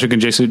Jason Patric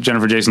and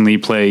Jennifer Jason Leigh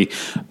play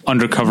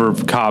undercover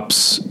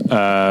cops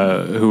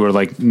who are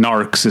like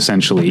narcs,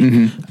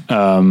 essentially,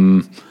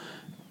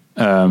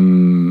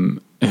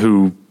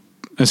 who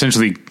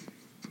essentially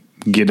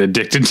get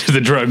addicted to the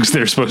drugs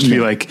they're supposed to be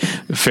like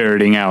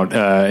ferreting out.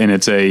 And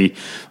it's a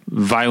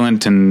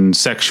violent and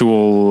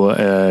sexual,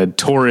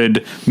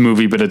 torrid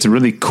movie, but it's a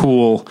really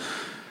cool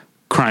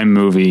crime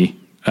movie,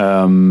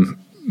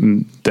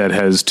 that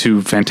has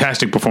two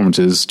fantastic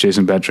performances.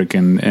 Jason Patric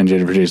and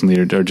Jennifer Jason Leigh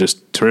are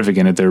just terrific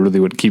in it. They really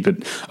would keep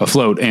it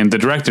afloat. And the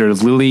director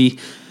is Lily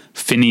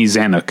Finney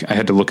Zanuck. I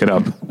had to look it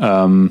up.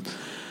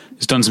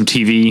 Has done some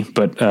TV,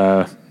 but,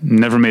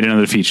 never made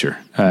another feature,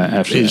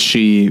 after that. Is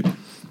she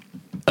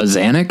a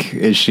Zanuck?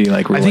 Is she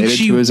like related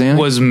to a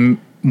Zanuck?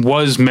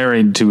 Was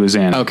married to a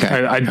Zanuck.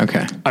 Okay.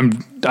 Okay.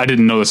 I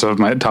didn't know this off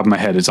my top of my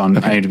head. It's on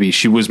IMDb.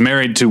 She was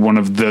married to one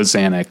of the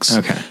Zanucks.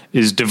 Okay.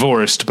 Is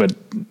divorced, but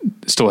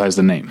still has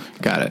the name.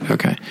 Got it.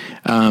 Okay.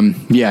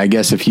 Yeah, I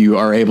guess if you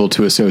are able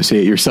to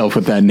associate yourself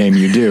with that name,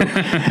 you do.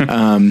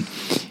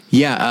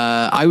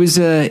 I was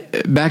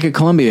back at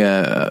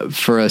Columbia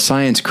for a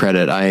science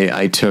credit.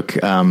 I took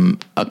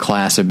a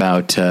class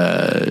about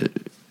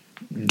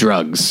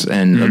drugs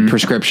and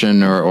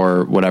prescription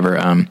or whatever.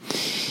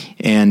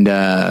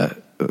 And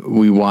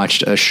we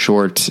watched a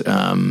short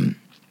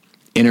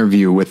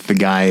interview with the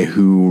guy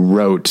who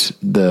wrote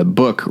the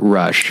book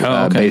Rush,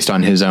 based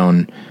on his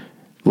own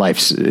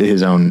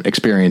his own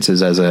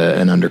experiences as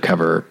an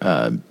undercover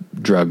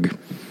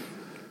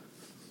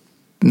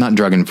not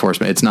drug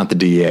enforcement. It's not the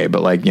DEA,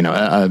 but like,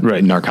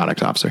 a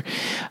narcotics officer.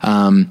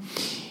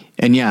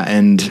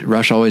 And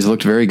Rush always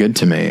looked very good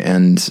to me,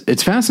 and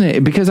it's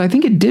fascinating because I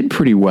think it did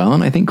pretty well,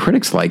 and I think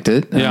critics liked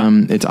it. Yeah.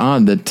 It's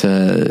odd that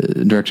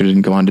the director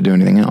didn't go on to do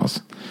anything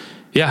else.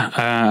 Yeah,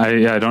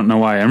 I don't know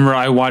why. I remember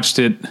I watched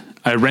it.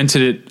 I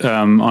rented it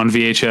on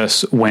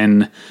VHS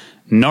when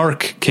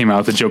Narc came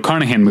out, the Joe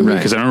Carnahan movie,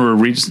 because I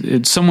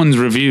remember someone's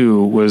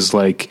review was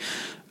like,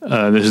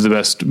 this is the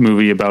best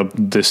movie about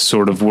this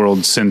sort of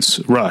world since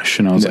Rush.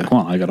 And I was like,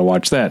 well, I got to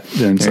watch that.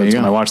 And so that's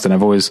when I watched it.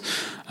 I've always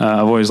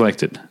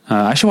liked it.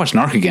 I should watch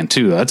Narc again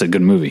too. That's a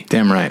good movie.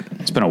 Damn right.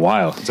 It's been a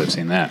while since I've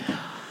seen that.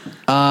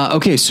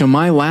 Okay. So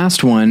my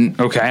last one.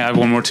 Okay. I have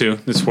one more too.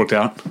 This worked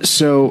out.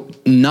 So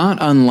not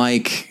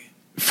unlike,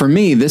 for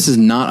me, this is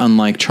not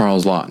unlike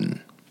Charles Laughton.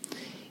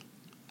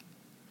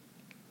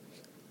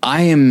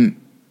 I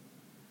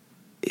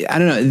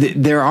don't know.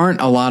 There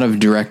aren't a lot of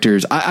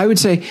directors. I would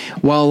say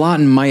while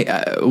Laughton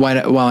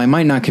while I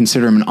might not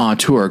consider him an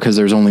auteur because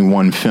there's only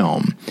one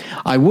film,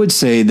 I would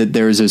say that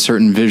there is a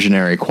certain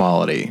visionary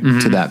quality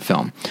to that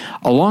film.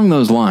 Along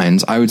those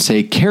lines, I would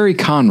say Cary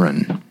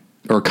Conran,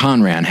 or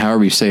Conran,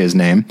 however you say his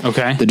name.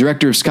 Okay. The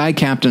director of Sky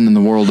Captain and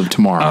The World of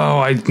Tomorrow. Oh,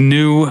 I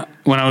knew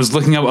when I was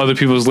looking up other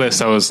people's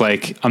lists, I was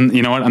like,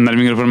 you know what? I'm not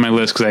even going to put it on my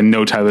list because I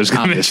know Tyler's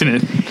going to mention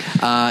it.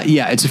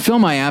 It's a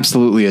film I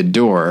absolutely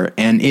adore,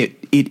 and it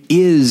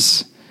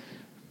is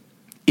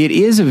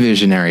a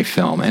visionary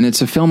film, and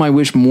it's a film I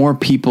wish more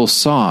people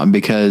saw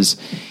because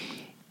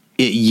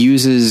it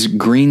uses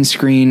green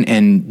screen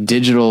and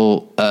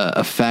digital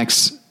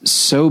effects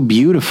so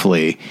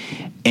beautifully,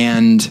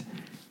 and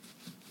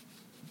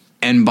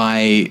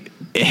by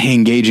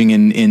engaging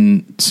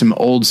in some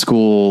old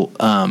school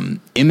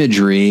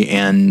imagery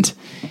and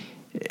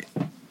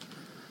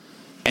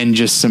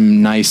just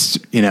some nice,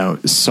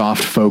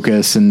 soft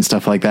focus and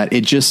stuff like that.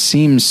 It just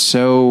seems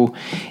so,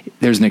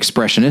 there's an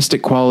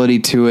expressionistic quality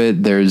to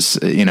it. There's,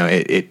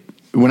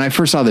 when I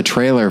first saw the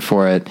trailer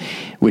for it,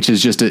 which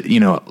is just,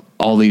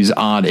 all these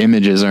odd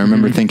images, I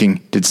remember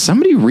thinking, did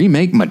somebody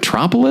remake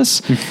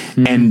Metropolis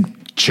and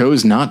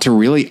chose not to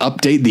really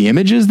update the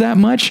images that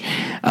much?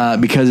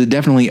 Because it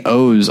definitely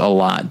owes a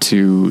lot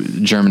to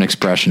German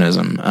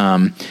expressionism.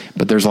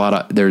 But there's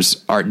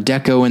Art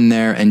Deco in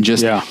there, and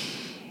just,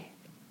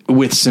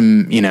 with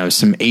some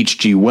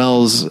H.G.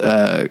 Wells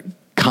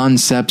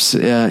concepts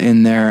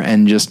in there,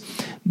 and just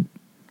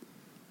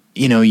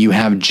you know, you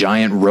have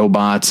giant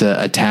robots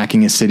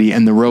attacking a city,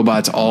 and the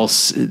robots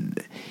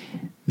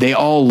they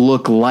all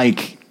look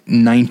like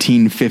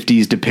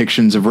 1950s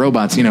depictions of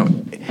robots. You know,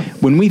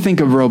 when we think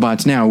of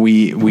robots now,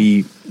 we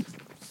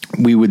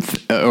would,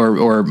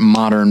 or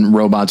modern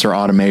robots or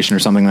automation or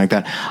something like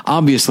that.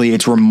 Obviously,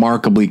 it's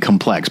remarkably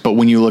complex. But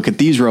when you look at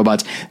these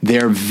robots,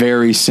 they're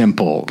very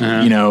simple.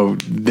 You know,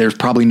 there's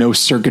probably no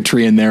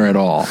circuitry in there at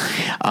all.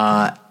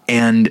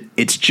 And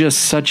it's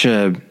just such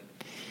a,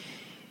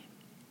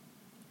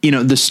 you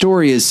know, the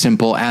story is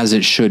simple as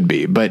it should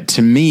be. But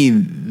to me,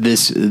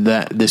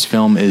 this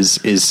film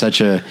is such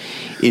a,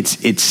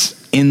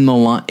 it's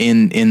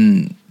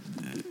in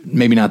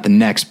maybe not the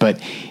next,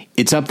 but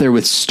it's up there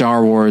with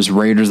Star Wars,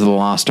 Raiders of the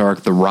Lost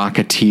Ark, The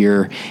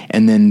Rocketeer,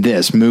 and then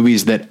this,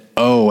 movies that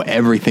owe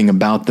everything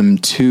about them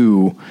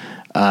to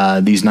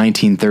these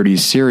 1930s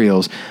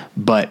serials,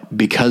 but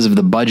because of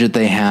the budget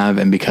they have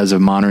and because of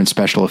modern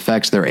special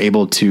effects, they're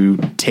able to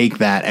take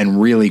that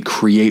and really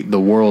create the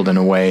world in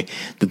a way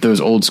that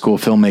those old school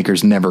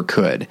filmmakers never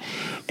could.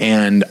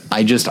 And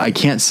I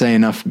can't say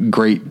enough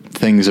great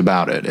things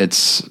about it.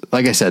 It's,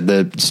 like I said,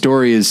 the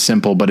story is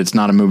simple, but it's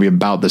not a movie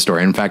about the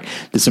story. In fact,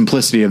 the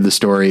simplicity of the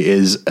story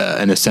is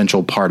an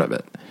essential part of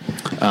it.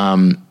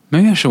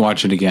 Maybe I should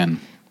watch it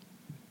again.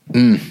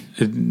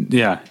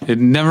 It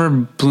never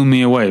blew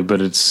me away,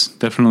 but it's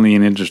definitely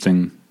an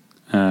interesting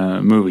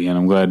movie, and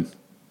I'm glad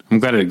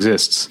it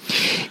exists.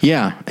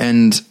 Yeah,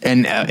 and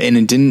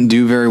it didn't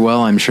do very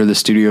well. I'm sure the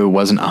studio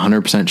wasn't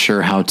 100%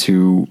 sure how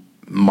to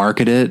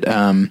market it,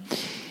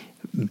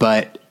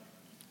 but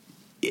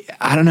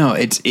I don't know.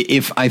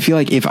 I feel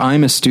like if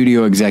I'm a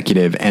studio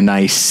executive and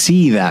I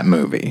see that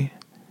movie,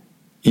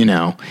 you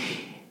know,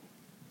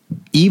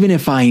 even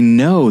if I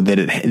know that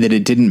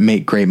it didn't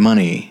make great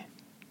money,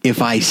 if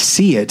I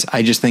see it,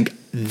 I just think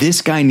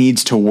this guy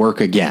needs to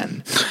work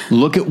again.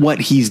 Look at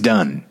what he's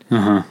done.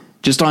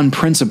 Just on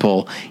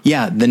principle.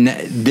 Yeah.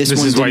 This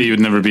is why you would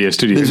never be a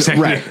studio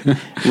executive.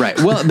 Right.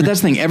 Well, but that's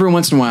the thing. Every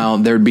once in a while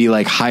there'd be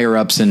like higher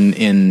ups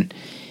in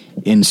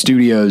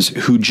studios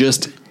who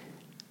just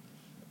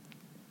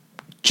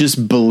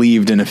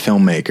believed in a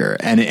filmmaker.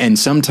 And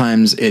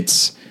sometimes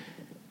it's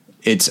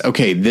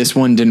okay, this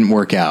one didn't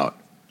work out.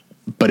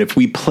 But if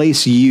we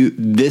place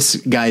this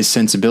guy's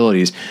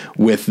sensibilities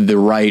with the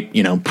right,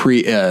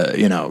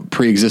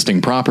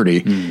 pre-existing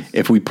property,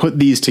 if we put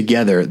these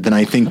together, then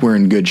I think we're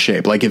in good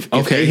shape. Like if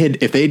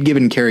they had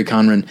given Kerry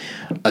Conran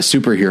a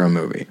superhero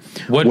movie,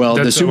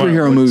 the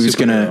superhero movie is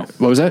gonna.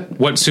 What was that?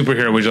 What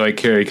superhero would you like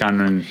Kerry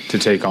Conran to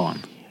take on?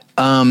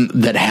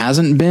 That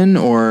hasn't been,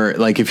 or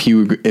like if he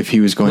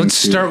was going. Let's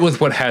start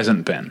with what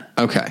hasn't been.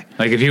 Okay,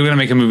 like if you were going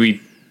to make a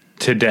movie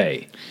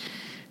today.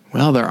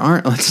 Well, there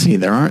aren't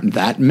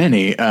that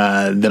many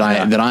that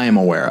I am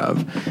aware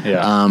of.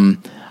 Yeah.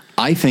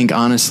 I think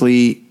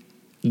honestly,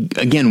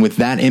 again, with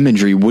that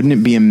imagery, wouldn't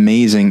it be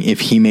amazing if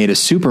he made a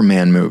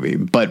Superman movie,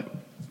 but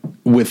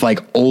with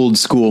like old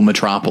school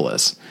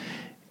Metropolis?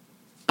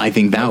 I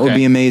think that would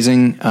be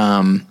amazing.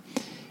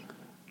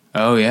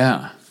 Oh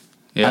yeah.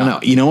 I don't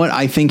know. You know what?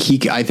 I think he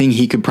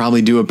could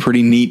probably do a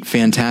pretty neat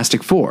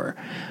Fantastic Four.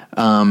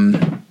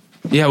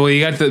 Yeah, well, you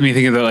got me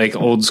thinking of the like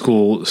old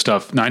school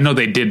stuff. Now I know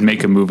they did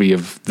make a movie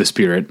of The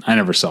Spirit. I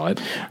never saw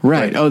it.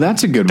 Right. Oh,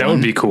 that's a good one. That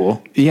would be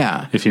cool.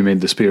 Yeah, if you made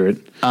The Spirit.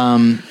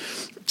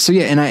 So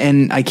yeah,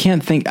 and I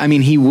can't think. I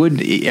mean,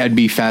 I'd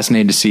be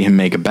fascinated to see him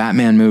make a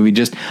Batman movie.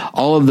 Just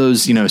all of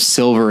those,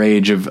 Silver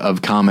Age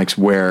of comics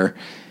where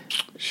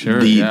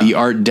the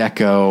Art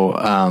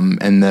Deco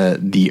and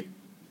the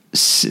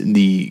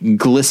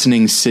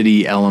glistening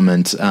city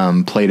element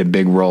played a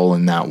big role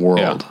in that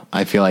world. Yeah.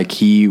 I feel like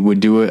he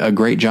would do a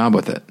great job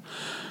with it.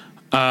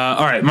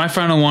 All right, my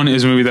final one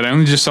is a movie that I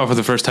only just saw for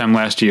the first time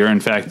last year. In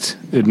fact,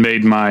 it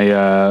made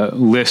my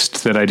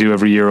list that I do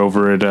every year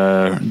over at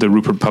the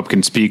Rupert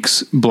Pupkin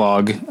Speaks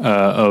blog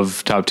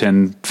of top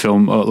 10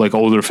 film, like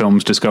older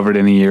films discovered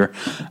in a year.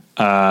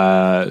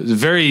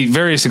 Very,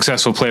 very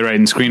successful playwright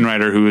and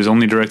screenwriter who has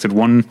only directed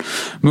one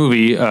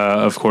movie,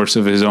 of course,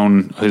 of his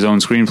own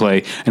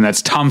screenplay, and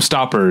that's Tom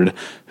Stoppard,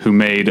 who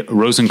made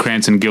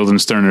Rosencrantz and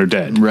Guildenstern Are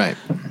Dead. Right.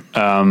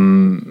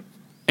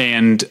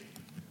 And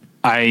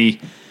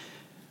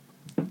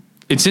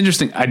it's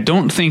interesting. I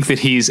don't think that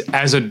he's,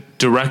 as a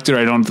director,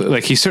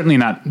 he's certainly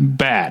not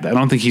bad. I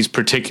don't think he's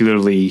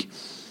particularly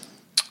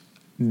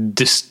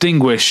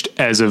distinguished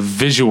as a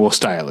visual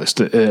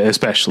stylist,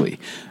 especially.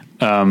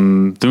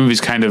 The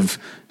movie's kind of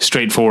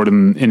straightforward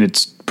in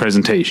its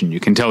presentation. You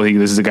can tell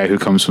this is a guy who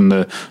comes from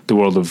the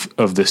world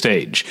of the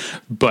stage.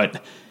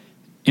 But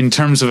in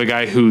terms of a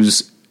guy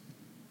who's,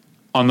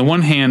 on the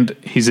one hand,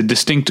 he's a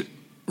distinct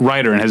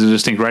writer and has a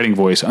distinct writing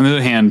voice. On the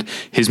other hand,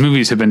 his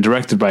movies have been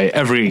directed by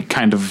every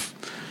kind of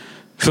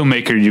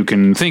filmmaker you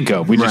can think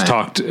of. We just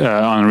talked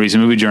on a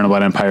recent movie journal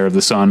about Empire of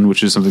the Sun,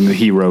 which is something that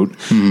he wrote.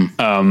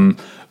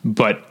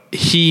 But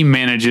he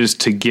manages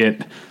to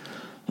get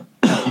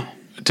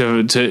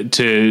to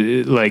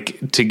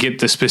get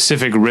the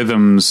specific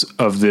rhythms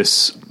of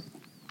this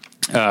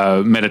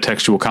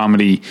metatextual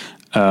comedy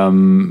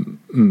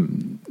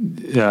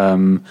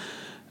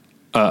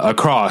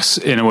across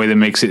in a way that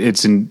makes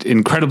it's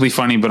incredibly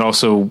funny, but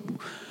also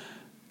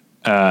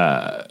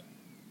kind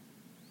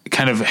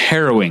of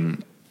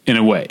harrowing in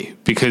a way,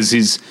 because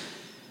he's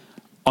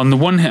on the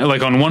one hand,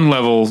 like on one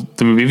level,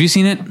 the movie. Have you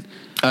seen it?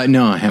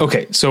 No, I haven't.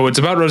 Okay, so it's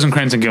about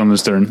Rosencrantz and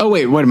Guildenstern. Oh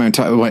wait, what am I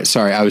talking?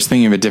 Sorry, I was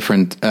thinking of a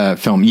different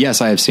film. Yes,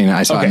 I have seen it.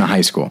 I saw it in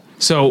high school.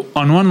 So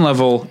on one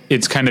level,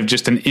 it's kind of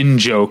just an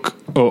in-joke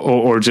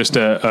or just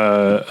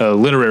a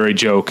literary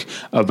joke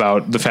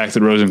about the fact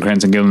that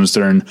Rosencrantz and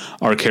Guildenstern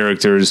are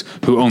characters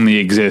who only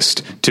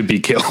exist to be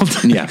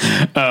killed. Yeah.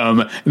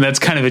 And that's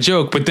kind of a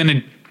joke, but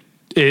then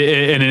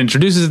it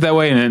introduces it that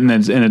way, and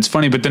it's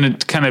funny, but then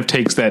it kind of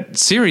takes that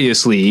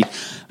seriously,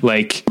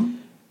 like,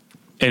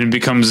 and it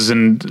becomes,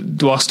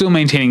 and while still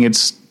maintaining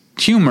its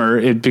humor,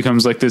 it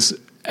becomes like this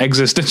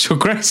existential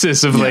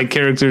crisis of like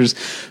characters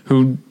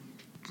who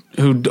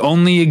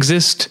only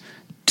exist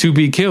to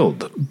be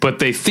killed, but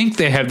they think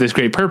they have this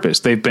great purpose.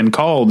 They've been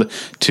called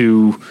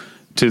to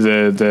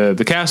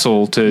the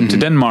castle, to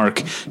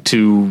Denmark,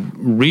 to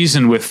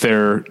reason with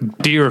their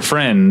dear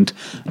friend,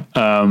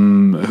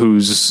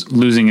 who's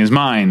losing his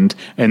mind,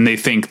 and they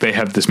think they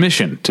have this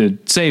mission to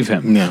save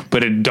him. Yeah.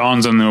 But it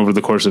dawns on them over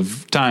the course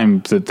of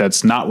time that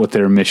that's not what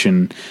their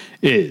mission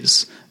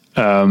is.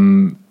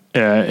 And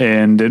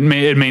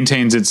it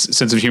maintains its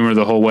sense of humor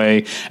the whole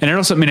way. And it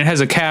also, I mean, it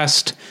has a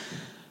cast,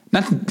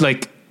 not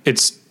like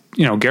it's,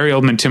 Gary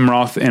Oldman, Tim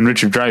Roth, and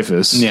Richard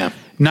Dreyfuss. Yeah.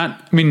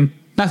 Not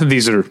that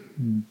these are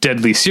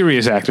deadly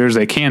serious actors,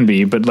 they can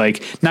be, but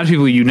like not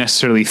people you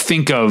necessarily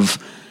think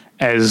of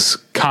as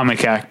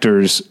comic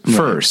actors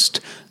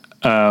first.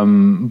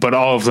 But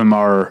all of them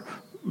are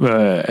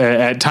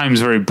at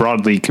times very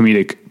broadly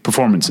comedic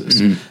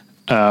performances.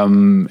 I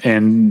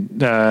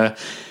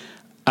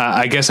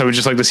guess I would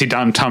just like to see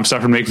Tom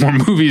Stoppard make more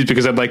movies,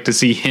 because I'd like to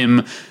see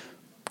him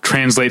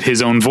translate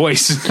his own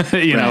voice,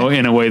 know,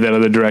 in a way that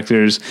other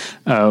directors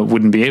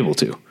wouldn't be able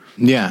to.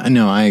 Yeah,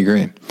 no, I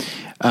agree.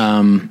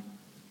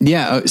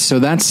 So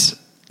that's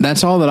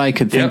all that I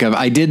could think of.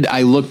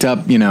 I looked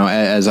up,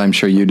 as I'm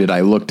sure you did,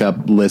 I looked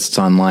up lists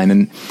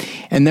online,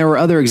 and there were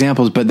other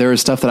examples, but there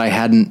was stuff that I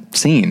hadn't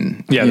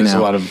seen. Yeah, there's a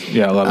lot of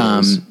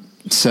those.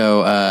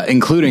 So,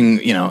 including,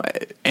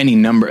 any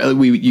number,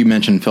 you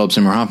mentioned Philip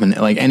Seymour Hoffman,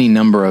 like any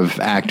number of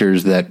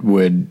actors that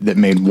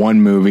made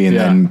one movie and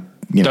then,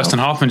 Dustin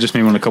Hoffman just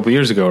made one a couple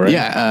years ago, right?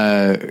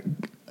 Yeah.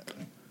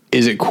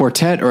 Is it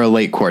Quartet or a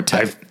Late Quartet?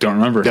 I don't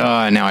remember.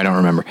 Now I don't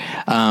remember.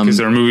 Because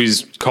there were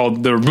movies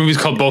called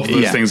both of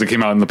those things that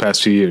came out in the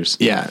past few years.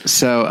 Yeah.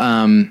 So,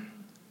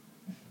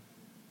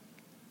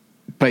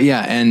 but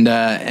yeah, and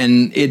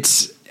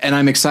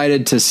I'm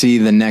excited to see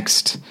the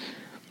next,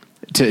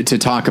 to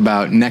talk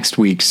about next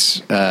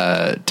week's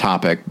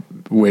topic,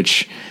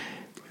 which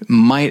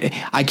I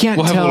can't tell.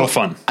 We'll have a little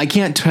fun. I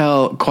can't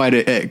tell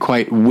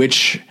quite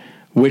which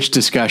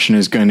discussion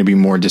is going to be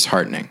more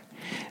disheartening.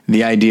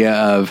 The idea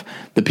of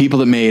the people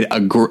that made a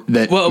great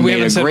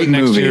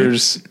movie.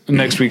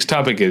 Next week's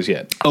topic is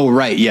yet. Oh,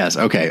 right. Yes.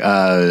 Okay.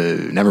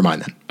 Never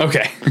mind then.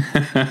 Okay.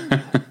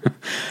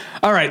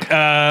 All right.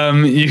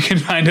 You can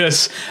find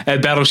us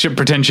at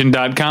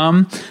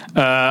battleshippretension.com.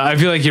 I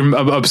feel like you're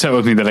upset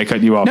with me that I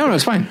cut you off. No,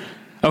 it's fine.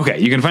 Okay.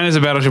 You can find us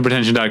at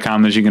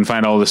battleshippretension.com, as you can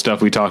find all the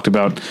stuff we talked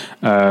about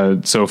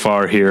so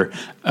far here.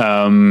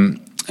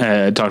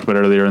 Talked about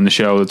earlier in the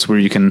show. That's where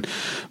you can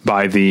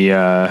buy the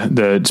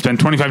spend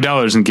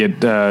 $25 and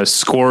get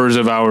scores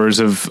of hours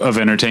of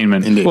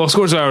entertainment. Indeed. Well,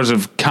 scores of hours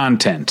of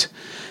content.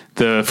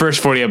 The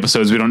first 40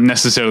 episodes we don't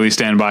necessarily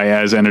stand by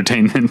as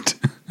entertainment.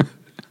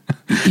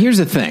 Here's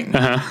the thing.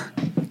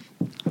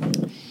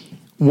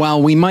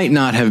 While we might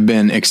not have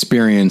been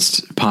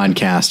experienced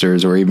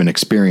podcasters or even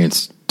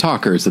experienced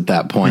talkers at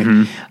that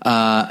point,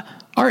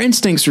 our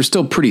instincts are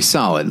still pretty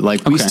solid.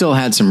 Like we still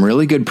had some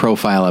really good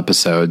profile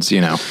episodes,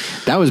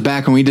 that was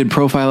back when we did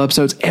profile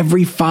episodes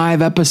every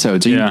 5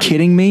 episodes. Are you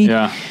kidding me?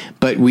 Yeah.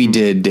 But we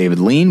did David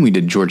Lean, we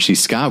did George C.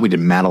 Scott, we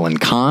did Madeline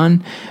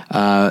Kahn.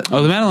 The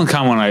Madeline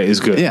Kahn one is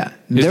good. Yeah.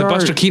 Is the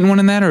Buster Keaton one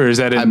in that, or is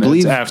that I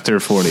believe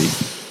after 40?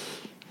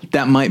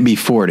 That might be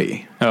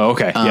 40. Oh,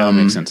 okay. Yeah, that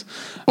makes sense.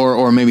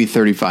 Or maybe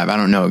 35. I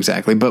don't know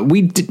exactly. But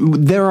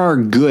there are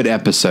good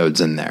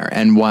episodes in there.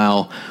 And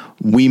while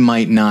we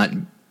might not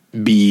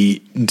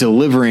be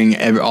delivering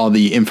all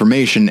the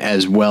information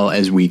as well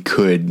as we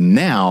could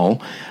now,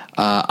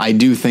 I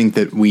do think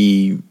that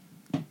we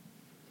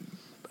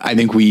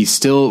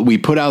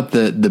put out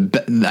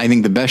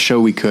the best show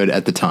we could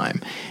at the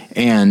time,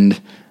 and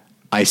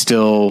I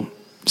still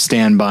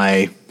stand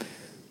by,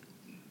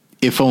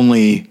 if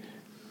only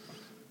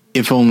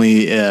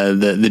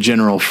the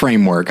general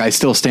framework. I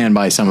still stand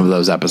by some of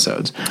those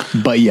episodes,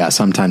 but yeah,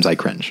 sometimes I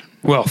cringe.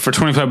 Well, for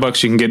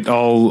 $25, you can get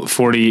all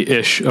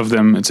 40-ish of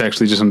them. It's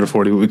actually just under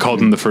 40. We called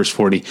them the first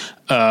 40,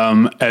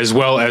 as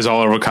well as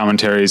all of our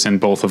commentaries and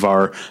both of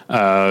our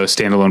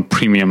standalone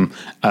premium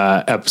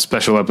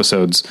special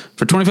episodes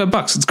for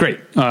 $25. It's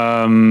great.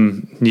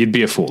 You'd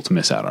be a fool to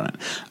miss out on it.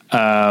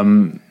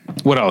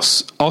 What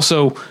else?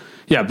 Also,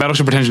 Yeah,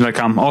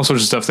 battleshippretension.com, all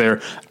sorts of stuff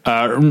there.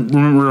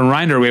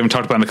 Reminder, we haven't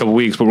talked about in a couple of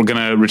weeks, but we're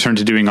going to return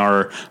to doing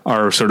our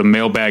sort of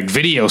mailbag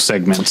video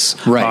segments.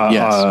 Right,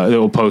 yes. That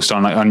we'll post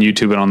on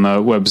YouTube and on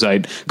the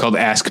website called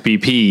Ask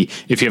BP.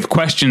 If you have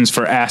questions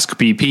for Ask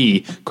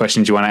BP,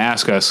 questions you want to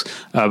ask us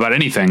about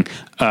anything,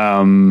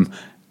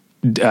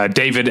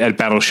 David at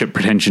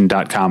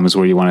battleshippretension.com is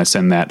where you want to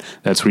send that.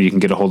 That's where you can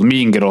get a hold of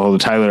me and get a hold of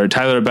Tyler at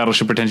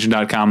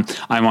battleshippretension.com.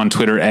 I'm on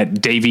Twitter at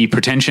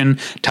DavyPretension.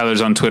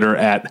 Tyler's on Twitter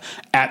at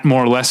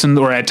 @morelesson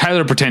or at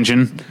Tyler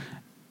Pretension.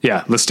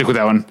 Yeah, let's stick with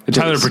that one.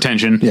 Tyler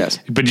Pretension. Yes.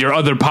 But your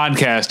other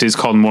podcast is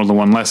called More Than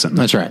One Lesson.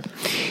 That's right.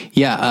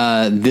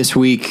 Yeah, this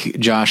week,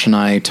 Josh and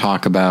I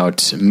talk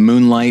about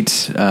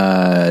Moonlight.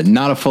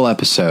 Not a full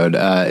episode.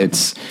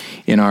 It's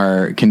in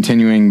our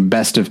continuing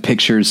Best of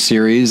Pictures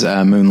series.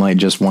 Moonlight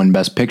just won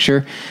Best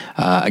Picture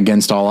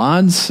against all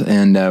odds.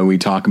 And we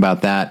talk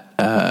about that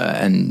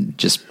and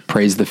just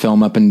praise the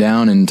film up and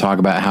down and talk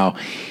about how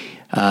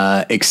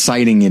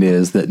exciting it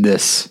is that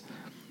this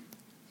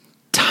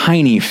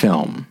tiny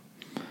film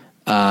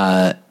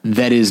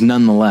that is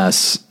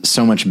nonetheless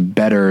so much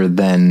better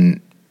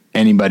than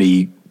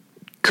anybody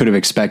could have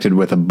expected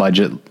with a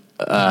budget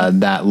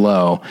that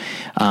low,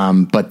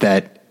 but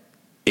that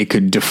it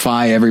could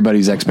defy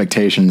everybody's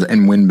expectations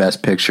and win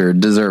Best Picture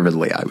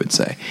deservedly, I would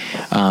say.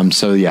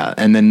 So yeah,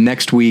 and then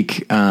next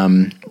week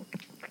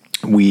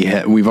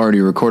we've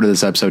already recorded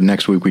this episode.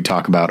 Next week we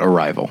talk about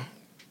Arrival.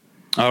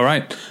 All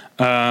right.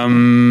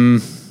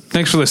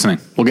 Thanks for listening.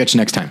 We'll get you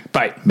next time.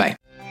 Bye. Bye.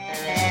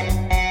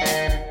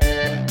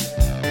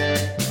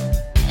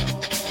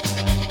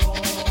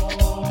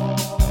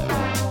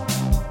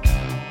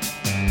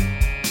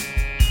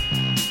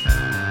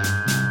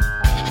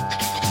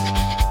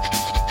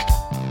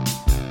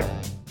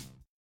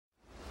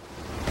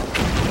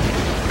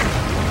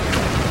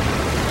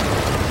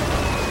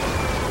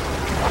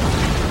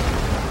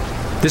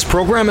 This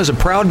program is a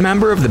proud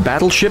member of the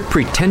Battleship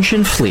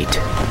Pretension Fleet.